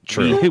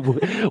 True.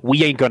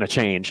 We ain't gonna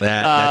change.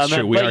 That's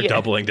true. We but are yeah,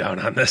 doubling down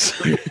on this.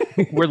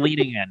 We're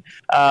leading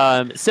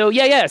in. So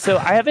yeah. So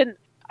I've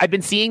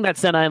been seeing that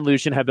Senna and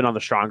Lucian have been on the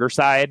stronger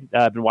side.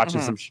 I've been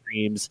watching some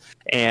streams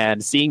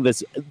and seeing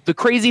this. The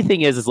crazy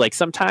thing is like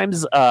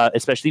sometimes,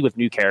 especially with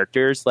new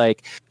characters,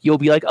 like you'll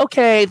be like,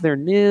 okay, they're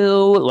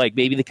new. Like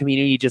maybe the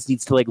community just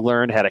needs to like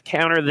learn how to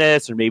counter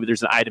this, or maybe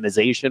there's an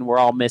itemization we're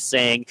all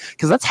missing,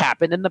 because that's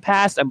happened in the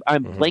past.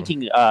 I'm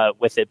blanking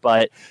with it,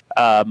 but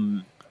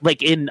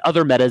like in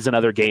other metas and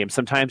other games,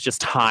 sometimes just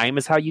time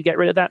is how you get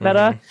rid of that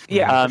meta.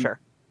 Yeah, for sure.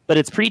 But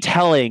it's pretty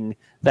telling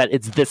that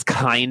it's this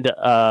kind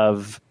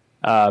of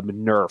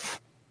nerf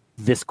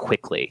this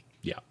quickly.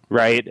 Yeah.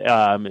 Right?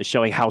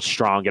 Showing how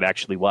strong it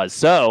actually was.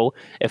 So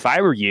if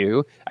I were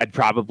you, I'd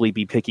probably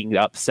be picking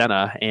up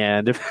Senna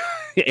and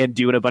and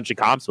doing a bunch of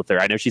comps with her.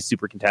 I know she's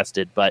super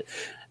contested, but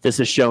this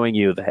is showing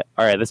you that,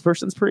 all right, this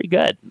person's pretty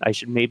good. I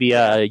should maybe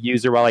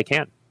use her while I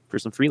can for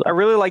some free love. I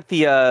really like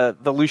the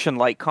Lucian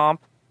light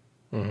comp,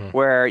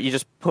 where you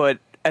just put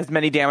as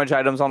many damage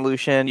items on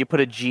Lucian, you put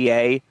a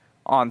GA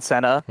on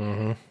Senna,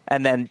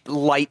 and then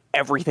light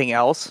everything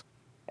else.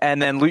 And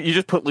then you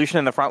just put Lucian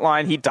in the front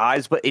line. He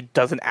dies, but it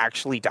doesn't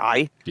actually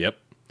die. Yep.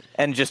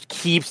 And just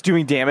keeps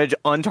doing damage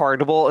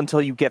untargetable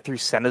until you get through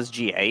Senna's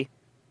GA.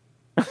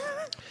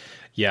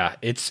 Yeah,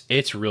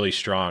 it's really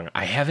strong.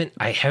 I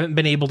haven't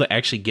been able to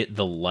actually get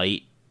the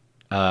light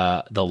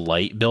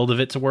build of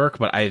it to work,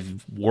 but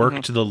I've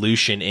worked the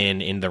Lucian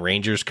in the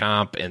Rangers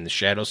comp and the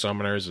Shadow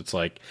Summoners. It's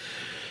like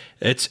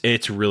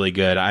it's really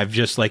good. I've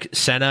just like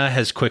Senna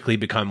has quickly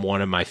become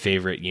one of my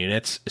favorite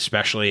units,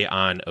 especially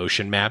on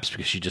ocean maps,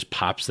 because she just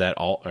pops that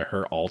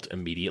her alt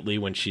immediately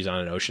when she's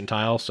on an ocean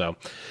tile. So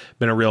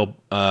been a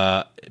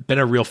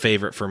real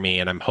favorite for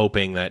me, and I'm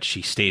hoping that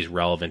she stays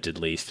relevant at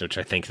least, which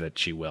I think that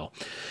she will.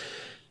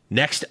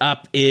 Next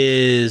up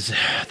is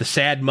the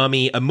Sad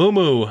Mummy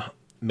Amumu.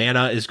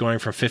 Mana is going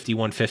from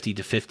 5150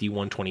 to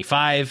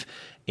 5125,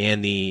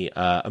 and the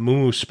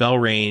Amumu spell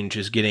range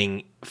is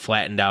getting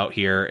flattened out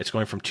here. It's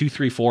going from 2,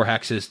 3, 4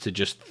 hexes to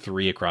just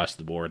 3 across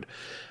the board.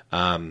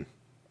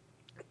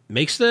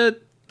 Makes the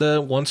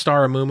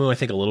 1-star Amumu, I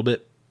think, a little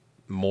bit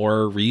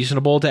more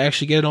reasonable to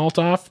actually get an ult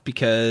off,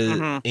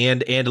 because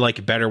and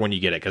like better when you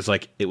get it, because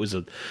like it was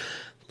a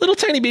little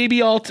tiny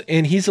baby ult,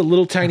 and he's a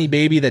little tiny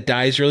baby that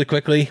dies really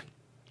quickly.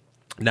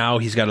 Now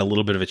he's got a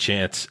little bit of a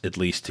chance at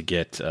least to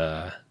get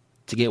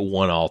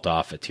one ult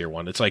off at tier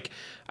 1. It's like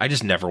I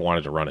just never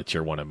wanted to run a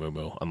tier 1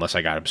 Amumu unless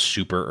I got him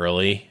super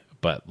early,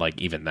 but like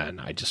even then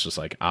I just was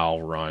like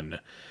I'll run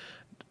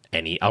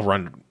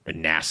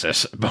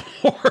Nasus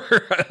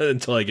before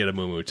until I get a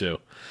Amumu too.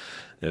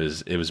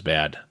 It was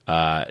bad.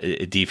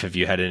 Deef, have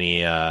you had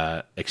any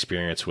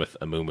experience with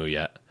Amumu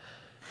yet?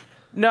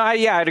 No,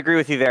 I'd agree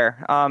with you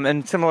there.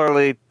 And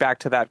similarly, back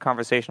to that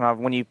conversation of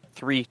when you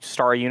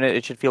 3-star unit,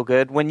 it should feel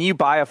good. When you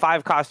buy a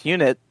 5-cost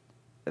unit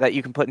that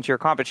you can put into your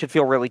comp, it should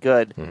feel really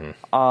good.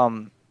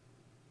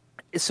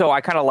 So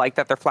I kind of like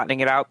that they're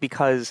flattening it out,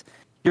 because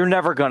you're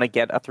never going to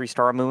get a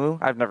 3-star Amumu.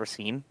 I've never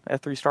seen a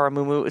 3-star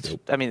Amumu.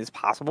 I mean, it's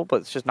possible,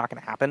 but it's just not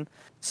going to happen.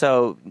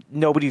 So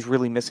nobody's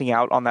really missing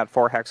out on that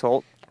 4-hex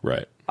ult.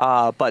 Right.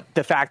 But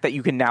the fact that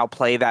you can now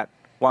play that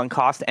 1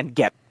 cost and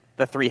get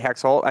the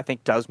 3-hex ult, I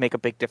think, does make a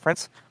big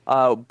difference,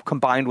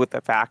 combined with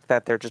the fact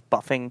that they're just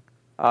buffing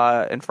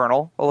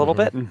Infernal a little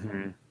bit.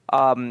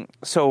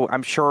 So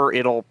I'm sure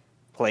it'll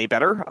play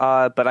better,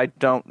 but I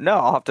don't know.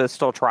 I'll have to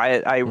still try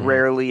it. I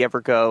rarely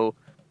ever go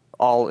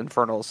all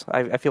Infernals.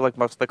 I feel like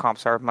most of the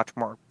comps are much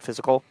more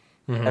physical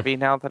heavy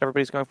now that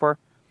everybody's going for.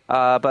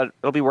 But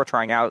it'll be worth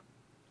trying out.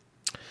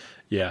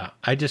 Yeah,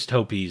 I just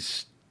hope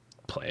he's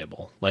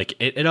playable. Like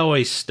it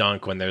always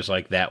stunk when there's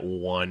like that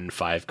 1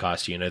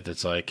 5-cost unit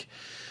that's like,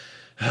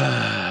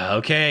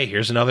 okay,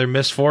 here's another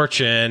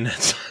Misfortune.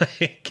 It's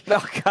like,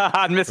 Oh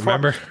God,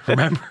 Misfortune.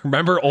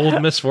 remember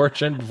old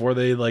Misfortune before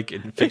they like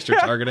fixed her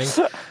targeting.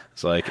 It's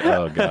It's like,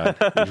 oh god,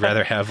 you'd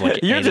rather have like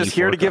You're any just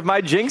here to 4-cost. give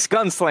my Jinx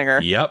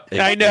gunslinger. Yep,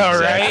 I know,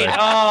 exactly. right?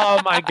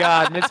 Oh my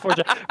god,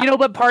 misfortune.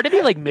 But part of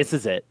me like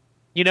misses it.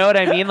 You know what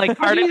I mean? Like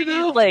part of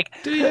me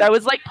like that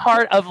was like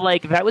part of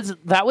like that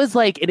was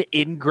like an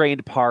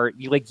ingrained part.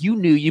 You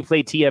knew you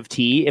played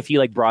TFT if you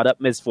like brought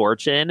up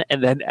misfortune,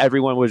 and then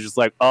everyone was just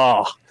like,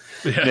 oh,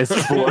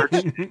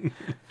 misfortune.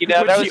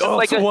 That was just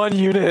like one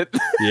unit.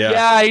 Yeah,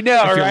 I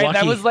know, If you're right? lucky.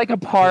 That was like a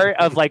part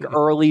of like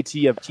early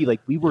TFT. Like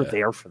we were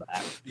there for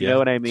that. You know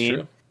what I mean?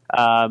 True.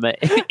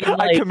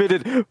 I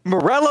committed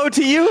Morello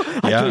to you.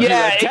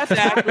 Yeah.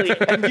 Exactly.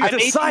 And you I made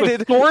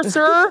decided you a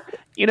sorcerer,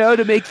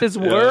 to make this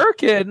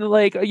work, and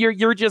like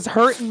you're just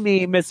hurting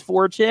me,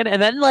 misfortune.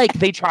 And then like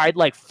they tried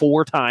like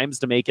 4 times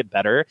to make it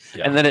better,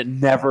 and then it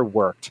never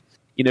worked.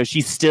 She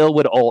still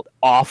would ult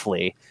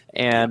awfully,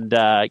 and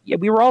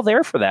we were all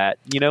there for that.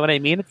 You know what I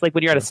mean? It's like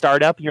when you're at a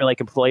startup and you're like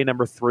employee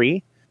number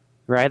 3,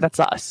 right? That's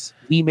us.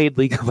 We made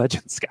League of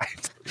Legends,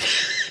 guys.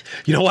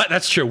 You know what?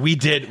 That's true. We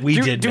did. Do we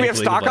have make League of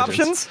stock Legends.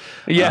 options?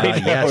 Yeah,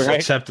 Yes, right?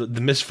 except the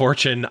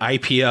Misfortune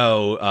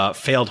IPO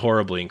failed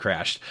horribly and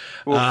crashed.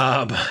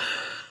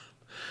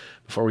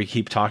 Before we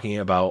keep talking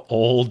about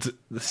old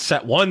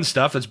set 1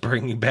 stuff that's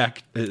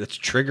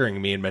triggering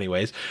me in many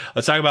ways,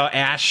 let's talk about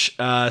Ashe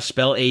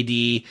spell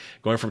AD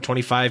going from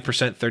 25%,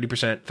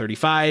 30%,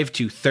 35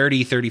 to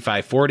 30,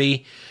 35,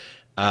 40.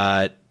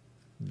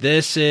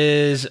 This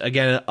is,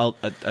 again,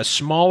 a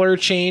smaller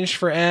change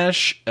for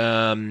Ashe,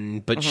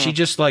 but she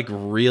just like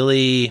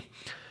really,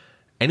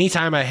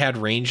 anytime I had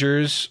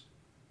Rangers,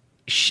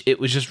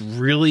 it's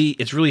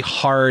really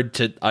hard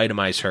to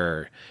itemize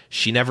her.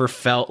 She never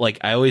felt like,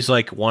 I always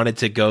like wanted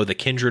to go the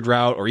Kindred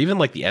route or even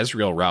like the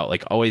Ezreal route,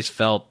 like always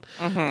felt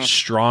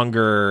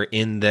stronger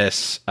in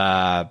this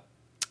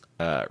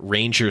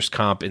Rangers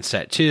comp in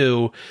set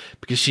 2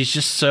 because she's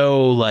just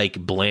so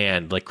like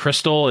bland. Like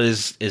Crystal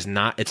is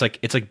not, it's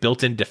like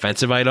built-in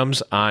defensive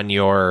items on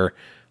your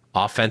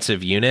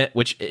offensive unit,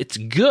 which it's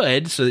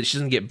good so that she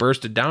doesn't get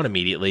bursted down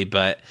immediately,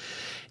 but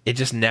it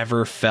just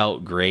never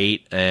felt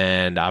great.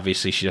 And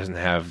obviously she doesn't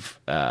have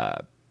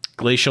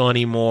Glacial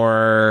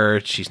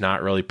anymore. She's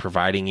not really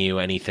providing you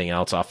anything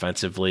else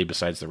offensively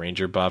besides the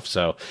Ranger buff,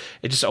 so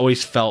it just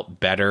always felt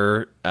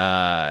better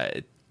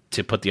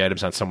to put the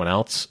items on someone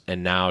else,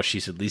 and now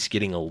she's at least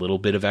getting a little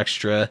bit of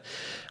extra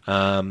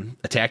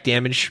attack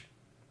damage.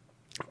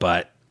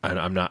 But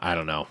I'm not. I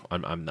don't know.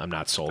 I'm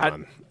not sold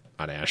on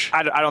Ashe.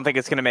 I don't think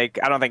it's gonna make.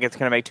 I don't think it's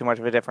gonna make too much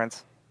of a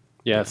difference.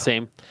 Yeah,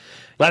 same.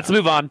 Let's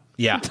move on.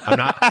 Yeah,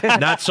 I'm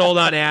not sold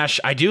on Ashe.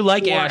 I do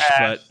like Ashe,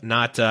 but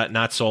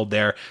not sold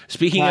there.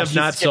 Speaking of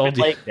not sold,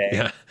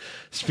 yeah.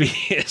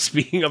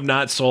 Speaking of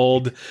not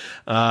sold,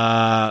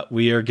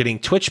 we are getting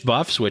Twitch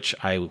buffs, which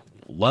I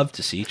love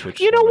to see.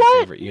 Twitch. You know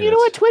what? You know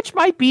what? Twitch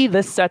might be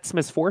this set's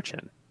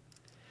misfortune.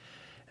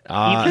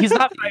 He's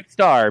not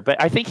 5-star,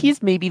 but I think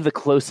he's maybe the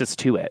closest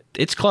to it.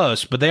 It's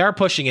close, but they are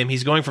pushing him.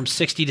 He's going from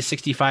 60 to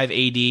 65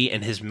 AD,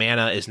 and his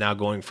mana is now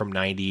going from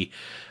 90,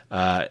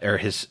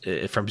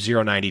 from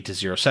 090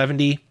 to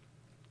 070.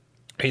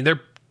 I mean,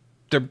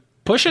 they're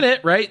pushing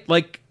it, right?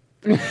 Like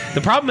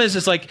the problem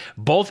is like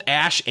both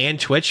Ashe and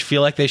Twitch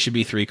feel like they should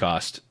be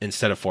 3-cost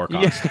instead of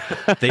 4-cost.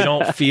 Yeah. They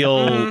don't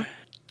feel.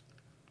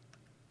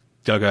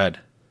 Go ahead.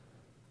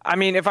 I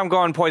mean, if I'm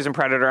going Poison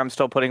Predator, I'm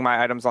still putting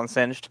my items on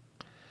Singed.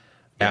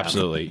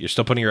 Absolutely. You're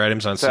still putting your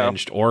items on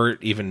Singed or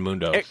even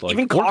Mundo.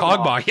 Even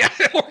Kog'Maw. Yeah,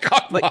 or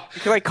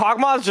Kog'Maw. Like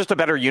Kog'Maw is just a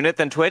better unit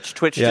than Twitch.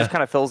 Twitch just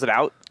kind of fills it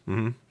out.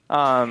 Mm-hmm.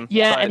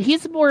 And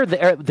he's more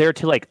there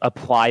to like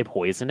apply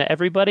poison to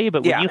everybody.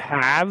 But when you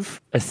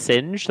have a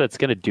Singe that's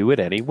going to do it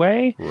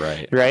anyway,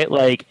 right?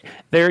 Like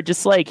they're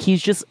just like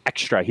he's just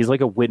extra. He's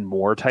like a win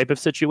more type of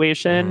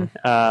situation,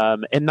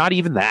 and not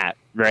even that.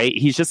 Right?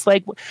 He's just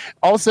like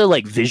also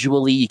like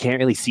visually, you can't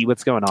really see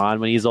what's going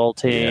on when he's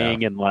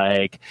ulting, and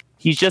like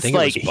he's just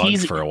like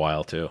he's for a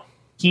while too.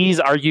 He's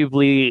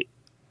arguably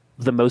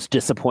the most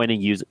disappointing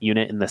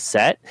unit in the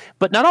set,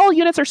 but not all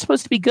units are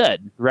supposed to be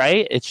good,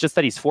 right? It's just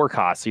that he's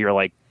 4-cost, so you're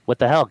like, what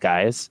the hell,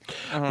 guys?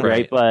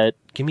 Right? But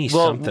give me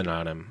something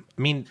on him.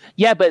 I mean,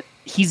 yeah, but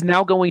he's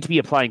now going to be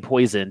applying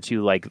poison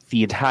to like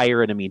the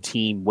entire enemy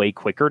team way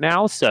quicker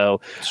now.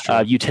 So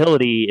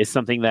utility is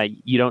something that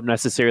you don't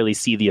necessarily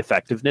see the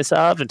effectiveness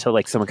of until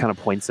like someone kind of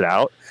points it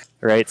out,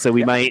 right? So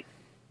it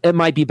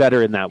might be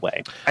better in that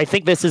way. I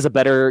think this is a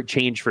better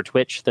change for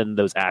Twitch than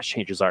those Ashe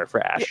changes are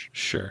for Ashe. Yeah,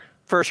 sure.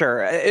 For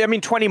sure. I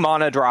mean, 20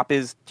 mana drop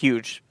is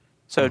huge.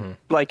 So,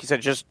 like you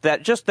said, just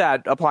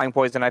that applying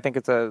poison, I think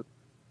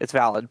it's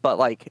valid. But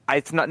like,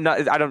 it's not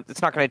going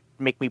to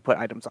make me put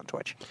items on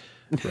Twitch.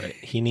 Right.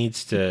 He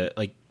needs to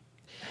like.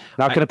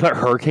 Not going to put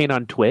Hurricane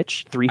on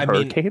Twitch.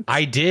 Hurricanes. Mean,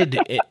 I did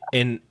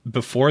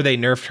before they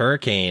nerfed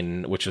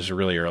Hurricane, which was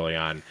really early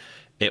on.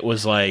 It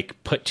was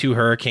like put 2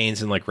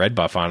 Hurricanes and like red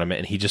buff on him,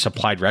 and he just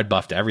applied red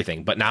buff to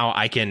everything. But now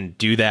I can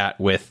do that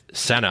with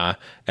Senna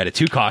at a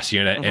 2-cost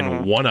unit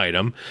and 1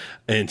 item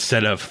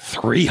instead of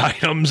 3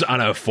 items on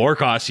a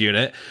 4-cost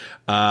unit.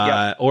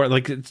 Or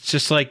like it's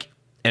just like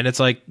And it's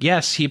like,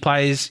 yes, he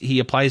applies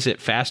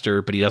it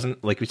faster, but he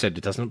doesn't, like we said,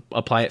 it doesn't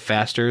apply it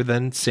faster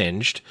than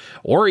Singed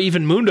or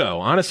even Mundo.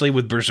 Honestly,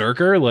 with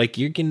Berserker, like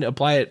you can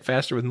apply it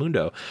faster with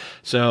Mundo.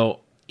 So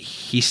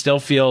he still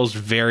feels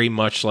very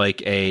much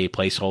like a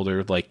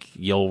placeholder. Like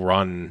you'll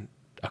run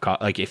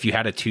like if you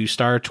had a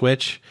 2-star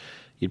Twitch,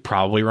 you'd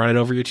probably run it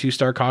over your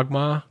 2-star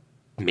Kog'Maw,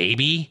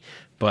 maybe.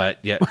 But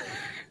yeah,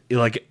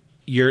 like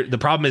the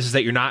problem is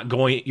that you're not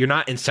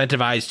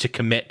incentivized to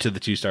commit to the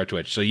 2-star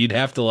Twitch. So you'd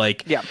have to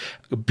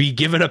be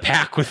given a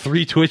pack with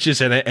 3 Twitches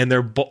in it, and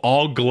they're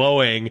all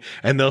glowing,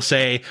 and they'll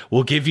say,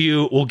 "We'll give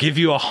you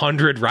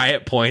 100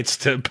 riot points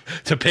to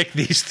pick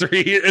these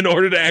 3 in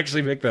order to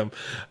actually pick them."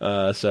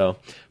 So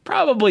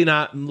probably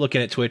not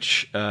looking at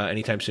Twitch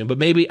anytime soon. But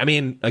maybe, I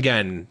mean,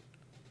 again,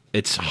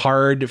 it's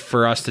hard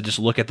for us to just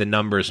look at the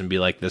numbers and be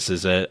like, this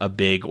is a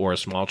big or a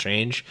small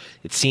change.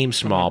 It seems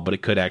small, but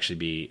it could actually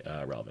be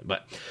relevant.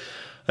 But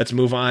let's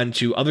move on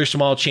to other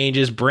small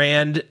changes.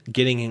 Brand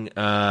getting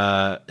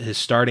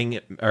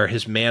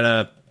his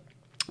mana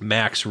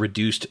max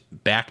reduced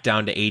back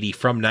down to 80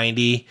 from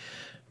 90.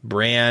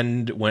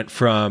 Brand went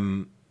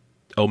from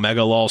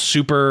Omega Lol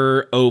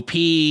super OP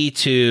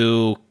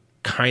to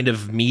kind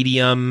of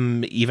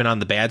medium, even on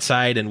the bad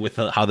side, and with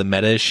how the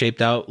meta is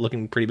shaped out,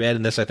 looking pretty bad.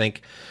 And this, I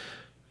think,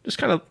 just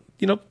kind of,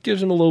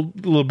 gives him a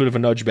little bit of a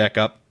nudge back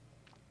up.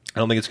 I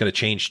don't think it's going to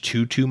change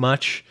too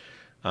much.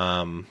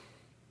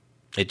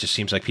 It just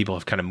seems like people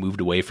have kind of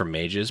moved away from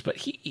mages, but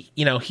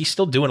he's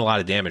still doing a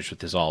lot of damage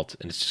with his ult,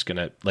 and it's just going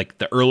to, like,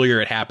 the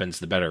earlier it happens,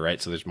 the better, right?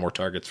 So there's more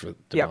targets to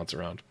bounce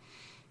around.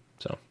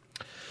 So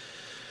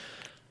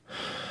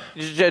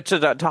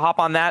to hop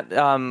on that,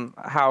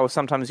 how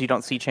sometimes you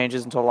don't see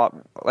changes until a lot,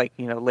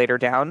 later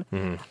down.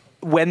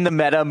 Mm-hmm. When the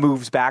meta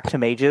moves back to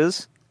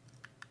mages,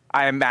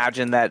 I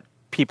imagine that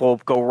people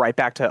go right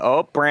back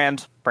to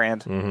brand,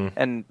 mm-hmm.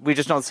 and we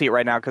just don't see it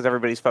right now because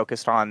everybody's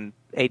focused on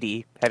AD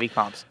heavy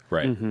comps.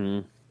 Right. Mm-hmm.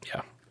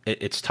 Yeah.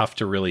 It's tough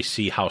to really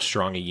see how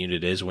strong a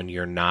unit is when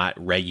you're not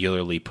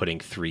regularly putting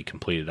 3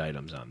 completed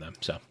items on them.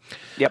 So,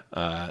 yep,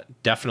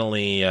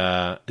 definitely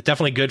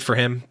good for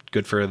him.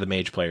 Good for the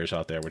mage players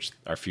out there, which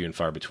are few and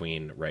far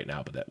between right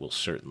now, but that will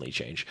certainly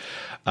change.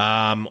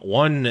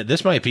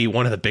 This might be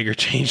one of the bigger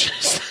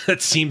changes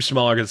that seems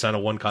smaller because it's on a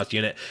 1-cost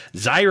unit.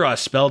 Zyra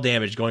spell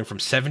damage going from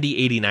 70,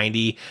 80,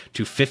 90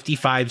 to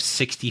 55,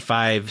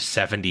 65,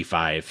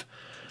 75.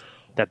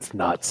 That's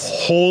nuts.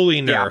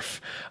 Holy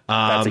nerf.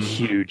 Yeah. That's a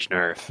huge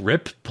nerf.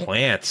 Rip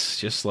plants.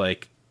 Just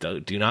like,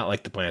 do not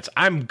like the plants.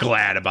 I'm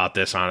glad about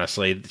this,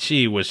 honestly.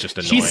 She was just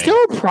annoying. She's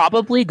still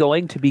probably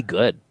going to be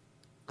good.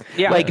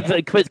 Yeah.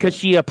 Because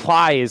she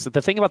applies.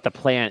 The thing about the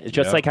plant is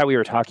just like how we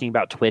were talking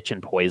about Twitch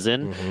and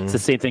Poison. Mm-hmm. It's the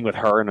same thing with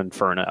her and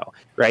Inferno,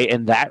 right?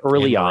 And that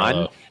early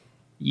on.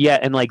 Yeah,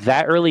 and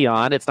that early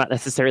on, it's not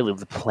necessarily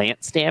the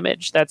plant's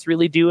damage that's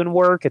really doing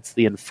work. It's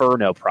the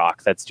Inferno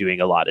proc that's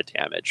doing a lot of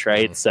damage,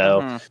 right? Mm-hmm.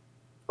 So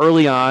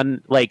early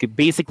on,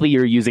 basically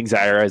you're using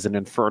Zyra as an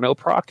Inferno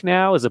proc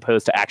now, as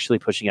opposed to actually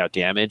pushing out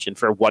damage. And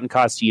for a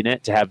 1-cost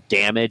unit to have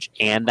damage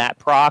and that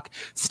proc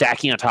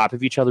stacking on top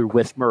of each other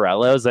with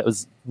Morello's, that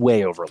was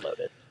way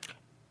overloaded.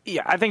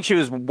 Yeah, I think she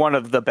was one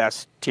of the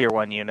best tier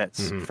 1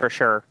 units, for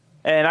sure.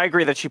 And I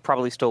agree that she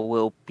probably still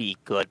will be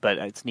good, but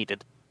it's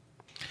needed.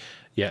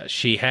 Yeah,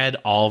 she had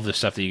all of the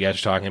stuff that you guys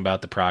are talking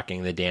about, the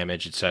proccing, the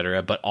damage,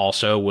 etc., but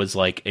also was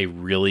a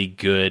really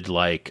good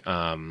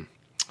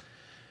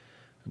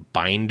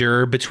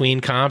binder between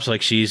comps.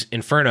 She's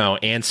Inferno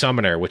and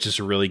Summoner, which is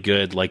a really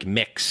good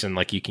mix, and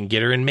you can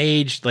get her in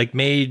Mage,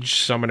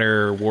 Mage,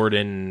 Summoner,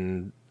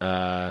 Warden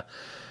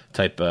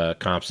type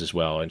comps as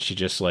well, and she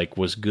just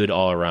was good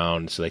all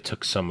around. So they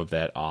took some of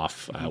that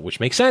off,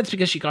 which makes sense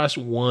because she costs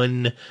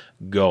 1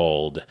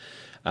 gold.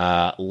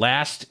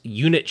 Last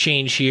unit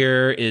change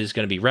here is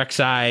going to be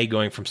Rek'Sai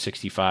going from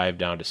 65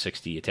 down to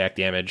 60 attack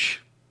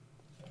damage.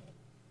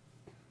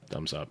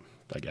 Thumbs up,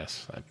 I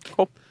guess.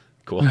 Cool.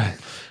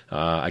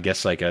 I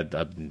guess a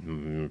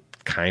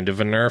kind of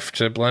a nerf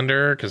to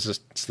Blender because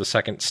it's the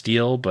second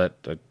steal, but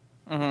I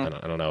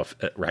don't know if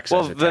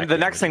Rek'Sai's the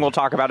next thing we'll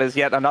talk about is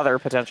yet another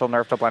potential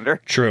nerf to Blender.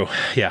 True.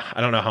 Yeah,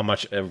 I don't know how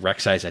much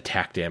Rek'Sai's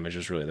attack damage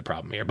is really the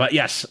problem here. But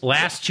yes,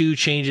 last 2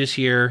 changes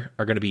here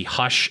are going to be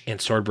Hush and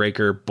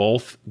Swordbreaker,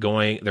 both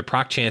going, their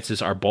proc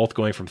chances are both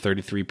going from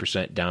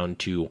 33% down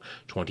to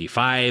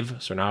 25.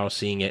 So now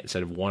seeing it,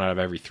 instead of 1 out of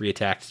every 3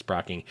 attacks, it's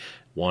proccing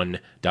 1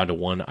 down to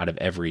 1 out of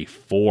every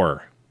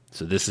 4.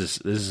 So this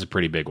is a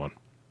pretty big one.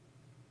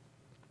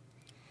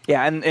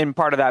 Yeah, and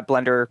part of that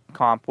Blender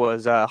comp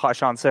was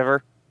Hush on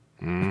Sivir.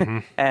 Mm-hmm.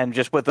 And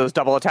just with those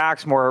double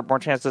attacks, more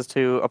chances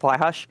to apply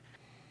Hush.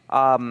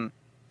 1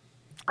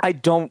 out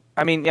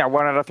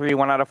of 3,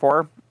 1 out of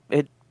 4,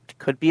 it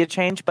could be a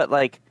change, but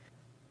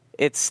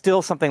it's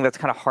still something that's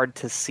kind of hard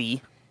to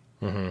see.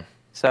 Mm-hmm.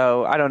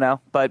 So I don't know,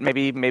 but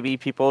maybe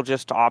people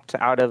just opt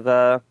out of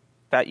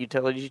that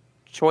utility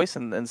choice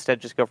and instead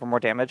just go for more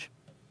damage.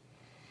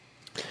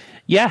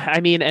 Yeah,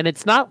 I mean, and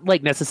it's not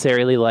like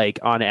necessarily like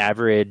on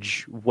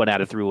average 1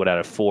 out of 3, 1 out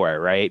of 4,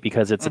 right?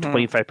 Because it's a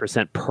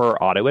 25% per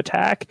auto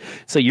attack,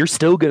 so you're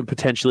still going to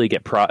potentially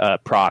get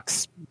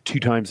procs 2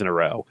 times in a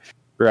row,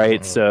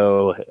 right?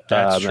 So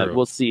That's true.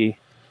 we'll see.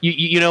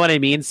 You know what I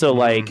mean? So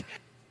like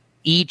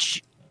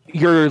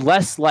you're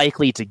less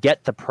likely to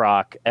get the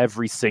proc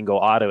every single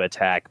auto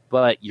attack,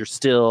 but you're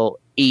still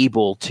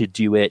able to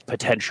do it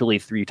potentially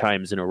 3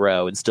 times in a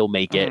row and still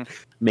make it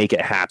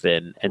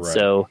happen. And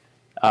so.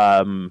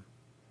 And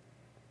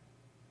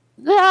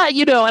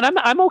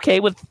I'm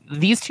okay with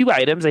these 2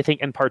 items. I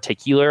think in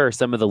particular are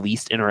some of the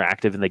least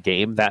interactive in the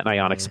game, that and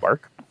Ionic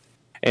Spark.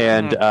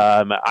 And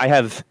I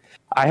have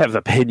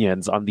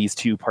opinions on these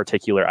 2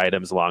 particular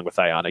items along with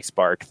Ionic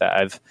Spark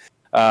that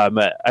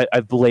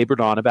I've belabored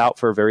on about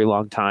for a very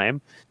long time.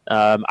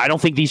 I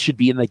don't think these should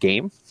be in the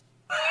game.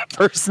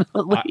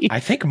 Personally, I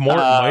think Mort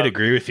might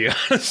agree with you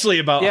honestly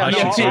about Hush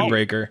and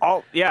Swordbreaker.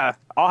 I'll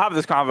have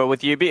this convo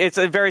with you. It's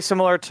very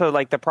similar to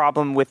like the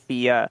problem with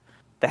the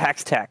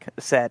Hex Tech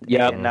set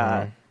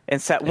in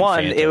set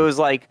 1. It was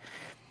like,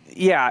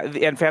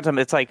 and Phantom.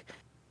 It's like,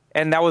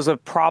 and that was a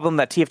problem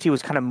that TFT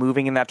was kind of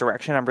moving in that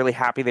direction. I'm really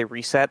happy they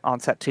reset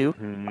on set 2.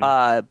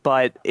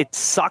 But it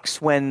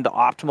sucks when the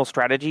optimal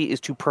strategy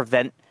is to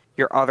prevent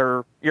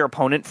your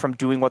opponent from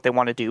doing what they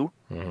want to do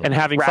and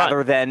having rather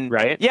fun, than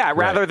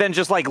rather than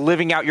just like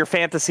living out your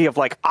fantasy of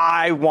like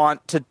I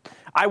want to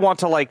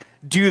like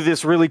do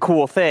this really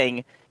cool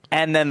thing,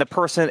 and then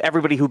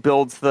everybody who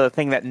builds the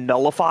thing that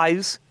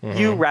nullifies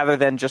you rather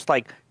than just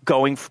like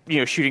going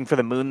shooting for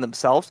the moon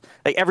themselves.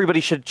 Like everybody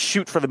should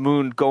shoot for the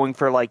moon, going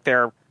for like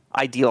their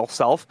ideal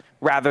self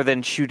rather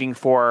than shooting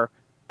for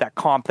that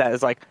comp that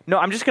is like, no,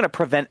 I'm just going to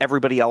prevent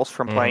everybody else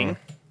from playing.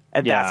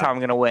 And that's how I'm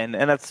going to win.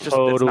 And that's just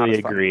totally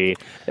agree.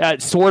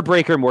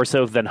 Swordbreaker more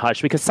so than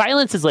Hush, because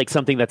silence is like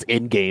something that's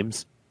in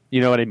games.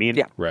 You know what I mean?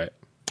 Yeah. Right.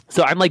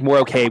 So I'm like more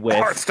okay with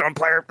Hearthstone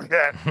player.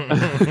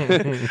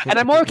 And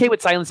I'm more okay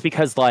with silence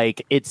because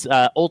like it's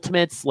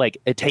ultimates, like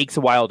it takes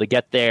a while to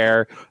get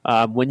there.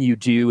 When you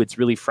do, it's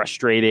really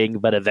frustrating,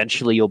 but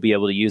eventually you'll be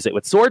able to use it.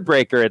 With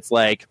Swordbreaker, it's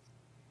like,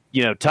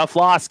 tough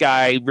loss,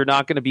 guy. We're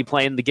not going to be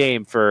playing the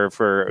game for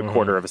a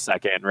quarter of a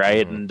second,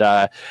 right? And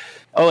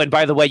and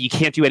by the way, you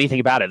can't do anything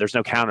about it. There's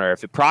no counter.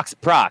 If it procs, it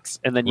procs,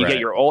 and then you get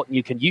your ult and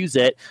you can use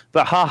it.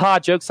 But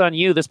joke's on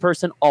you. This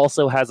person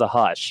also has a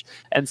Hush,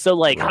 and so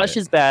like Hush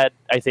is bad.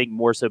 I think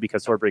more so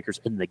because Swordbreaker's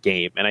in the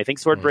game, and I think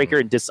Swordbreaker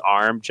and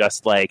Disarm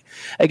just like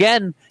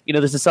again,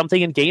 this is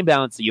something in game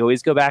balance that you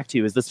always go back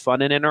to. Is this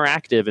fun and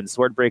interactive? And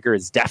Swordbreaker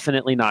is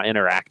definitely not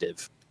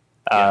interactive.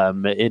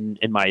 In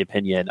my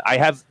opinion,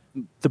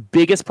 the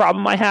biggest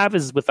problem I have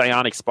is with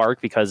Ionic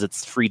Spark because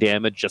it's free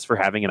damage just for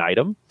having an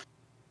item.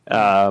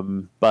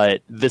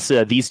 But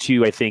these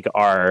 2 I think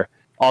are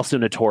also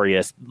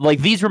notorious. Like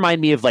these remind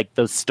me of like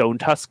those Stone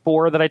Tusk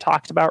Boar that I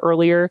talked about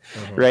earlier,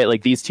 right?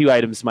 Like these 2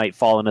 items might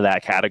fall into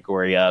that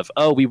category of,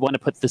 we want to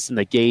put this in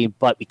the game,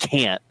 but we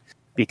can't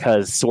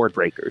because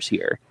Swordbreaker's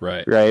here.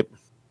 Right.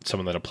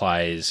 Someone that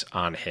applies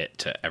on hit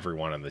to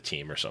everyone on the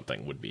team or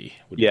something would be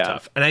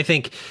tough. And I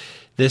think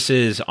this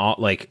is all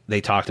like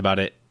they talked about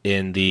it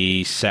in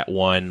the set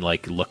 1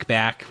 like look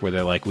back where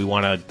they're like, we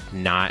want to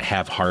not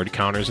have hard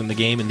counters in the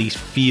game, and these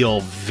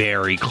feel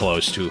very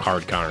close to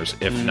hard counters,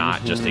 if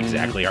not just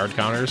exactly hard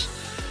counters.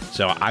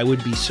 So I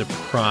would be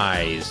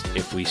surprised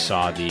if we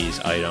saw these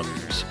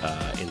items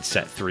in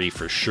set 3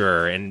 for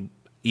sure, and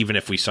even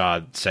if we saw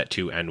set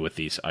 2 end with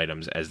these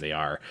items as they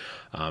are.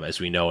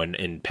 As we know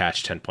in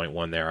patch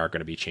 10.1 there are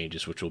going to be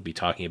changes which we'll be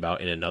talking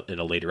about in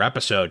a later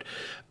episode.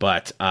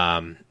 But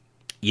I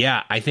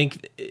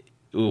think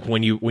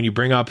when you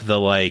bring up the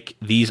like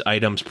these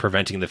items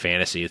preventing the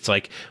fantasy, it's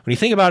like when you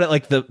think about it,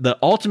 like the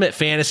ultimate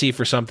fantasy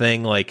for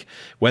something like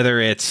whether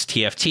it's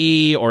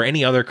TFT or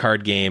any other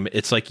card game,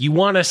 it's like you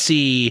want to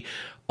see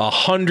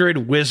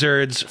 100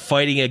 wizards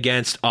fighting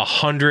against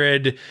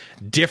 100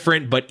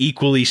 different but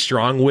equally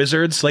strong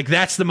wizards. Like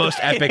that's the most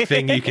epic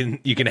thing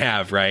you can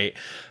have, right?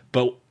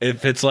 But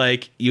if it's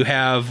like you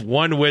have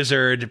one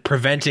wizard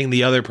preventing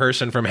the other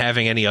person from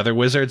having any other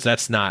wizards,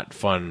 that's not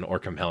fun or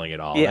compelling at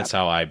all. Yeah. That's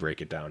how I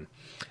break it down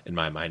in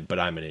my mind, but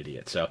I'm an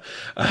idiot. So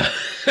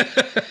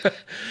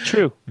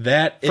true.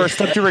 That first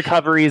step to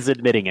recovery is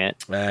admitting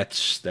it. That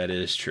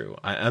is true.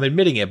 I'm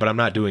admitting it, but I'm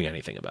not doing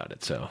anything about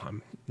it. So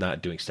I'm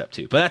not doing step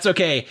 2, but that's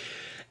okay.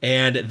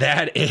 And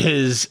that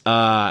is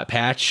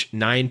patch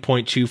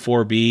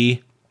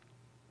 9.24b.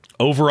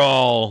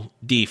 Overall,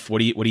 Deef, what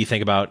do you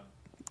think about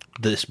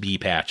this B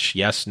patch?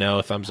 Yes,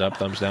 no, thumbs up,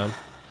 thumbs down?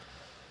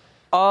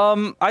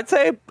 I'd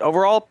say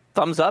overall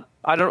thumbs up.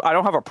 I don't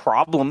have a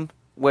problem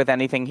with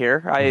anything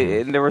here.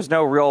 There was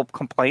no real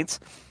complaints.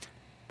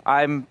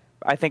 I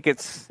think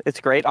it's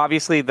great.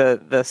 Obviously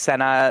the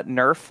Senna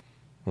nerf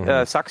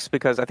sucks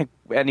because I think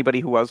anybody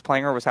who was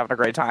playing her was having a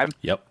great time.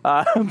 Yep.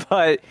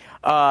 But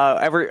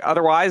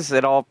otherwise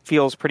it all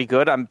feels pretty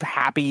good. I'm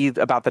happy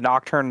about the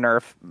Nocturne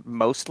nerf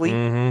mostly.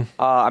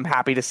 I'm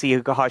happy to see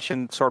Hush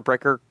and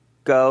Swordbreaker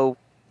go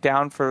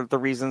down for the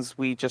reasons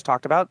we just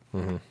talked about.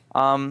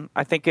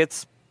 I think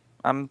it's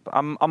I'm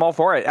all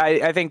for it.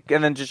 I think,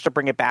 and then just to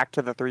bring it back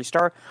to the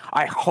 3-star,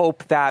 I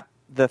hope that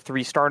the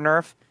 3-star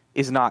nerf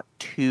is not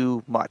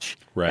too much.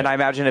 Right. And I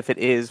imagine if it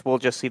is, we'll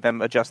just see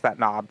them adjust that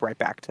knob right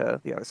back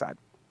to the other side.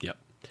 Yep,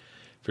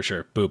 for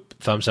sure. Boop.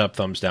 Thumbs up,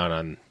 thumbs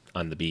down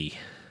on the B.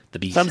 The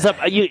B. Thumbs side.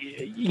 up.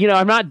 You know,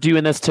 I'm not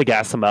doing this to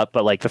gas them up,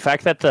 but like the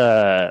fact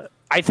that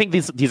I think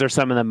these are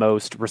some of the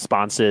most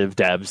responsive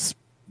devs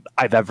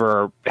I've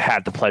ever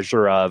had the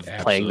pleasure of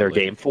playing their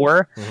game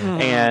for.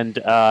 Mm-hmm. And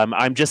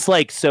I'm just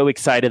like so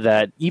excited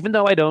that even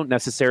though I don't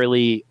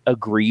necessarily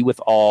agree with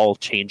all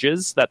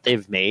changes that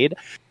they've made,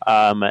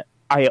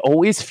 I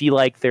always feel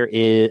like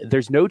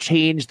there's no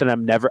change that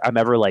I'm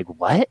ever like,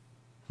 what?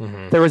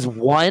 Mm-hmm. There was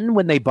one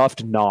when they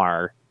buffed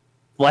Gnar.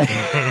 Like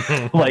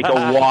a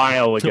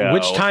while ago.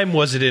 Which time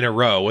was it in a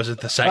row? Was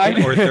it the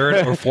second or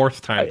third or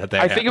fourth time that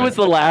I think it was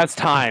the last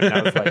time.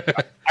 I was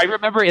like, I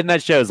remember in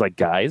that show, I was like,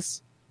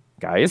 guys.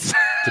 Did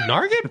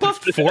Gnar get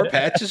buffed 4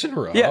 patches in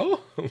a row? Yeah.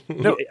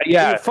 No,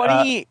 yeah.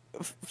 Funny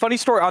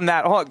story on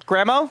that. Hold on,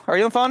 Grandma, are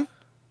you on the phone?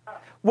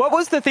 What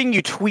was the thing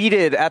you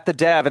tweeted at the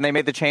dev and they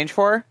made the change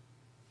for?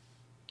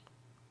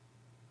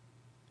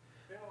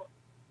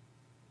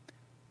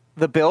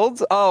 The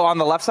builds? Oh, on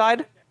the left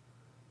side?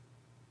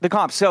 The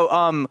comp.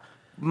 So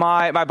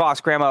my boss,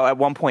 Grandma, at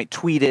one point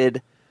tweeted,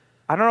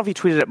 I don't know if he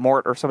tweeted at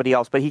Mort or somebody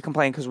else, but he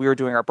complained because we were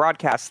doing our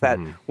broadcasts that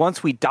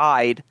once we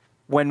died,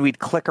 when we'd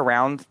click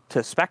around to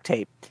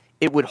spectate,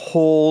 it would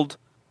hold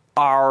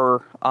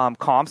our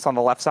comps on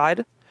the left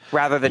side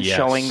rather than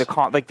showing the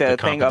comp, like the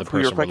thing of who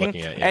you're clicking.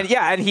 And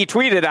he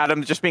tweeted at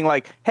him just being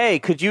like, hey,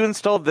 could you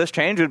install this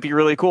change? It would be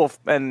really cool.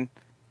 And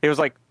he was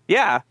like,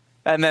 yeah.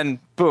 And then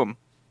boom.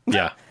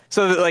 Yeah.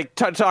 So, like,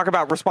 talk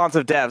about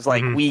responsive devs.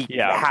 Like, we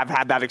have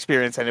had that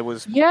experience, and it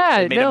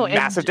made a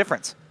massive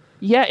difference.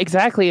 Yeah,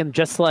 exactly. And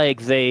just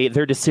like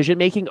their decision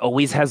making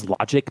always has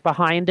logic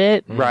behind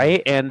it,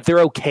 right? And they're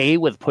okay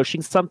with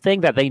pushing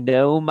something that they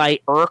know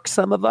might irk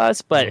some of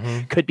us, but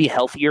could be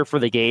healthier for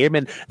the game.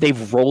 And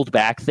they've rolled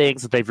back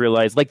things that they've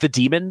realized, like that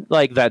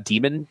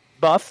demon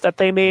buff that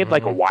they made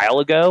like a while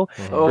ago,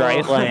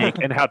 right? Like,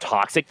 and how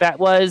toxic that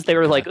was. They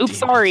were like, oops,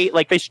 sorry.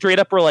 Like, they straight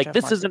up were like,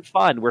 this isn't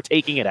fun. We're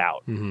taking it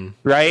out,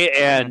 right?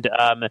 And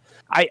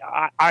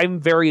I'm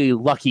very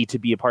lucky to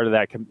be a part of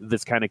that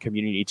this kind of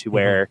community to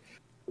where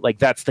like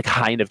that's the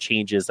kind of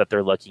changes that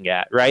they're looking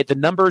at, right? The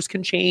numbers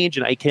can change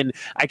and I can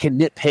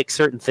nitpick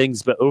certain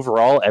things, but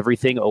overall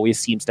everything always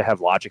seems to have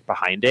logic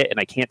behind it. And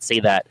I can't say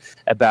that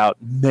about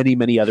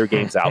many other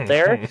games out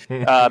there.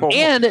 You don't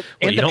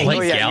like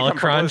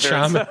Galakrond,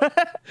 Shaman?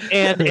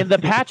 and the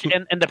patch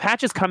and the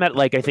patches come at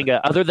like, I think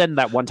other than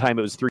that one time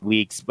it was 3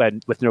 weeks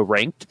with no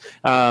ranked,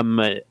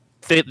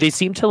 they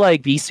seem to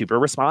like be super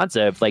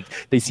responsive. Like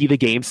they see the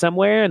game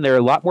somewhere and they're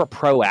a lot more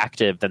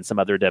proactive than some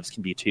other devs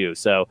can be too.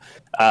 So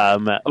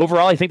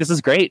overall, I think this is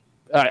great.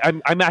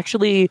 I'm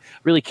actually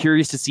really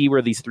curious to see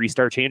where these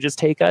 3-star changes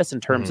take us in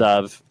terms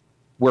of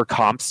where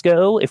comps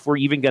go, if we're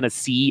even going to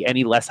see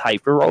any less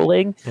hyper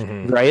rolling,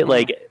 right?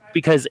 Like,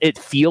 because it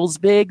feels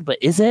big, but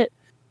is it?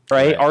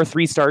 Right? Are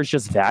 3 stars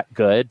just that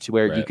good to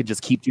where you could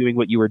just keep doing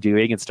what you were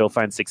doing and still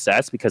find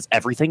success because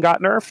everything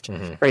got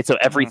nerfed, right? So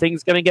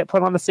everything's going to get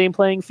put on the same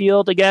playing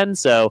field again.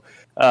 So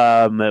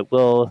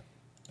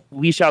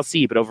we shall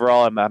see. But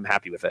overall, I'm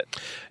happy with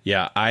it.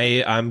 Yeah,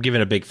 I'm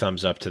giving a big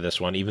thumbs up to this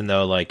one, even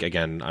though, like,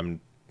 again,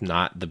 I'm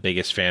not the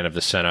biggest fan of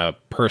the Senna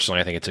personally.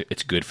 I think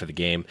it's good for the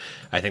game.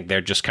 I think they're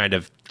just kind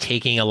of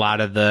taking a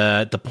lot of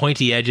the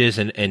pointy edges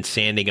and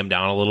sanding them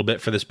down a little bit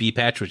for this B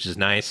patch, which is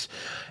nice.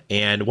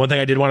 And one thing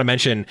I did want to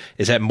mention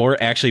is that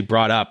Mort actually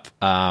brought up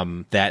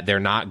that they're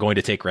not going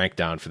to take rank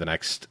down for the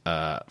next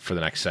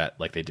set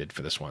like they did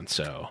for this one.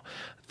 So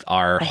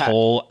our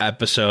whole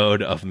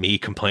episode of me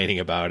complaining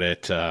about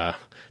it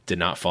did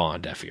not fall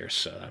on deaf ears.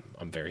 So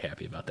I'm very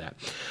happy about that.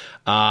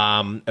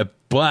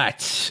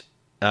 But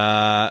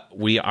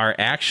we are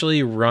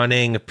actually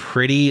running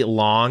pretty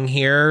long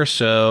here.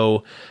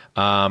 So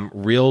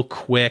real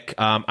quick,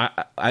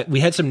 we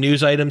had some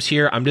news items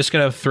here. I'm just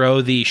going to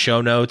throw the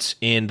show notes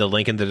in the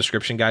link in the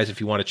description, guys,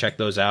 if you want to check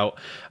those out.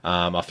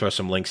 I'll throw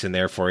some links in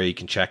there for you. You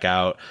can check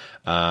out.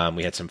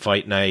 We had some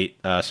Fight Night,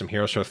 some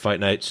Heroes for Fight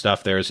Night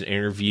stuff. There's an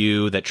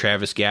interview that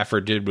Travis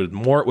Gafford did with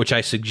Mort, which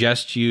I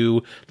suggest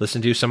you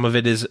listen to. Some of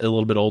it is a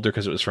little bit older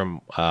because it was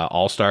from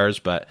All Stars,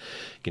 but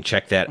you can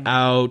check that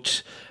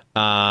out.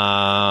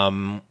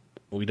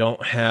 We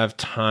don't have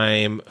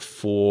time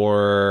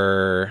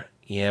for...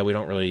 Yeah, we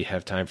don't really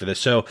have time for this.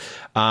 So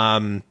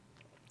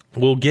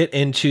we'll get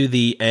into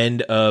the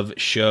end of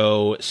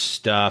show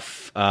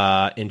stuff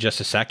in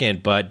just a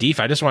second. But Deef,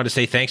 I just wanted to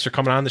say thanks for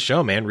coming on the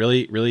show, man.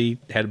 Really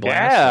had a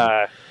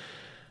blast.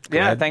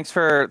 Yeah. Thanks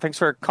for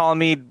calling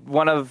me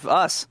one of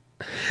us.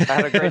 I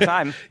had a great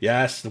time.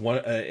 Yes,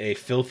 a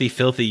filthy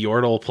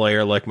Yordle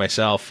player like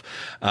myself.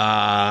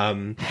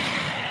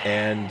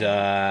 And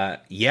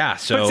yeah,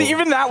 so but see,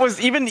 even that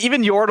was even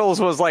Yordles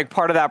was like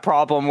part of that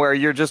problem where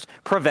you're just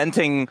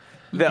preventing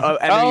the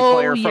enemy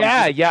player from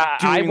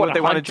doing what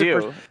they want to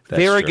do.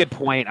 Very good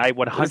point. I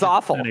would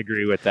 100%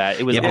 agree with that.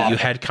 It was but you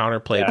had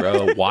counterplay,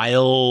 bro.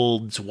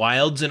 Wilds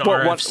and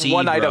RFC,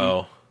 one bro.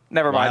 Item.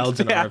 Never mind. Wilds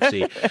and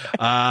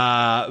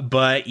RFC.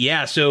 But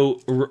yeah,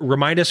 so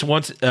remind us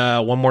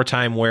one more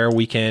time where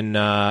we can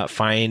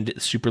find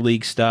Super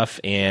League stuff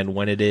and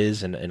when it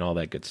is and all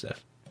that good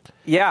stuff.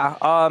 Yeah,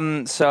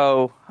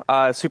 so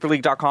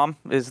superleague.com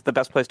is the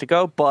best place to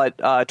go, but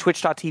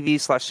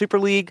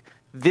twitch.tv/superleague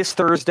this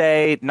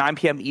Thursday, 9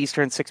 p.m.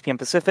 Eastern, 6 p.m.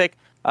 Pacific.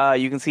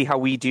 You can see how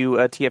we do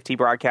a TFT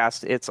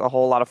broadcast. It's a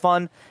whole lot of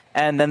fun.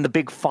 And then the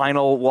big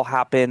final will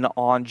happen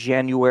on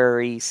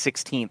January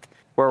 16th,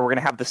 where we're going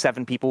to have the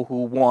 7 people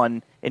who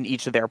won in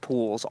each of their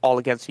pools all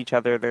against each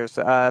other. There's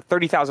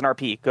 30,000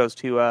 RP goes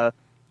to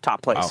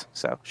top place, wow.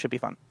 So should be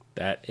fun.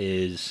 That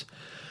is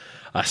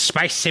a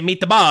spicy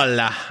meatball.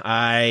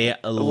 I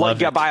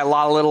love it. Buy a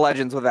lot of Little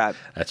Legends with that.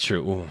 That's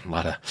true. Ooh, a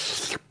lot of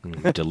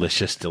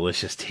delicious,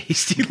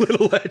 tasty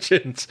Little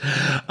Legends.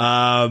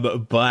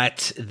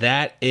 But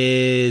that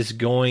is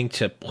going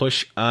to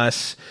push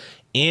us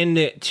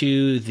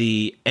into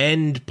the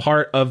end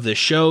part of the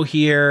show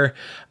here.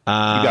 You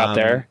got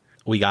there.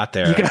 We got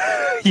there.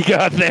 You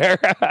got there.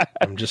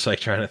 I'm just like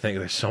trying to think.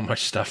 There's so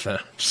much stuff that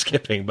I'm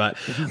skipping, but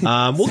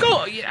we'll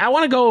go. I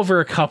want to go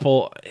over a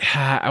couple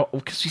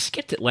because we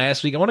skipped it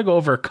last week. I want to go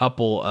over a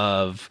couple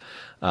of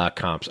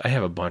comps. I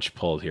have a bunch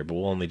pulled here, but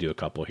we'll only do a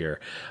couple here.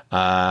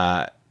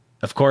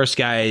 Of course,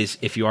 guys,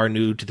 if you are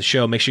new to the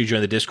show, make sure you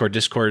join the Discord,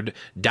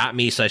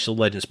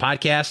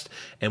 discord.me/Legendspodcast.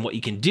 And what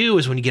you can do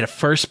is when you get a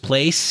first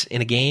place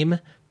in a game,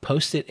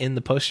 post it in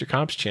the Post Your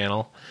Comps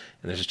channel,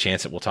 and there's a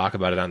chance that we'll talk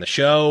about it on the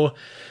show.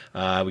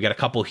 We got a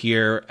couple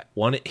here.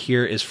 One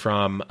here is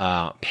from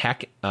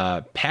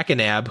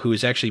Packanab, who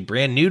is actually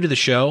brand new to the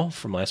show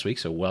from last week,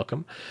 so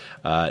welcome.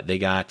 They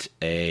got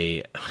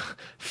a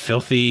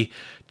filthy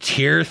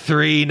Tier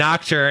 3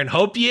 Nocturne.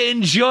 Hope you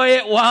enjoy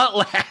it while it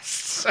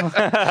lasts.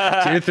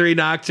 Tier 3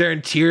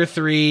 Nocturne, Tier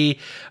 3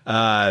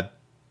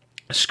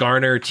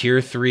 Skarner,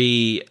 Tier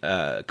 3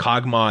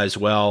 Kog'Maw as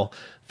well.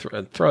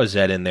 Throw a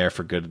Zed in there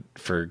for good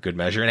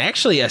measure. And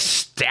actually a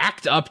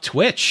stacked up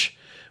Twitch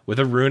with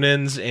a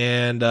Runins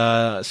and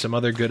some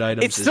other good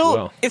items as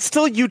well. It's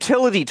still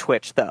utility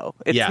Twitch, though.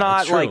 It's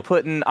not like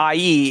putting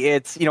IE.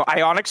 It's,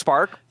 Ionic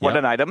Spark,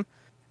 an item.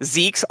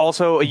 Zeke's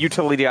also a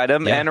utility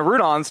item, and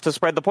Runons to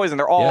spread the poison.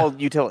 They're all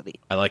utility.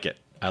 I like it.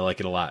 I like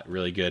it a lot.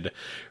 Really good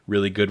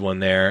one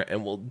there.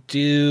 And we'll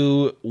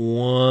do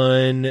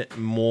one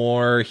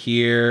more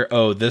here.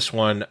 Oh, this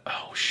one.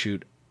 Oh,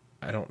 shoot.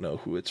 I don't know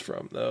who it's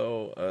from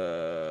though.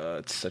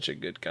 It's such a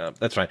good comp.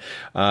 That's fine.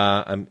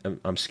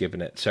 I'm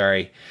skipping it.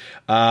 Sorry.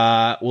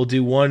 We'll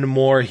do one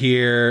more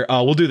here.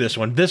 Oh, we'll do this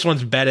one. This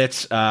one's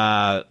Bedits.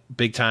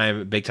 Big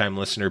time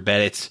listener.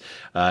 Bedits.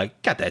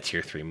 Got that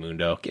Tier 3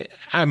 Mundo.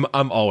 I'm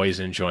always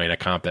enjoying a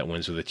comp that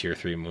wins with a Tier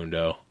 3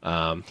 Mundo.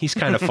 He's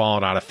kind of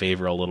fallen out of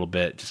favor a little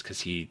bit just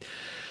because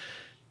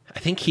I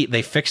think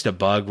they fixed a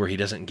bug where he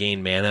doesn't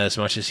gain mana as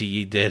much as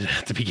he did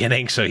at the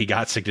beginning, so he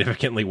got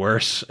significantly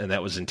worse, and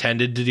that was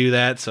intended to do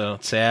that. So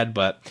it's sad,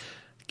 but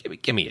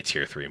give me a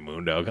Tier 3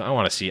 Mundo. I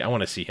want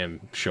to see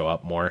him show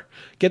up more.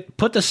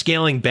 Put the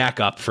scaling back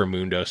up for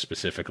Mundo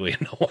specifically,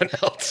 and no one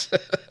else.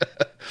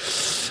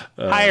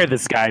 Hire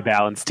this guy,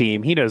 Balance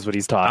Team. He knows what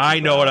he's talking about. I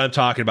know what I'm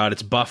talking about.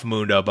 It's Buff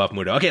Mundo.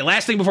 Okay,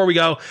 last thing before we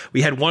go.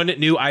 We had one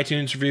new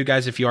iTunes review,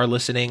 guys. If you are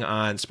listening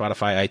on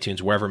Spotify,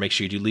 iTunes, wherever, make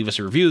sure you do leave us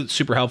a review. It's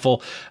super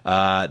helpful.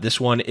 This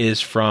one is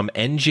from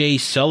NJ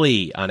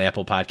Sully on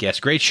Apple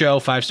Podcasts. Great show,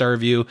 5-star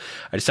review.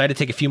 I decided to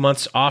take a few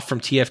months off from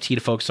TFT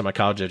to focus on my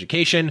college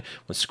education.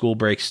 When school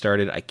break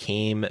started, I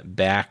came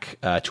back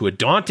to a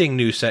daunting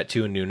new set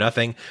 2 and knew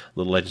nothing.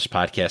 Little Legends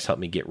Podcast helped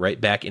me get right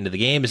back into the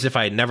game as if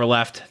I had never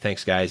left.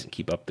 Thanks, guys, and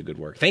keep up the good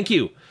work. Thank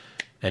you,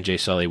 NJ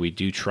Sully. We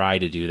do try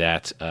to do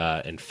that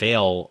and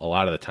fail a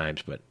lot of the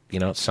times, but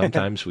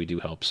sometimes we do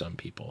help some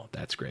people.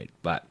 That's great.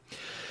 But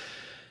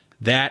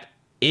that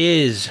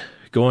is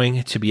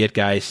going to be it,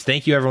 guys.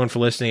 Thank you, everyone, for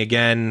listening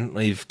again.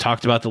 We've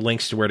talked about the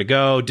links to where to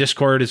go.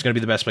 Discord is going to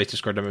be the best place.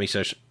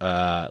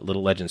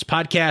 Discord.me/Little Legends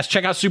Podcast.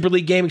 Check out Super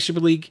League Gaming.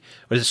 Super League.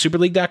 What is it?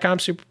 Superleague.com.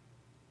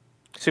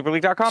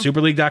 Superleague.com.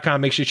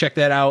 Superleague.com. Make sure you check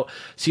that out.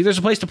 See if there's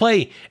a place to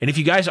play. And if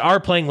you guys are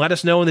playing, let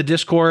us know in the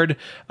Discord.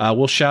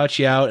 We'll shout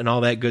you out and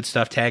all that good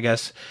stuff. Tag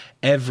us.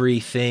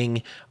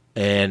 Everything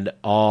and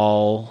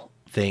all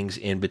things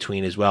in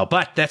between as well.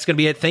 But that's going to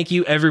be it. Thank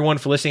you, everyone,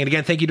 for listening. And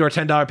again, thank you to our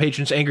 $10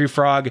 patrons, Angry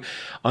Frog,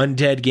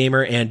 Undead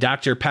Gamer, and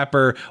Dr.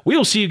 Pepper. We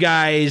will see you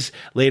guys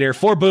later.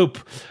 For Boop,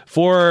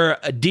 for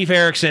Deef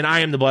Erickson,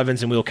 I am the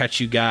Blevins, and we will catch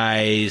you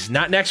guys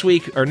not next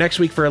week, or next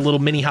week for a little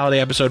mini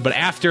holiday episode, but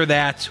after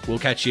that, we'll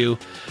catch you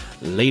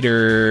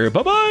later.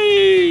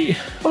 Bye-bye.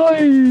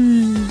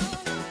 Bye.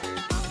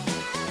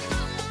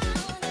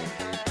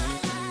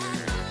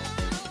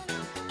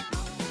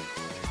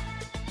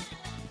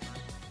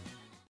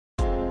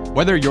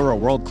 Whether you're a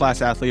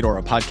world-class athlete or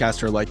a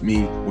podcaster like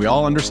me, we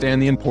all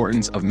understand the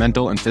importance of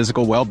mental and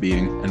physical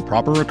well-being and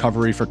proper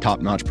recovery for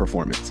top-notch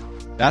performance.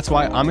 That's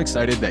why I'm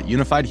excited that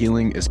Unified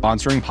Healing is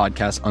sponsoring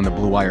podcasts on the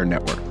Blue Wire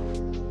Network.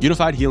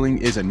 Unified Healing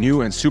is a new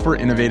and super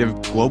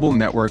innovative global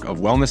network of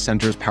wellness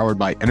centers powered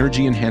by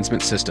Energy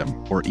Enhancement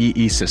System, or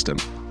EE System.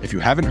 If you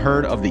haven't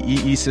heard of the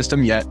EE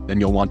System yet, then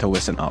you'll want to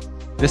listen up.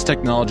 This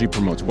technology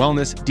promotes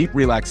wellness, deep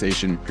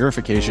relaxation,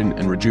 purification,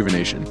 and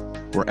rejuvenation.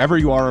 Wherever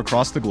you are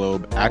across the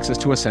globe, access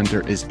to a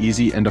center is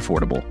easy and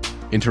affordable.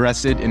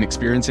 Interested in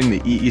experiencing the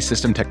EE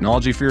System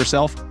technology for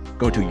yourself?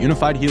 Go to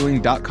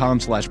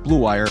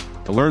unifiedhealing.com/bluewire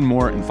to learn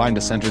more and find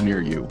a center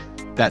near you.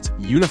 That's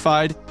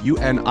unified,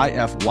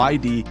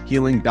 UNIFYD,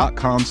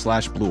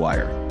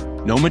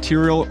 healing.com/bluewire. No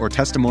material or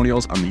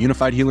testimonials on the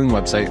Unified Healing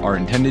website are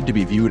intended to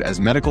be viewed as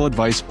medical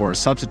advice or a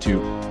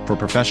substitute for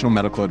professional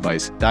medical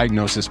advice,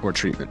 diagnosis, or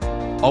treatment.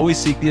 Always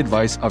seek the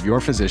advice of your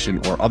physician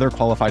or other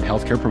qualified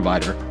healthcare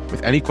provider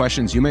with any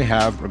questions you may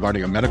have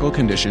regarding a medical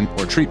condition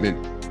or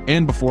treatment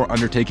and before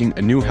undertaking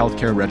a new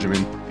healthcare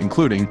regimen,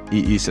 including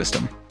EE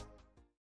System.